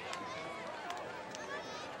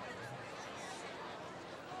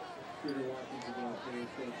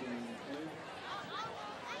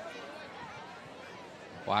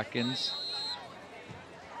 Watkins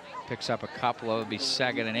picks up a couple. It'll be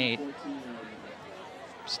 2nd and 8.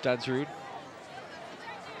 Studsrud.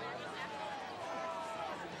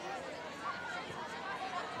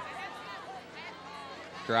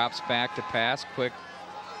 Drops back to pass, quick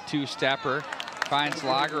 2-stepper. Finds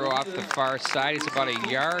Lagro off the far side. He's about a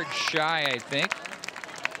yard shy, I think.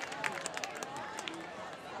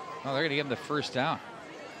 Oh, they're gonna give him the first down.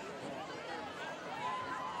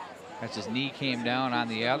 As his knee came down on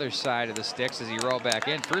the other side of the sticks as he rolled back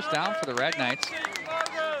in. First down for the Red Knights.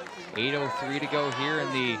 8:03 to go here in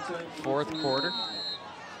the 4th quarter.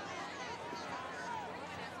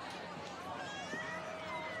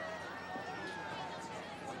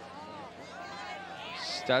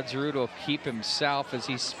 Studsrud will keep himself as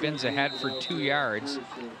he spins ahead for 2 yards.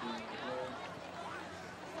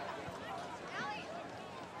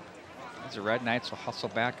 As the Red Knights will hustle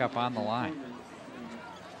back up on the line.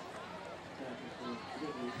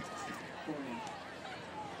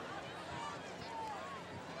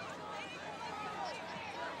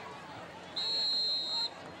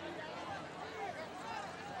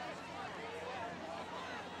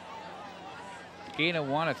 Gain of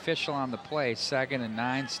 1 official on the play. 2nd and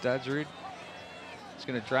 9. Studsrud is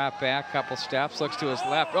going to drop back, couple steps, looks to his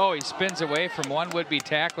left. Oh, he spins away from one would-be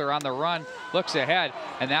tackler on the run, looks ahead,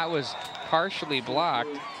 and that was partially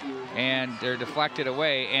blocked, and they're deflected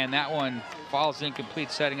away, and that one falls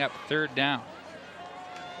incomplete, setting up 3rd down.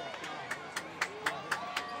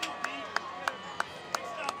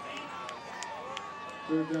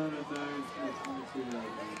 Third down at 9 for 22 yards.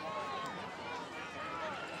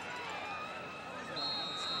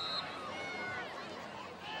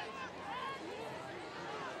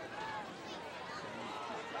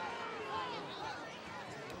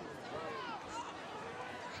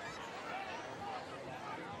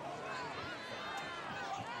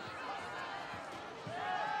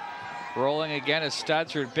 Rolling again is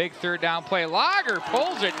Studsrud. Big 3rd down play. Lager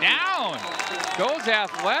pulls it down. Goes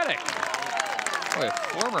athletic. Boy, a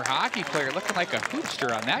former hockey player looking like a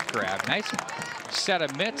hoopster on that grab. Nice set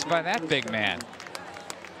of mitts by that big man.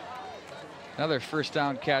 Another 1st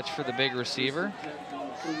down catch for the big receiver.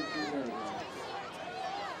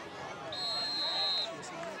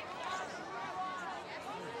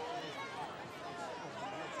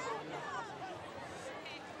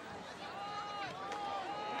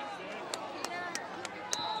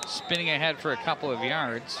 Spinning ahead for a couple of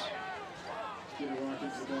yards.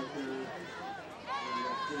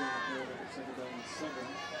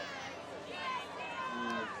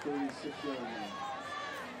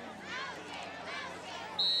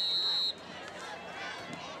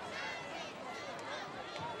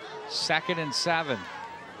 Second and 7.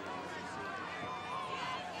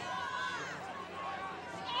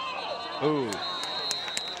 Ooh.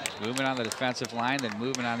 Movement on the defensive line, then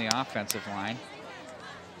movement on the offensive line.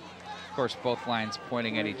 Of course, both lines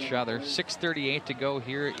pointing at each other. 6:38 to go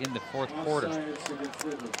here in the 4th quarter.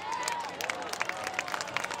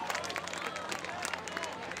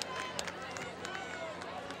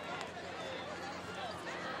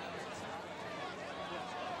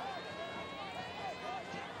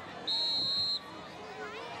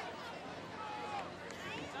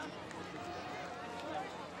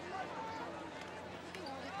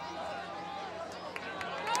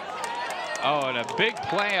 Oh, and a big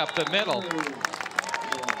play up the middle.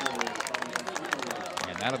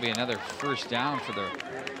 And that'll be another 1st down for the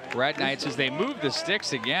Red Knights as they move the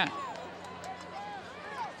sticks again.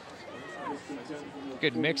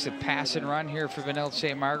 Good mix of pass and run here for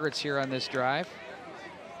Benilde-St. Margaret's here on this drive.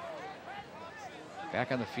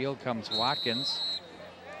 Back on the field comes Watkins.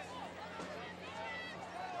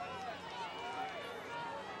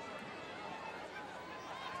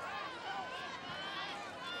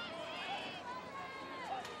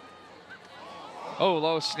 Oh,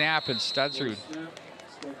 low snap, and Studsrud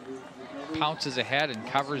pounces ahead and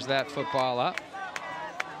covers that football up.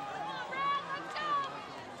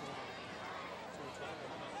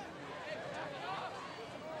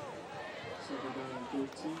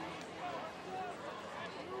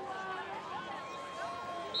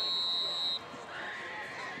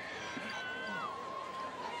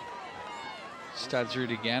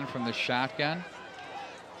 Studsrud again from the shotgun.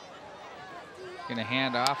 Going to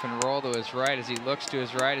hand off and roll to his right as he looks to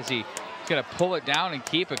his right as he's going to pull it down and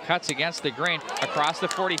keep it. Cuts against the grain across the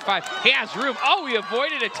 45. He has room. Oh, he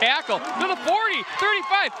avoided a tackle to the 40,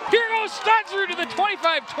 35. Here goes Studsrud to the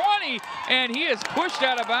 25-20, and he is pushed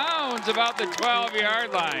out of bounds about the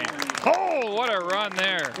 12-yard line. Oh, what a run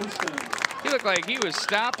there. He looked like he was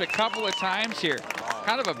stopped a couple of times here.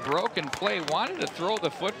 Kind of a broken play. Wanted to throw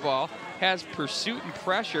the football, has pursuit and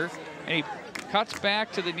pressure, and he cuts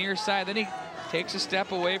back to the near side. Then he takes a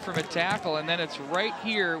step away from a tackle, and then it's right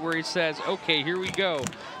here where he says, okay, here we go.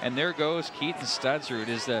 And there goes Keaton Studsrud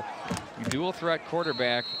as the dual threat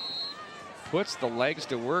quarterback puts the legs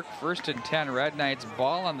to work. 1st and 10, Red Knights,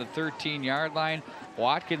 ball on the 13-yard line.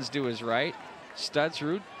 Watkins to his right.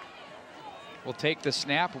 Studsrud will take the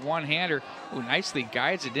snap, one-hander. Ooh, nicely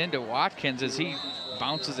guides it into Watkins as he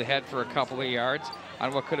bounces ahead for a couple of yards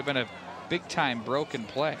on what could have been a big-time broken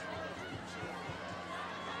play.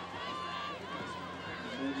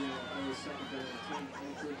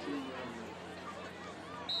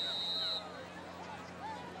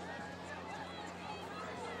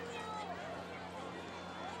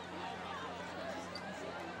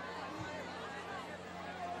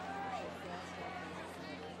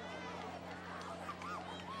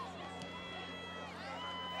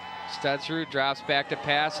 Studsrud drops back to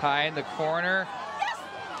pass high in the corner.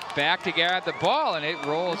 Back to grab the ball, and it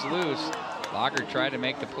rolls loose. Lager tried to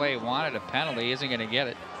make the play, wanted a penalty, isn't going to get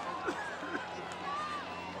it.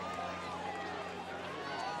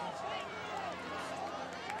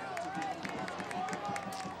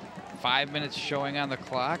 5 minutes showing on the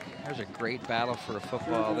clock. There's a great battle for a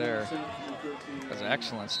football there. That's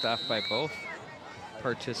excellent stuff by both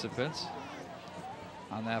participants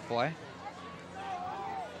on that play.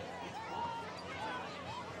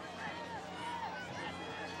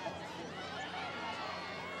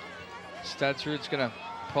 Studsrud's gonna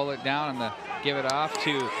pull it down and give it off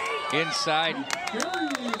to inside.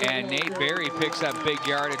 And Nate Berry picks up big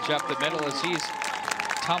yardage up the middle as he's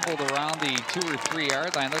tumbled around the 2 or 3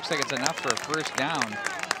 yard line. Looks like it's enough for a first down.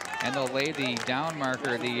 And they'll lay the down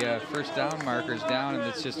marker, the first down markers down, and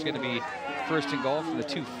it's just gonna be first and goal from the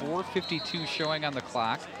 2. 4:52 showing on the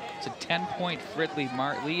clock. It's a 10-point Fridley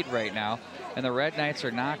lead right now, and the Red Knights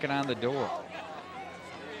are knocking on the door.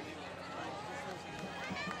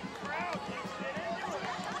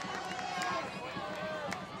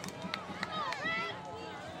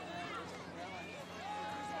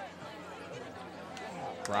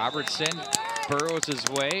 Robertson burrows his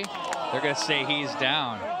way. They're going to say he's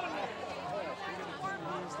down.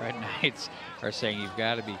 Red Knights are saying, you've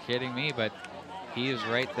got to be kidding me, but he is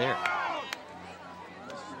right there.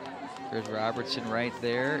 There's Robertson right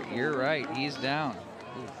there. You're right, he's down.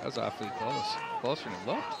 Ooh, that was awfully close. Closer than it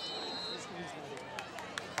looked.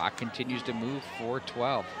 Clock continues to move.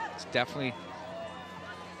 4:12. It's definitely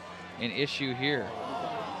an issue here.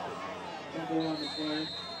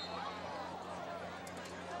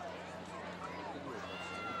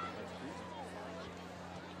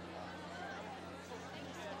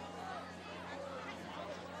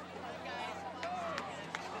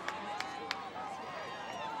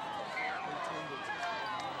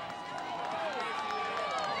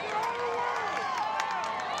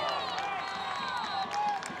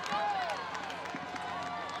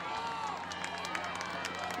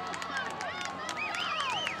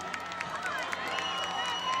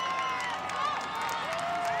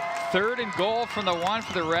 Third and goal from the 1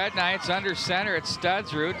 for the Red Knights, under center at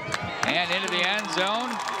Studsrud, and into the end zone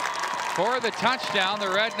for the touchdown. The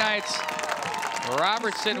Red Knights,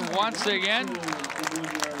 Robertson once again.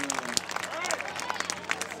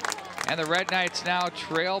 And the Red Knights now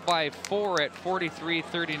trail by 4 at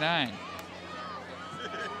 43-39.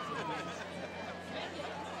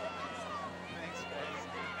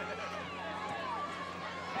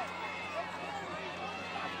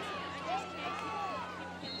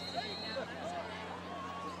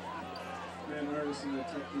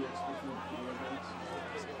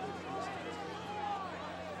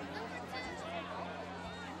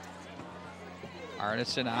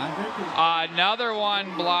 Arneson on. Another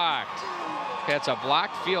one blocked. That's a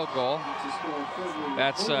blocked field goal.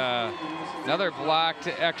 That's another blocked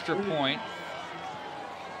extra point.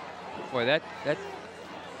 Boy,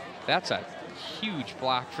 that's a huge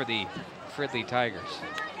block for the Fridley Tigers.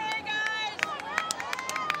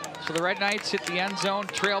 So the Red Knights hit the end zone,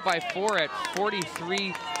 trail by 4 at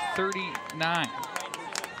 43-39.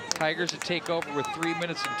 Tigers to take over with 3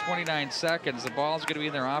 minutes and 29 seconds. The ball's going to be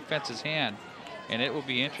in their offense's hand, and it will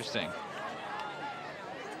be interesting.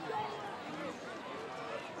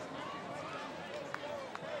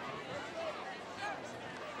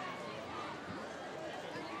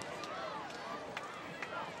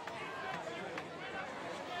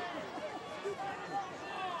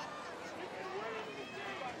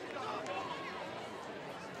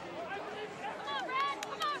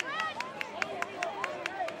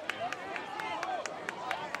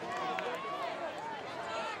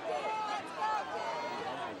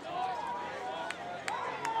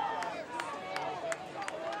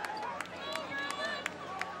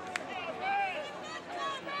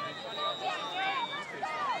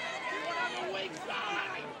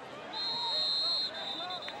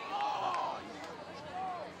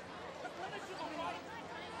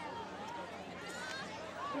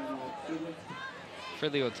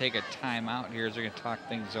 Fridley will take a timeout here as they're going to talk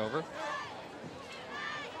things over.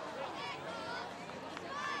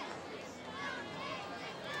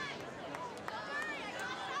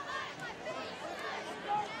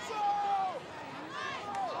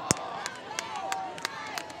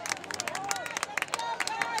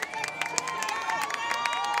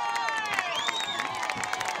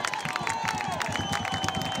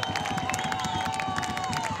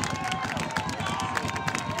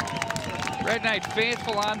 Red Knight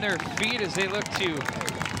faithful on their feet as they look to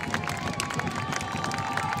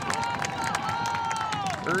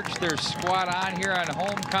urge their squad on here on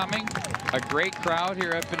homecoming. A great crowd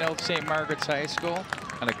here at Benilde-St. Margaret's High School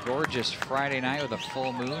on a gorgeous Friday night with a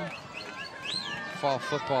full moon. Fall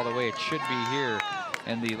football the way it should be here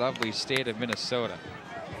in the lovely state of Minnesota.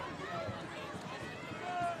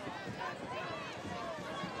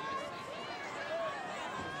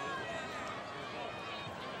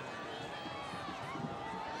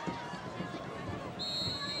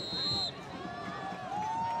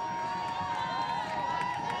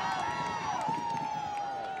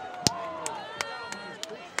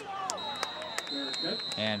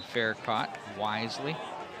 fair caught wisely.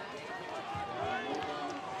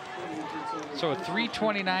 So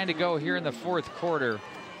 3:29 to go here in the fourth quarter.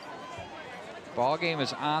 Ball game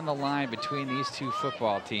is on the line between these two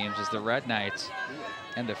football teams as the Red Knights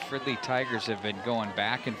and the Fridley Tigers have been going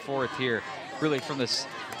back and forth here. Really from this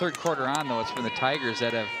third quarter on, though, it's been the Tigers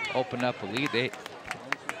that have opened up a lead.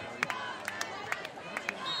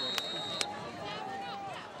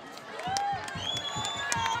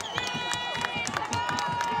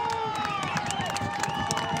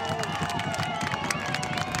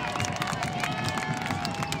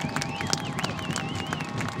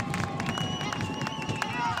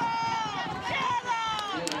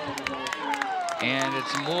 And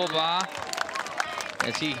it's Mulva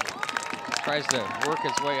as he tries to work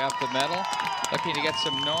his way up the middle. Looking to get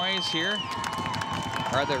some noise here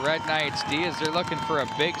are the Red Knights D as they're looking for a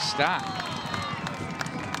big stop.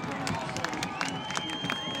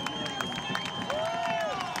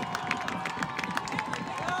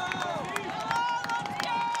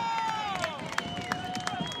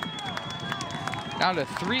 Down to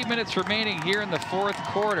 3 minutes remaining here in the fourth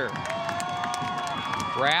quarter.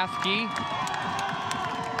 Rathke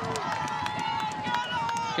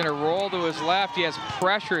going to roll to his left. He has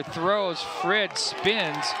pressure, throws. Frid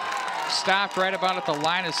spins. Stopped right about at the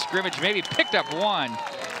line of scrimmage. Maybe picked up one.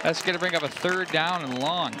 That's going to bring up a third down and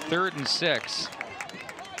long. 3rd and 6.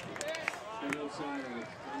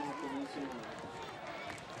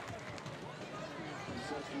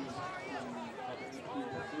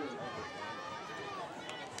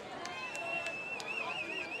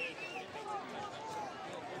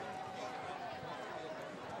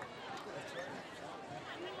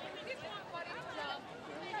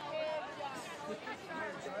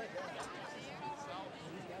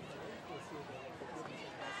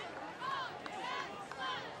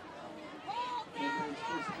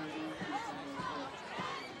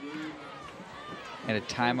 And a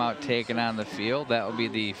timeout taken on the field. That will be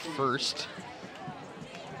the first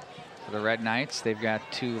for the Red Knights. They've got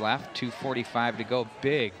 2 left, 2:45 to go.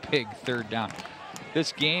 Big, big third down.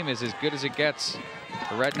 This game is as good as it gets.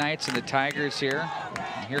 The Red Knights and the Tigers here.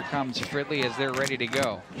 And here comes Fridley as they're ready to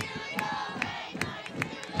go.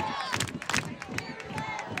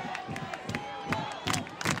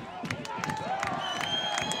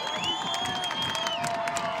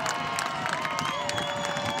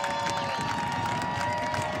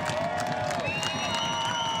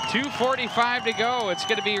 .245 to go. It's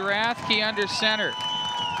going to be Rathke under center.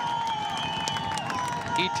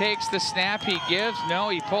 He takes the snap. He gives. No,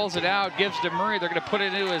 he pulls it out. Gives to Murray. They're going to put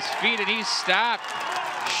it into his feet, and he's stopped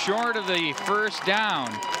short of the first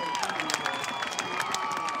down.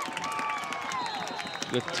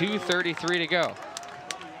 With 2:33 to go.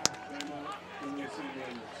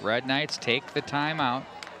 Red Knights take the timeout.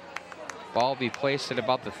 Ball will be placed at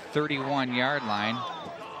about the 31-yard line.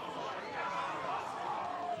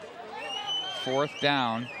 4th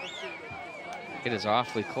down. It is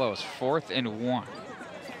awfully close. 4th and 1.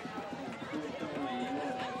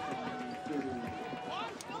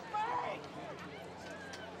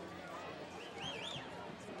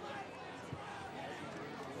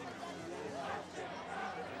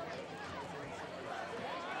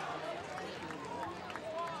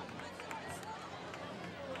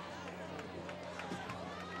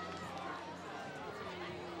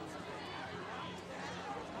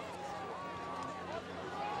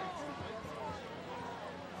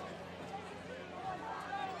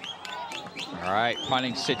 All right,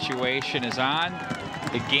 punting situation is on.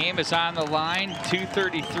 The game is on the line.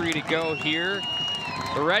 2:33 to go here.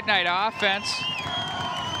 The Red Knight offense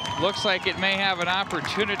looks like it may have an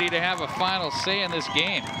opportunity to have a final say in this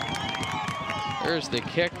game. There's the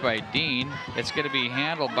kick by Dean. It's going to be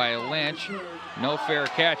handled by Lynch. No fair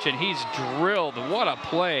catch, and he's drilled. What a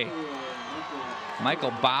play.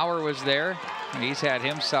 Michael Bauer was there, and he's had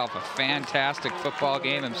himself a fantastic football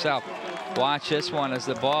game himself. Watch this one as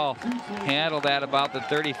the ball handled at about the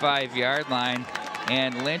 35-yard line,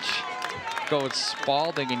 and Lynch goes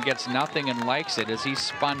Spalding and gets nothing and likes it as he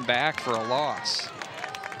spun back for a loss.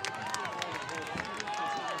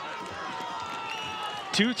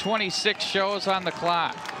 2:26 shows on the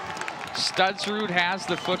clock. Studsrud has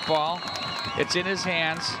the football. It's in his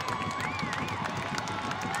hands.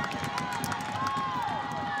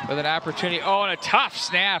 With an opportunity. Oh, and a tough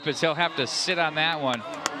snap as he'll have to sit on that one.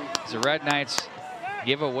 As the Red Knights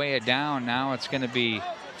give away a down. Now it's going to be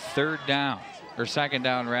 3rd down, or 2nd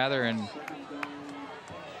down rather, and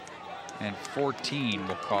 14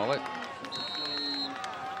 we'll call it.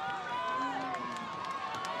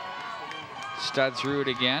 Studsrud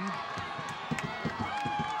again.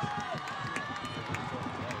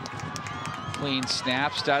 Clean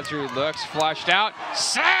snap. Studsrud looks, flushed out,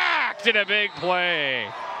 sacked in a big play.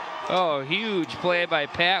 Oh, huge play by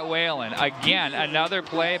Pat Whalen. Again, another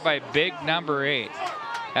play by big number 8.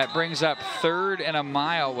 That brings up 3rd and a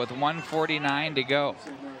mile with 1:49 to go.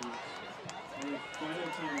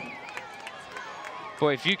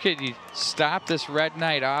 Boy, if you could stop this Red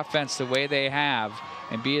Knight offense the way they have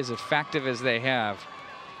and be as effective as they have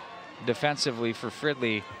defensively for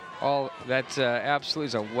Fridley, that absolutely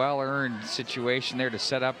is a well-earned situation there to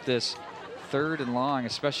set up this 3rd and long,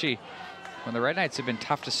 especially when the Red Knights have been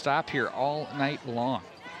tough to stop here all night long.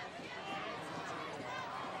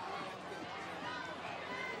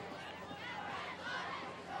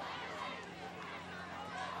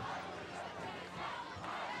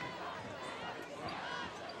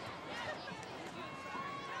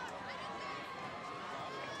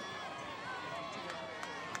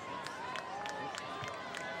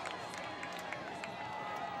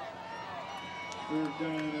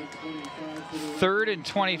 Third and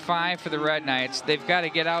 25 for the Red Knights. They've got to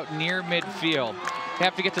get out near midfield. They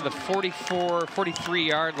have to get to the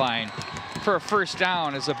 43-yard line for a first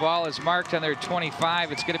down. As the ball is marked on their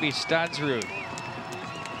 25, it's going to be Studsrud.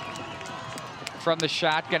 From the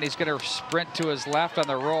shotgun, he's going to sprint to his left on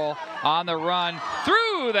the roll, on the run,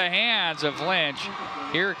 through the hands of Lynch.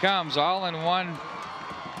 Here comes all-in-one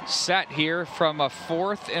set here from a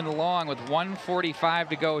 4th and long with 1:45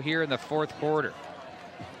 to go here in the 4th quarter.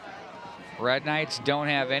 Red Knights don't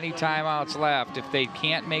have any timeouts left. If they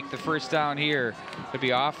can't make the first down here, it'd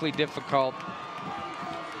be awfully difficult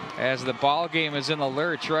as the ball game is in the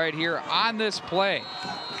lurch right here on this play.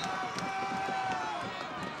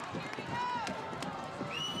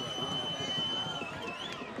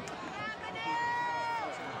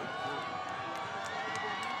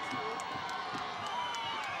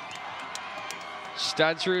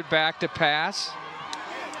 Studsrud back to pass.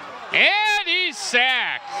 And he's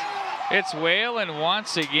sacked. It's Whalen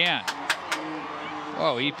once again.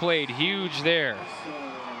 Oh, he played huge there.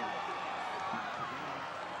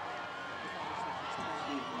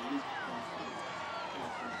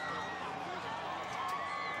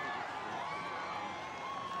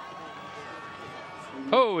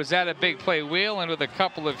 Oh, is that a big play? Whalen with a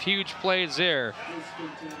couple of huge plays there.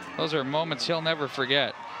 Those are moments he'll never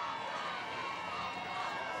forget.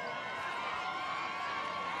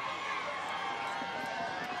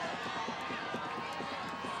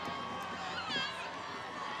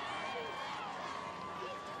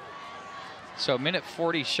 So minute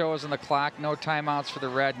 40 shows on the clock, no timeouts for the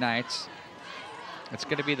Red Knights. It's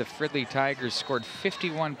going to be the Fridley Tigers, scored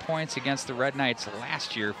 51 points against the Red Knights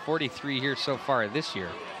last year, 43 here so far this year.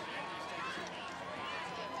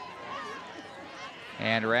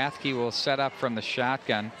 And Rathke will set up from the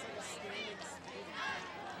shotgun.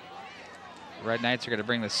 Red Knights are going to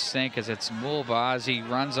bring the sink as it's Mulbaugh as he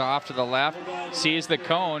runs off to the left, sees the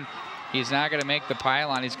cone. He's not going to make the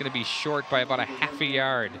pylon. He's going to be short by about a half a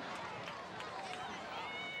yard.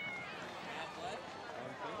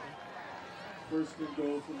 First and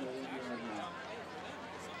goal from the 1-yard line.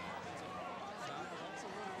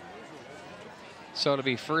 So it'll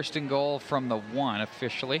be first and goal from the 1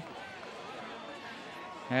 officially,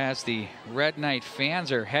 as the Red Knight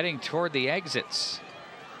fans are heading toward the exits.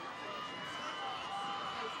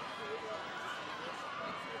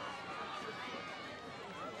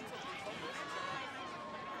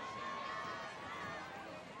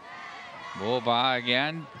 Mulbaugh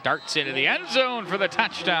again darts into the end zone for the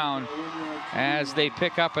touchdown as they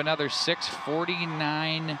pick up another 6,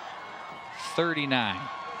 49-39.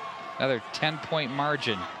 Another 10-point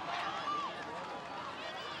margin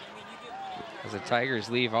as the Tigers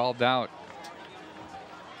leave all doubt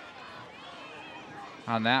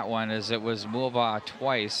on that one, as it was Mulbaugh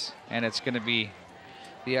twice, and it's going to be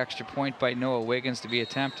the extra point by Noah Wiggins to be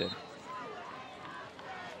attempted.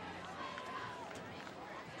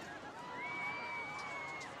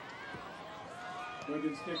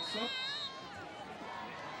 Wiggins kicks up.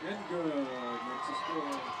 And good. Makes a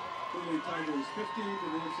score. Fridley Tigers 50,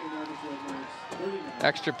 Benilde-St. Red Knights 39.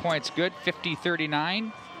 Extra points good,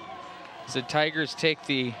 50-39. As the Tigers take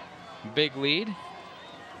the big lead.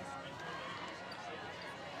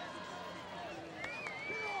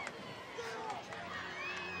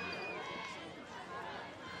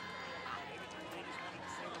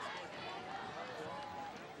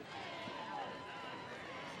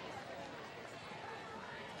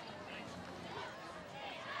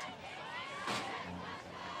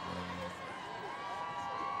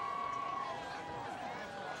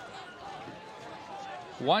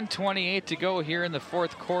 .128 to go here in the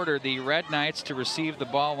 4th quarter. The Red Knights to receive the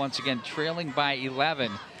ball once again, trailing by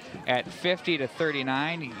 11 at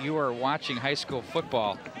 50-39. You are watching high school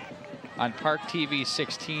football on ParkTV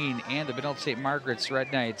 16 and the Benilde-St. Margaret's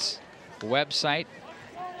Red Knights website.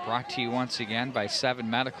 Brought to you once again by 7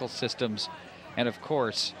 Medical Systems and, of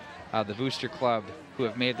course, the Booster Club, who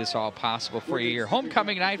have made this all possible for you. Your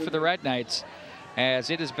homecoming night for the Red Knights, as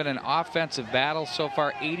it has been an offensive battle so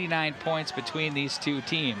far. 89 points between these two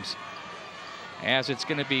teams, as it's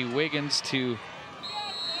going to be Wiggins to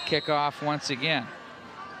kick off once again.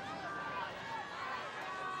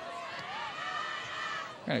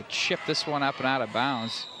 Going to chip this one up and out of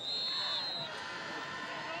bounds.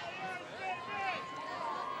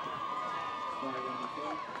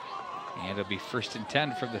 And it'll be 1st and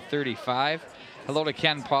 10 from the 35. Hello to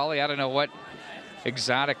Ken Pauley. I don't know what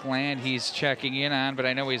exotic land he's checking in on, but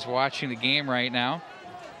I know he's watching the game right now.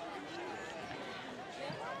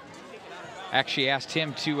 Actually asked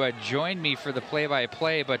him to join me for the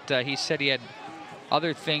play-by-play, but he said he had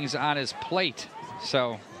other things on his plate.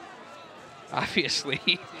 So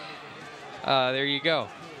obviously, there you go.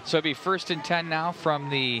 So it'll be 1st and 10 now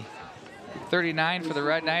from the 39 for the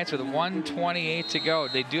Red Knights with 1:28 to go.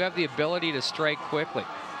 They do have the ability to strike quickly.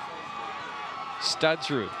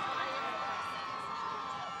 Studsrud.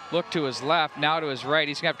 Look to his left, now to his right.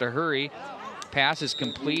 He's going to have to hurry. Pass is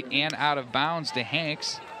complete and out of bounds to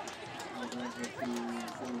Hanks.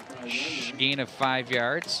 Gain of 5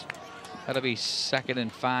 yards. That'll be 2nd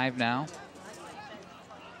and 5 now.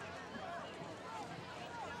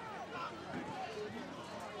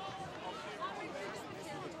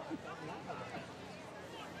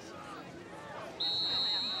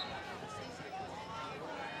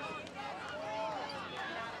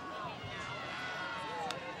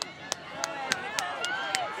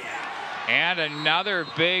 And another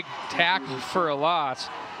big tackle for a loss.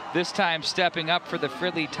 This time stepping up for the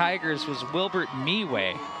Fridley Tigers was Wilbert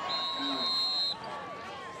Meway.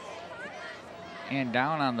 And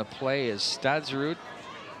down on the play is Studsrud.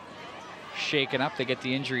 Shaken up, they get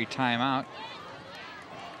the injury timeout.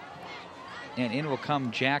 And in will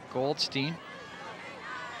come Jack Goldstein.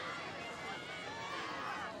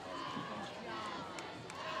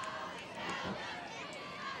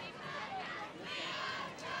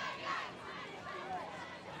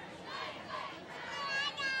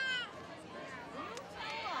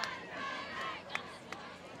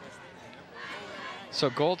 So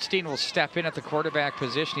Goldstein will step in at the quarterback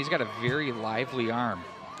position. He's got a very lively arm.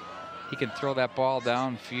 He can throw that ball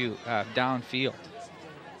downfield.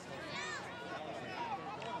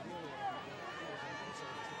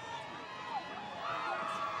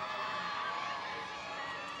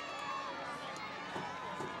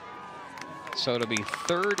 So it'll be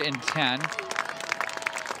 3rd and 10.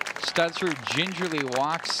 Studsrud gingerly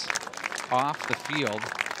walks off the field.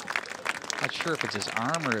 Not sure if it's his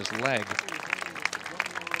arm or his leg.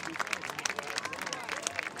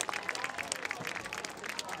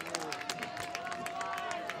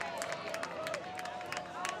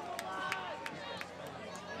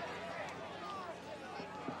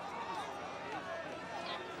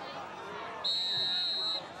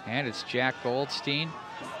 And it's Jack Goldstein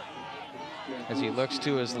as he looks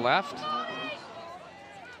to his left.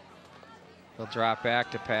 He'll drop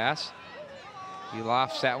back to pass. He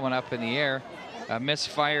lofts that one up in the air. A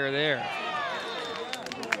misfire there.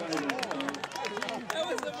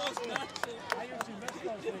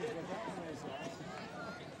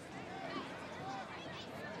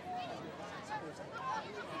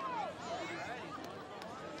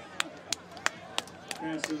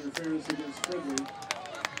 Pass interference against Fridley.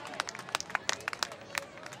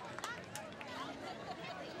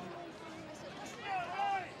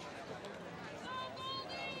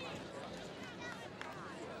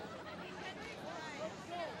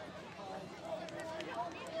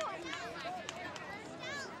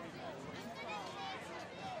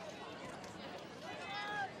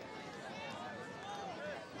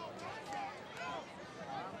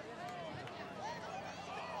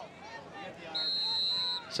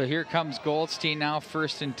 So here comes Goldstein now,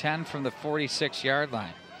 1st and 10 from the 46-yard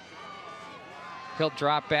line. He'll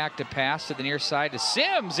drop back to pass to the near side to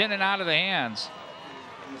Sims, in and out of the hands.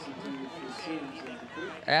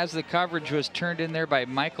 As the coverage was turned in there by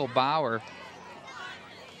Michael Bauer.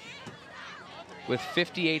 With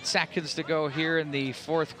 58 seconds to go here in the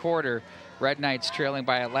 4th quarter, Red Knights trailing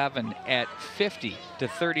by 11 at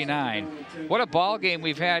 50-39. What a ball game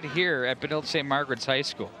we've had here at Benilde-St. Margaret's High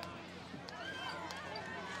School.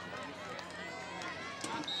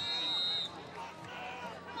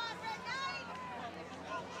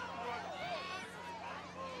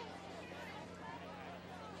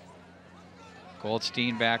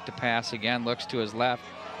 Goldstein back to pass again, looks to his left.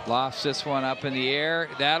 Lofts this one up in the air.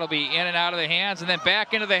 That'll be in and out of the hands and then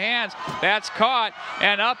back into the hands. That's caught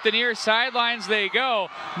and up the near sidelines they go.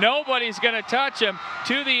 Nobody's going to touch him.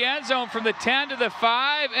 To the end zone from the 10 to the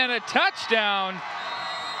 5 and a touchdown.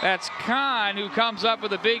 That's Kahn who comes up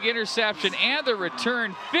with a big interception and the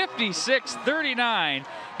return, 56-39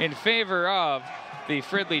 in favor of the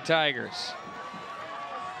Fridley Tigers.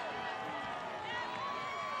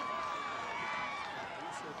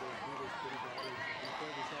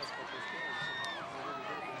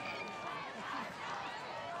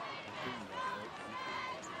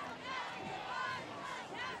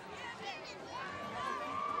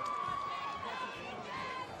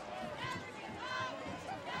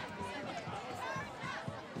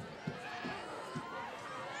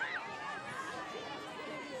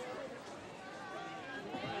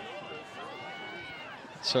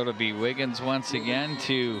 So it'll be Wiggins once again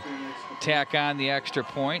to tack on the extra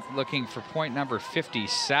point, looking for point number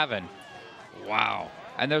 57. Wow.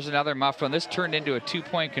 And there's another muffed one. This turned into a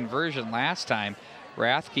 2-point conversion last time.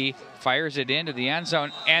 Rathke fires it into the end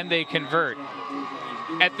zone, and they convert.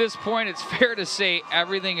 At this point, it's fair to say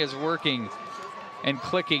everything is working and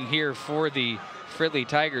clicking here for the Fridley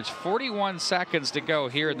Tigers. 41 seconds to go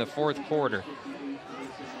here in the fourth quarter.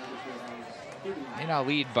 They now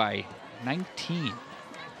lead by 19.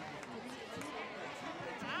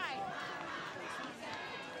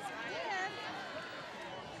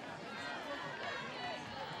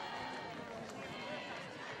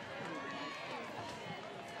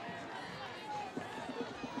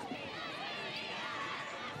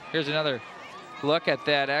 Here's another look at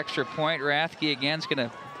that extra point. Rathke again's going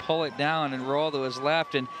to pull it down and roll to his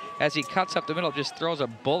left. And as he cuts up the middle, just throws a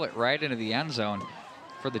bullet right into the end zone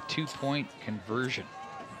for the 2-point conversion.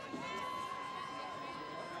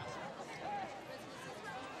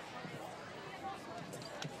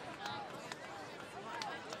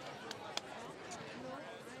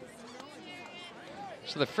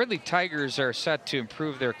 So the Fridley Tigers are set to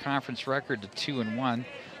improve their conference record to 2-1.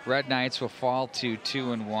 Red Knights will fall to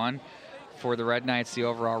 2-1. For the Red Knights, the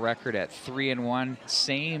overall record at 3-1,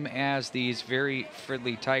 same as these very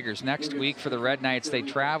Fridley Tigers. Next week for the Red Knights, they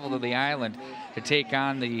travel to the island to take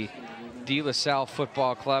on the De La Salle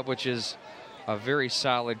Football Club, which is a very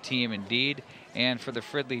solid team indeed. And for the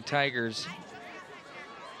Fridley Tigers,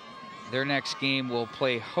 their next game will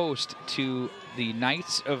play host to the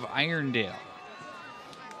Knights of Irondale.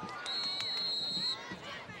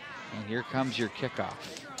 And here comes your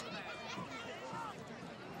kickoff.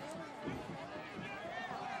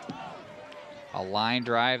 A line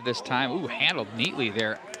drive this time. Ooh, handled neatly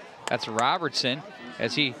there. That's Robertson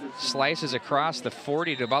as he slices across the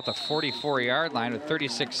 40 to about the 44-yard line with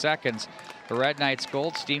 36 seconds. The Red Knights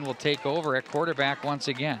Goldstein will take over at quarterback once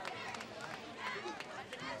again.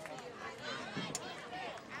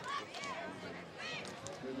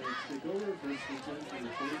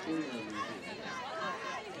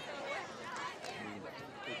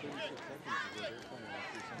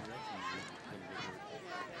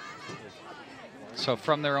 So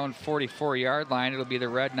from their own 44-yard line, it'll be the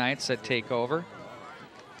Red Knights that take over.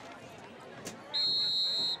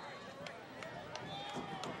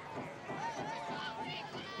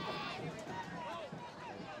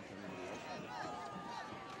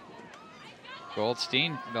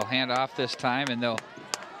 Goldstein, they'll hand off this time and they'll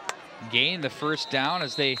gain the first down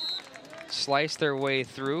as they slice their way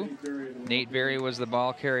through. Nate Berry was the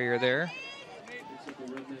ball carrier there.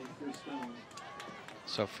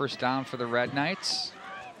 So first down for the Red Knights.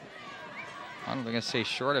 I'm going to say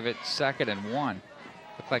short of it, 2nd and 1.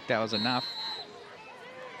 Looked like that was enough.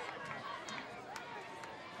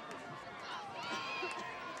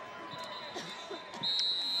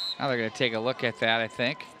 Now they're going to take a look at that, I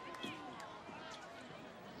think.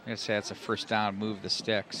 I'm going to say that's a first down, move the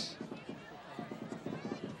sticks.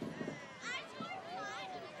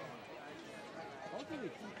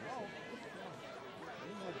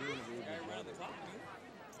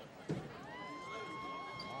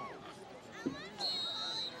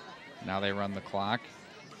 Now they run the clock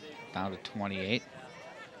down to 28.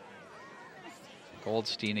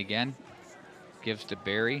 Goldstein again gives to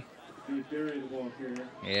Berry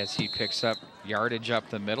as he picks up yardage up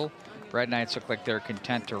the middle. Red Knights look like they're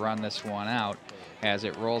content to run this one out as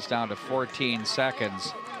it rolls down to 14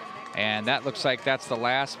 seconds. And that looks like that's the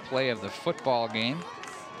last play of the football game,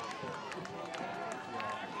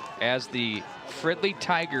 as the Fridley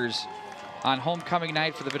Tigers on homecoming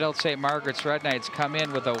night for the Benilde-St. Margaret's Red Knights come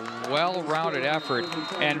in with a well-rounded effort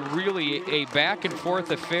and really a back-and-forth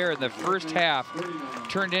affair in the first half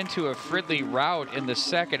turned into a Fridley rout in the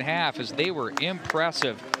second half as they were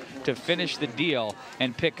impressive. to finish the deal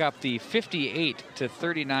and pick up the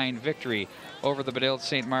 58-39 victory over the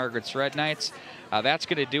Benilde-St. Margaret's Red Knights. That's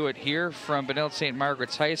going to do it here from Benilde-St.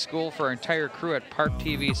 Margaret's High School. For our entire crew at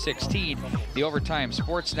ParkTV 16, the Overtime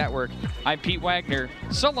Sports Network, I'm Pete Wagner.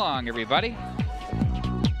 So long, everybody.